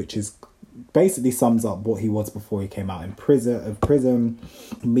feud which is basically sums up what he was before he came out in prison.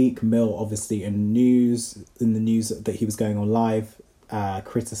 Meek Mill, obviously in the news that he was going on live,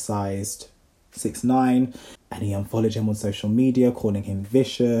 criticised 6ix9ine, and he unfollowed him on social media, calling him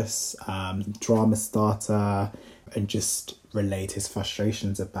vicious, drama starter, and just relayed his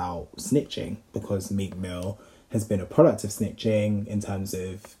frustrations about snitching, because Meek Mill has been a product of snitching in terms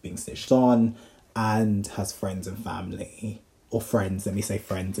of being snitched on, and has friends and family, or friends, let me say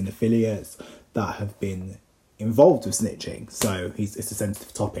friends and affiliates, that have been involved with snitching. So it's a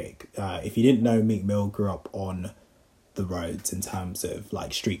sensitive topic. If you didn't know, Meek Mill grew up on the roads in terms of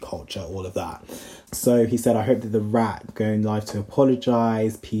like street culture, all of that. So he said, I hope that the rat going live to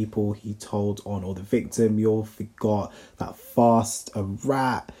apologise. People he told on, or the victim, you all forgot that fast a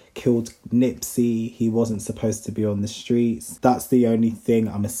rat killed Nipsey. He wasn't supposed to be on the streets. That's the only thing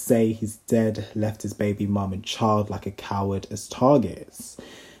I'ma say. He's dead, left his baby mum and child like a coward as targets.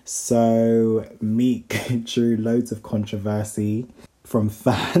 So Meek drew loads of controversy from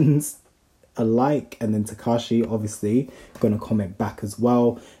fans alike, and then Tekashi obviously gonna comment back as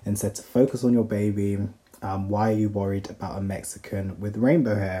well and said to focus on your baby. Why are you worried about a Mexican with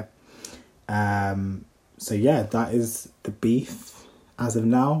rainbow hair? So yeah, that is the beef as of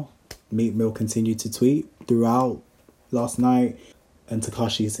now. Meek Mill continued to tweet throughout last night, and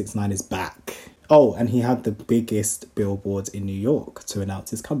Tekashi 6ix9ine is back. Oh, and he had the biggest billboard in New York to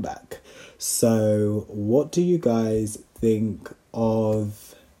announce his comeback. So what do you guys think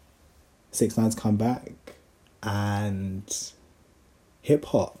of 6ix9ine's comeback and hip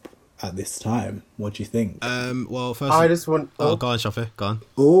hop at this time? What do you think? Well, first, I just want. go on, Shafi, go on.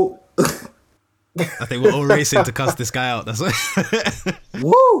 Oh, I think we're all racing to cuss this guy out. That's it.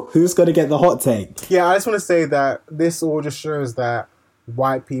 woo! Who's gonna get the hot take? Yeah, I just want to say that this all just shows that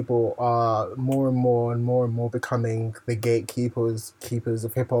white people are more and more becoming the keepers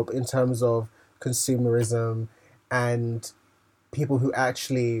of hip hop in terms of consumerism, and people who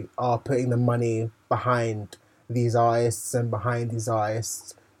actually are putting the money behind these artists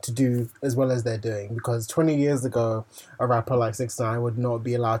to do as well as they're doing. Because 20 years ago, a rapper like 6ix9ine would not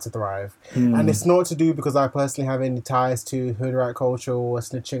be allowed to thrive. And it's not to do because I personally have any ties to hood rat culture or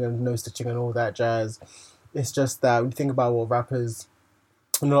snitching and no stitching and all that jazz. It's just that when you think about what rappers,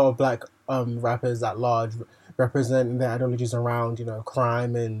 a lot of black rappers at large represent their ideologies around,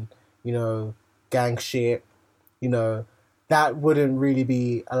 crime and, gang shit, that wouldn't really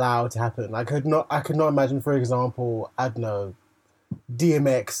be allowed to happen. I could not imagine, for example, I don't know,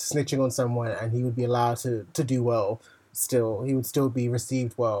 DMX snitching on someone and he would be allowed to do well still. He would still be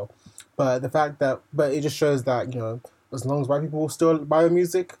received well. But it just shows that, as long as white people will still buy your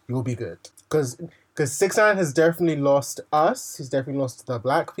music, you'll be good. Because 6ix9ine has definitely lost us. He's definitely lost the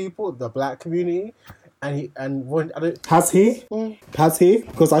black people, the black community. Has he? Has he?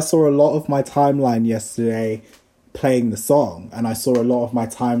 Because I saw a lot of my timeline yesterday playing the song, and I saw a lot of my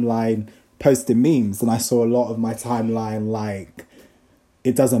timeline posting memes, and I saw a lot of my timeline like,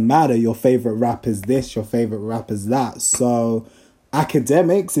 it doesn't matter, your favourite rapper's this, your favourite rapper's that. So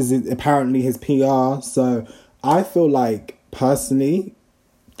Academics is apparently his PR. So I feel like, personally,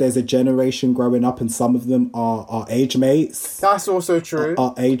 there's a generation growing up and some of them are age mates. That's also true.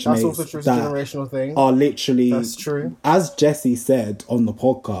 Are age mates. That's also true. It's a generational thing. Are literally... That's true. As Jesse said on the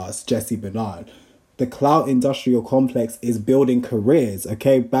podcast, Jesse Bernard, the clout industrial complex is building careers,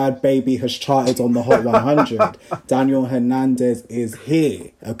 okay? Bad Baby has charted on the Hot 100. Daniel Hernandez is here,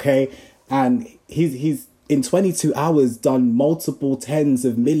 okay? And he's in 22 hours done multiple tens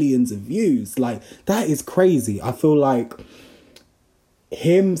of millions of views. Like, that is crazy. I feel like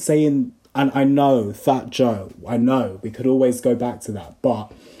him saying, and I know, Fat Joe, I know, we could always go back to that,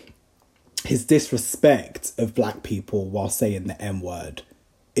 but his disrespect of black people while saying the N-word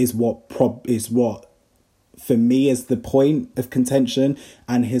is what for me is the point of contention,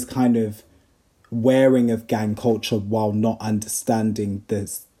 and his kind of wearing of gang culture while not understanding the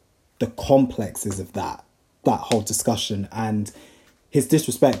complexes of that whole discussion, and his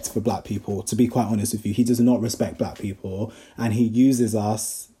disrespect for black people. To be quite honest with you, he does not respect black people, and he uses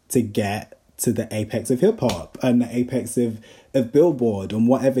us to get to the apex of hip-hop and the apex of Billboard and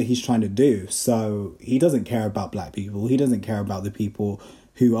whatever he's trying to do. So he doesn't care about black people. He doesn't care about the people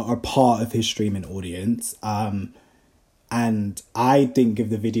who are part of his streaming audience. And I didn't give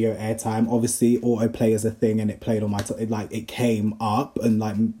the video airtime. Obviously, autoplay is a thing, and it played on my... it came up,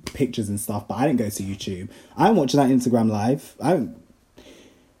 and, pictures and stuff, but I didn't go to YouTube. I ain't watching that Instagram live.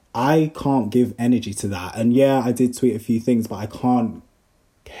 I can't give energy to that. And yeah, I did tweet a few things, but I can't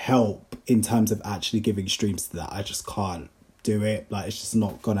help in terms of actually giving streams to that. I just can't do it. Like, it's just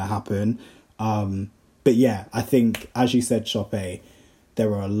not gonna happen. But yeah, I think, as you said, Shoppe,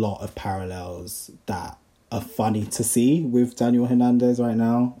 there are a lot of parallels that are funny to see with Daniel Hernandez right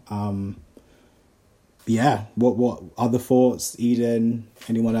now. Yeah, what other thoughts, Eden?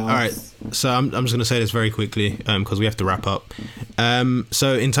 Anyone else? All right, so I'm just going to say this very quickly because we have to wrap up.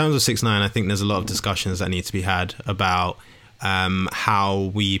 So in terms of 6ix9ine, I think there's a lot of discussions that need to be had about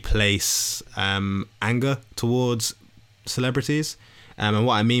how we place anger towards celebrities. And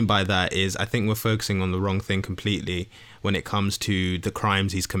what I mean by that is I think we're focusing on the wrong thing completely when it comes to the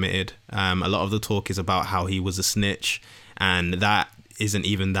crimes he's committed. A lot of the talk is about how he was a snitch, and that isn't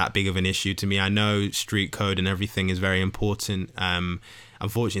even that big of an issue to me. I know street code and everything is very important.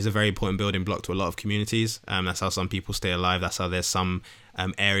 Unfortunately, it's a very important building block to a lot of communities. That's how some people stay alive. That's how there's some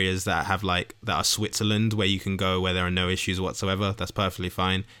areas that have that are Switzerland, where you can go where there are no issues whatsoever. That's perfectly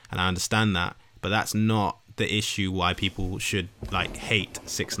fine, and I understand that. But that's not the issue why people should hate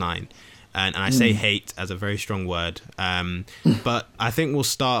 6ix9ine. And I say hate as a very strong word. But I think we'll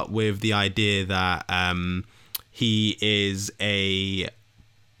start with the idea that he is a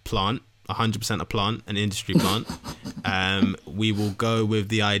plant, 100% a plant, an industry plant. We will go with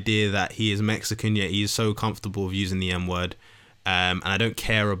the idea that he is Mexican, yet he is so comfortable with using the M-word. And I don't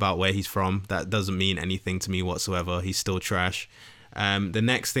care about where he's from. That doesn't mean anything to me whatsoever. He's still trash. The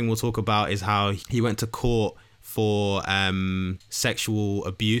next thing we'll talk about is how he went to court for sexual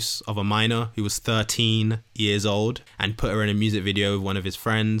abuse of a minor who was 13 years old and put her in a music video with one of his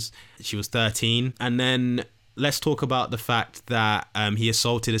friends. She was 13. And then let's talk about the fact that he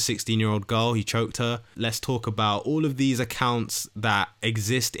assaulted a 16-year-old girl. He choked her. Let's talk about all of these accounts that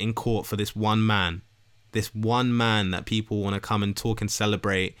exist in court for this one man. This one man that people want to come and talk and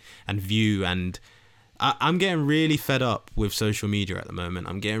celebrate and view. And I'm getting really fed up with social media at the moment.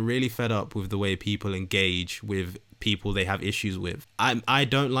 I'm getting really fed up with the way people engage with people they have issues with. I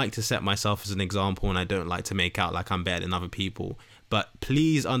don't like to set myself as an example, and I don't like to make out like I'm better than other people. But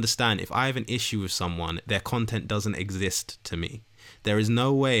please understand, if I have an issue with someone, their content doesn't exist to me. There is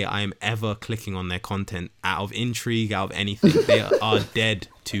no way I am ever clicking on their content out of intrigue, out of anything. They are dead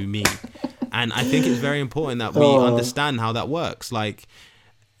to me. And I think it's very important that we understand how that works.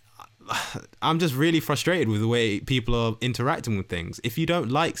 I'm just really frustrated with the way people are interacting with things. If you don't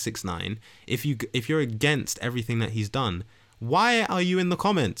like 6ix9ine, if you're against everything that he's done, why are you in the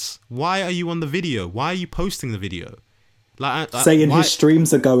comments? Why are you on the video? Why are you posting the video? Saying his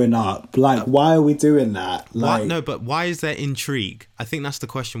streams are going up. Why are we doing that? But why is there intrigue? I think that's the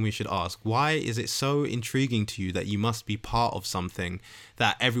question we should ask. Why is it so intriguing to you that you must be part of something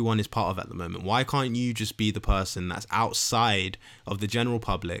that everyone is part of at the moment? Why can't you just be the person that's outside of the general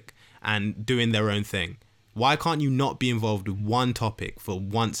public and doing their own thing? Why can't you not be involved with one topic for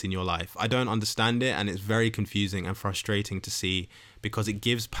once in your life? I don't understand it, and it's very confusing and frustrating to see, because it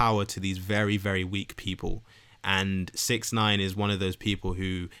gives power to these very, very weak people. And 6ix9ine is one of those people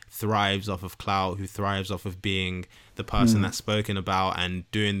who thrives off of clout, who thrives off of being the person that's spoken about and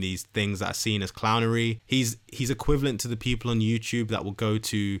doing these things that are seen as clownery. He's equivalent to the people on YouTube that will go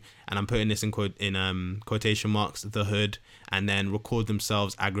to, and I'm putting this in quotation marks, the hood, and then record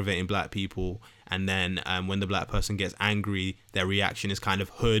themselves aggravating black people. And then when the black person gets angry, their reaction is kind of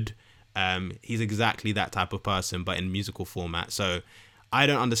hood. He's exactly that type of person, but in musical format. So I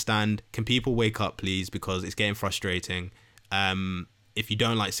don't understand. Can people wake up, please? Because it's getting frustrating. If you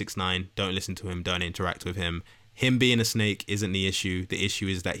don't like 6ix9ine, don't listen to him. Don't interact with him. Him being a snake isn't the issue. The issue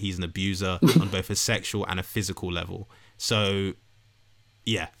is that he's an abuser on both a sexual and a physical level. So,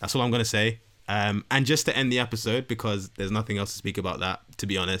 yeah, that's all I'm going to say. And just to end the episode, because there's nothing else to speak about that, to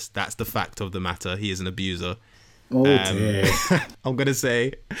be honest, that's the fact of the matter. He is an abuser. Oh, dear. I'm going to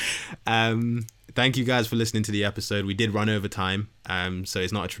say... thank you guys for listening to the episode. We did run over time, so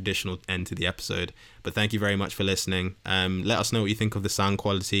it's not a traditional end to the episode. But thank you very much for listening. Let us know what you think of the sound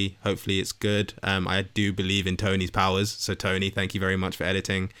quality. Hopefully it's good. I do believe in Tony's powers. So Tony, thank you very much for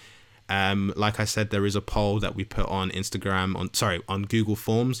editing. Like I said, there is a poll that we put on Instagram, on Google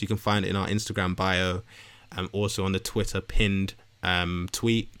Forms. You can find it in our Instagram bio. Also on the Twitter pinned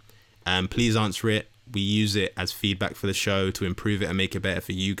tweet. Please answer it. We use it as feedback for the show to improve it and make it better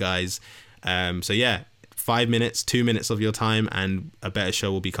for you guys. So yeah, 5 minutes, 2 minutes of your time, and a better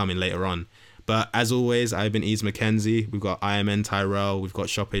show will be coming later on. But as always, I've been Ease McKenzie. We've got IMN Tyrell. We've got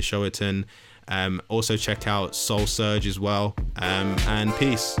Shoppe Showerton. Also check out Soul Surge as well. And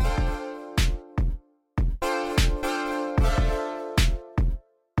peace.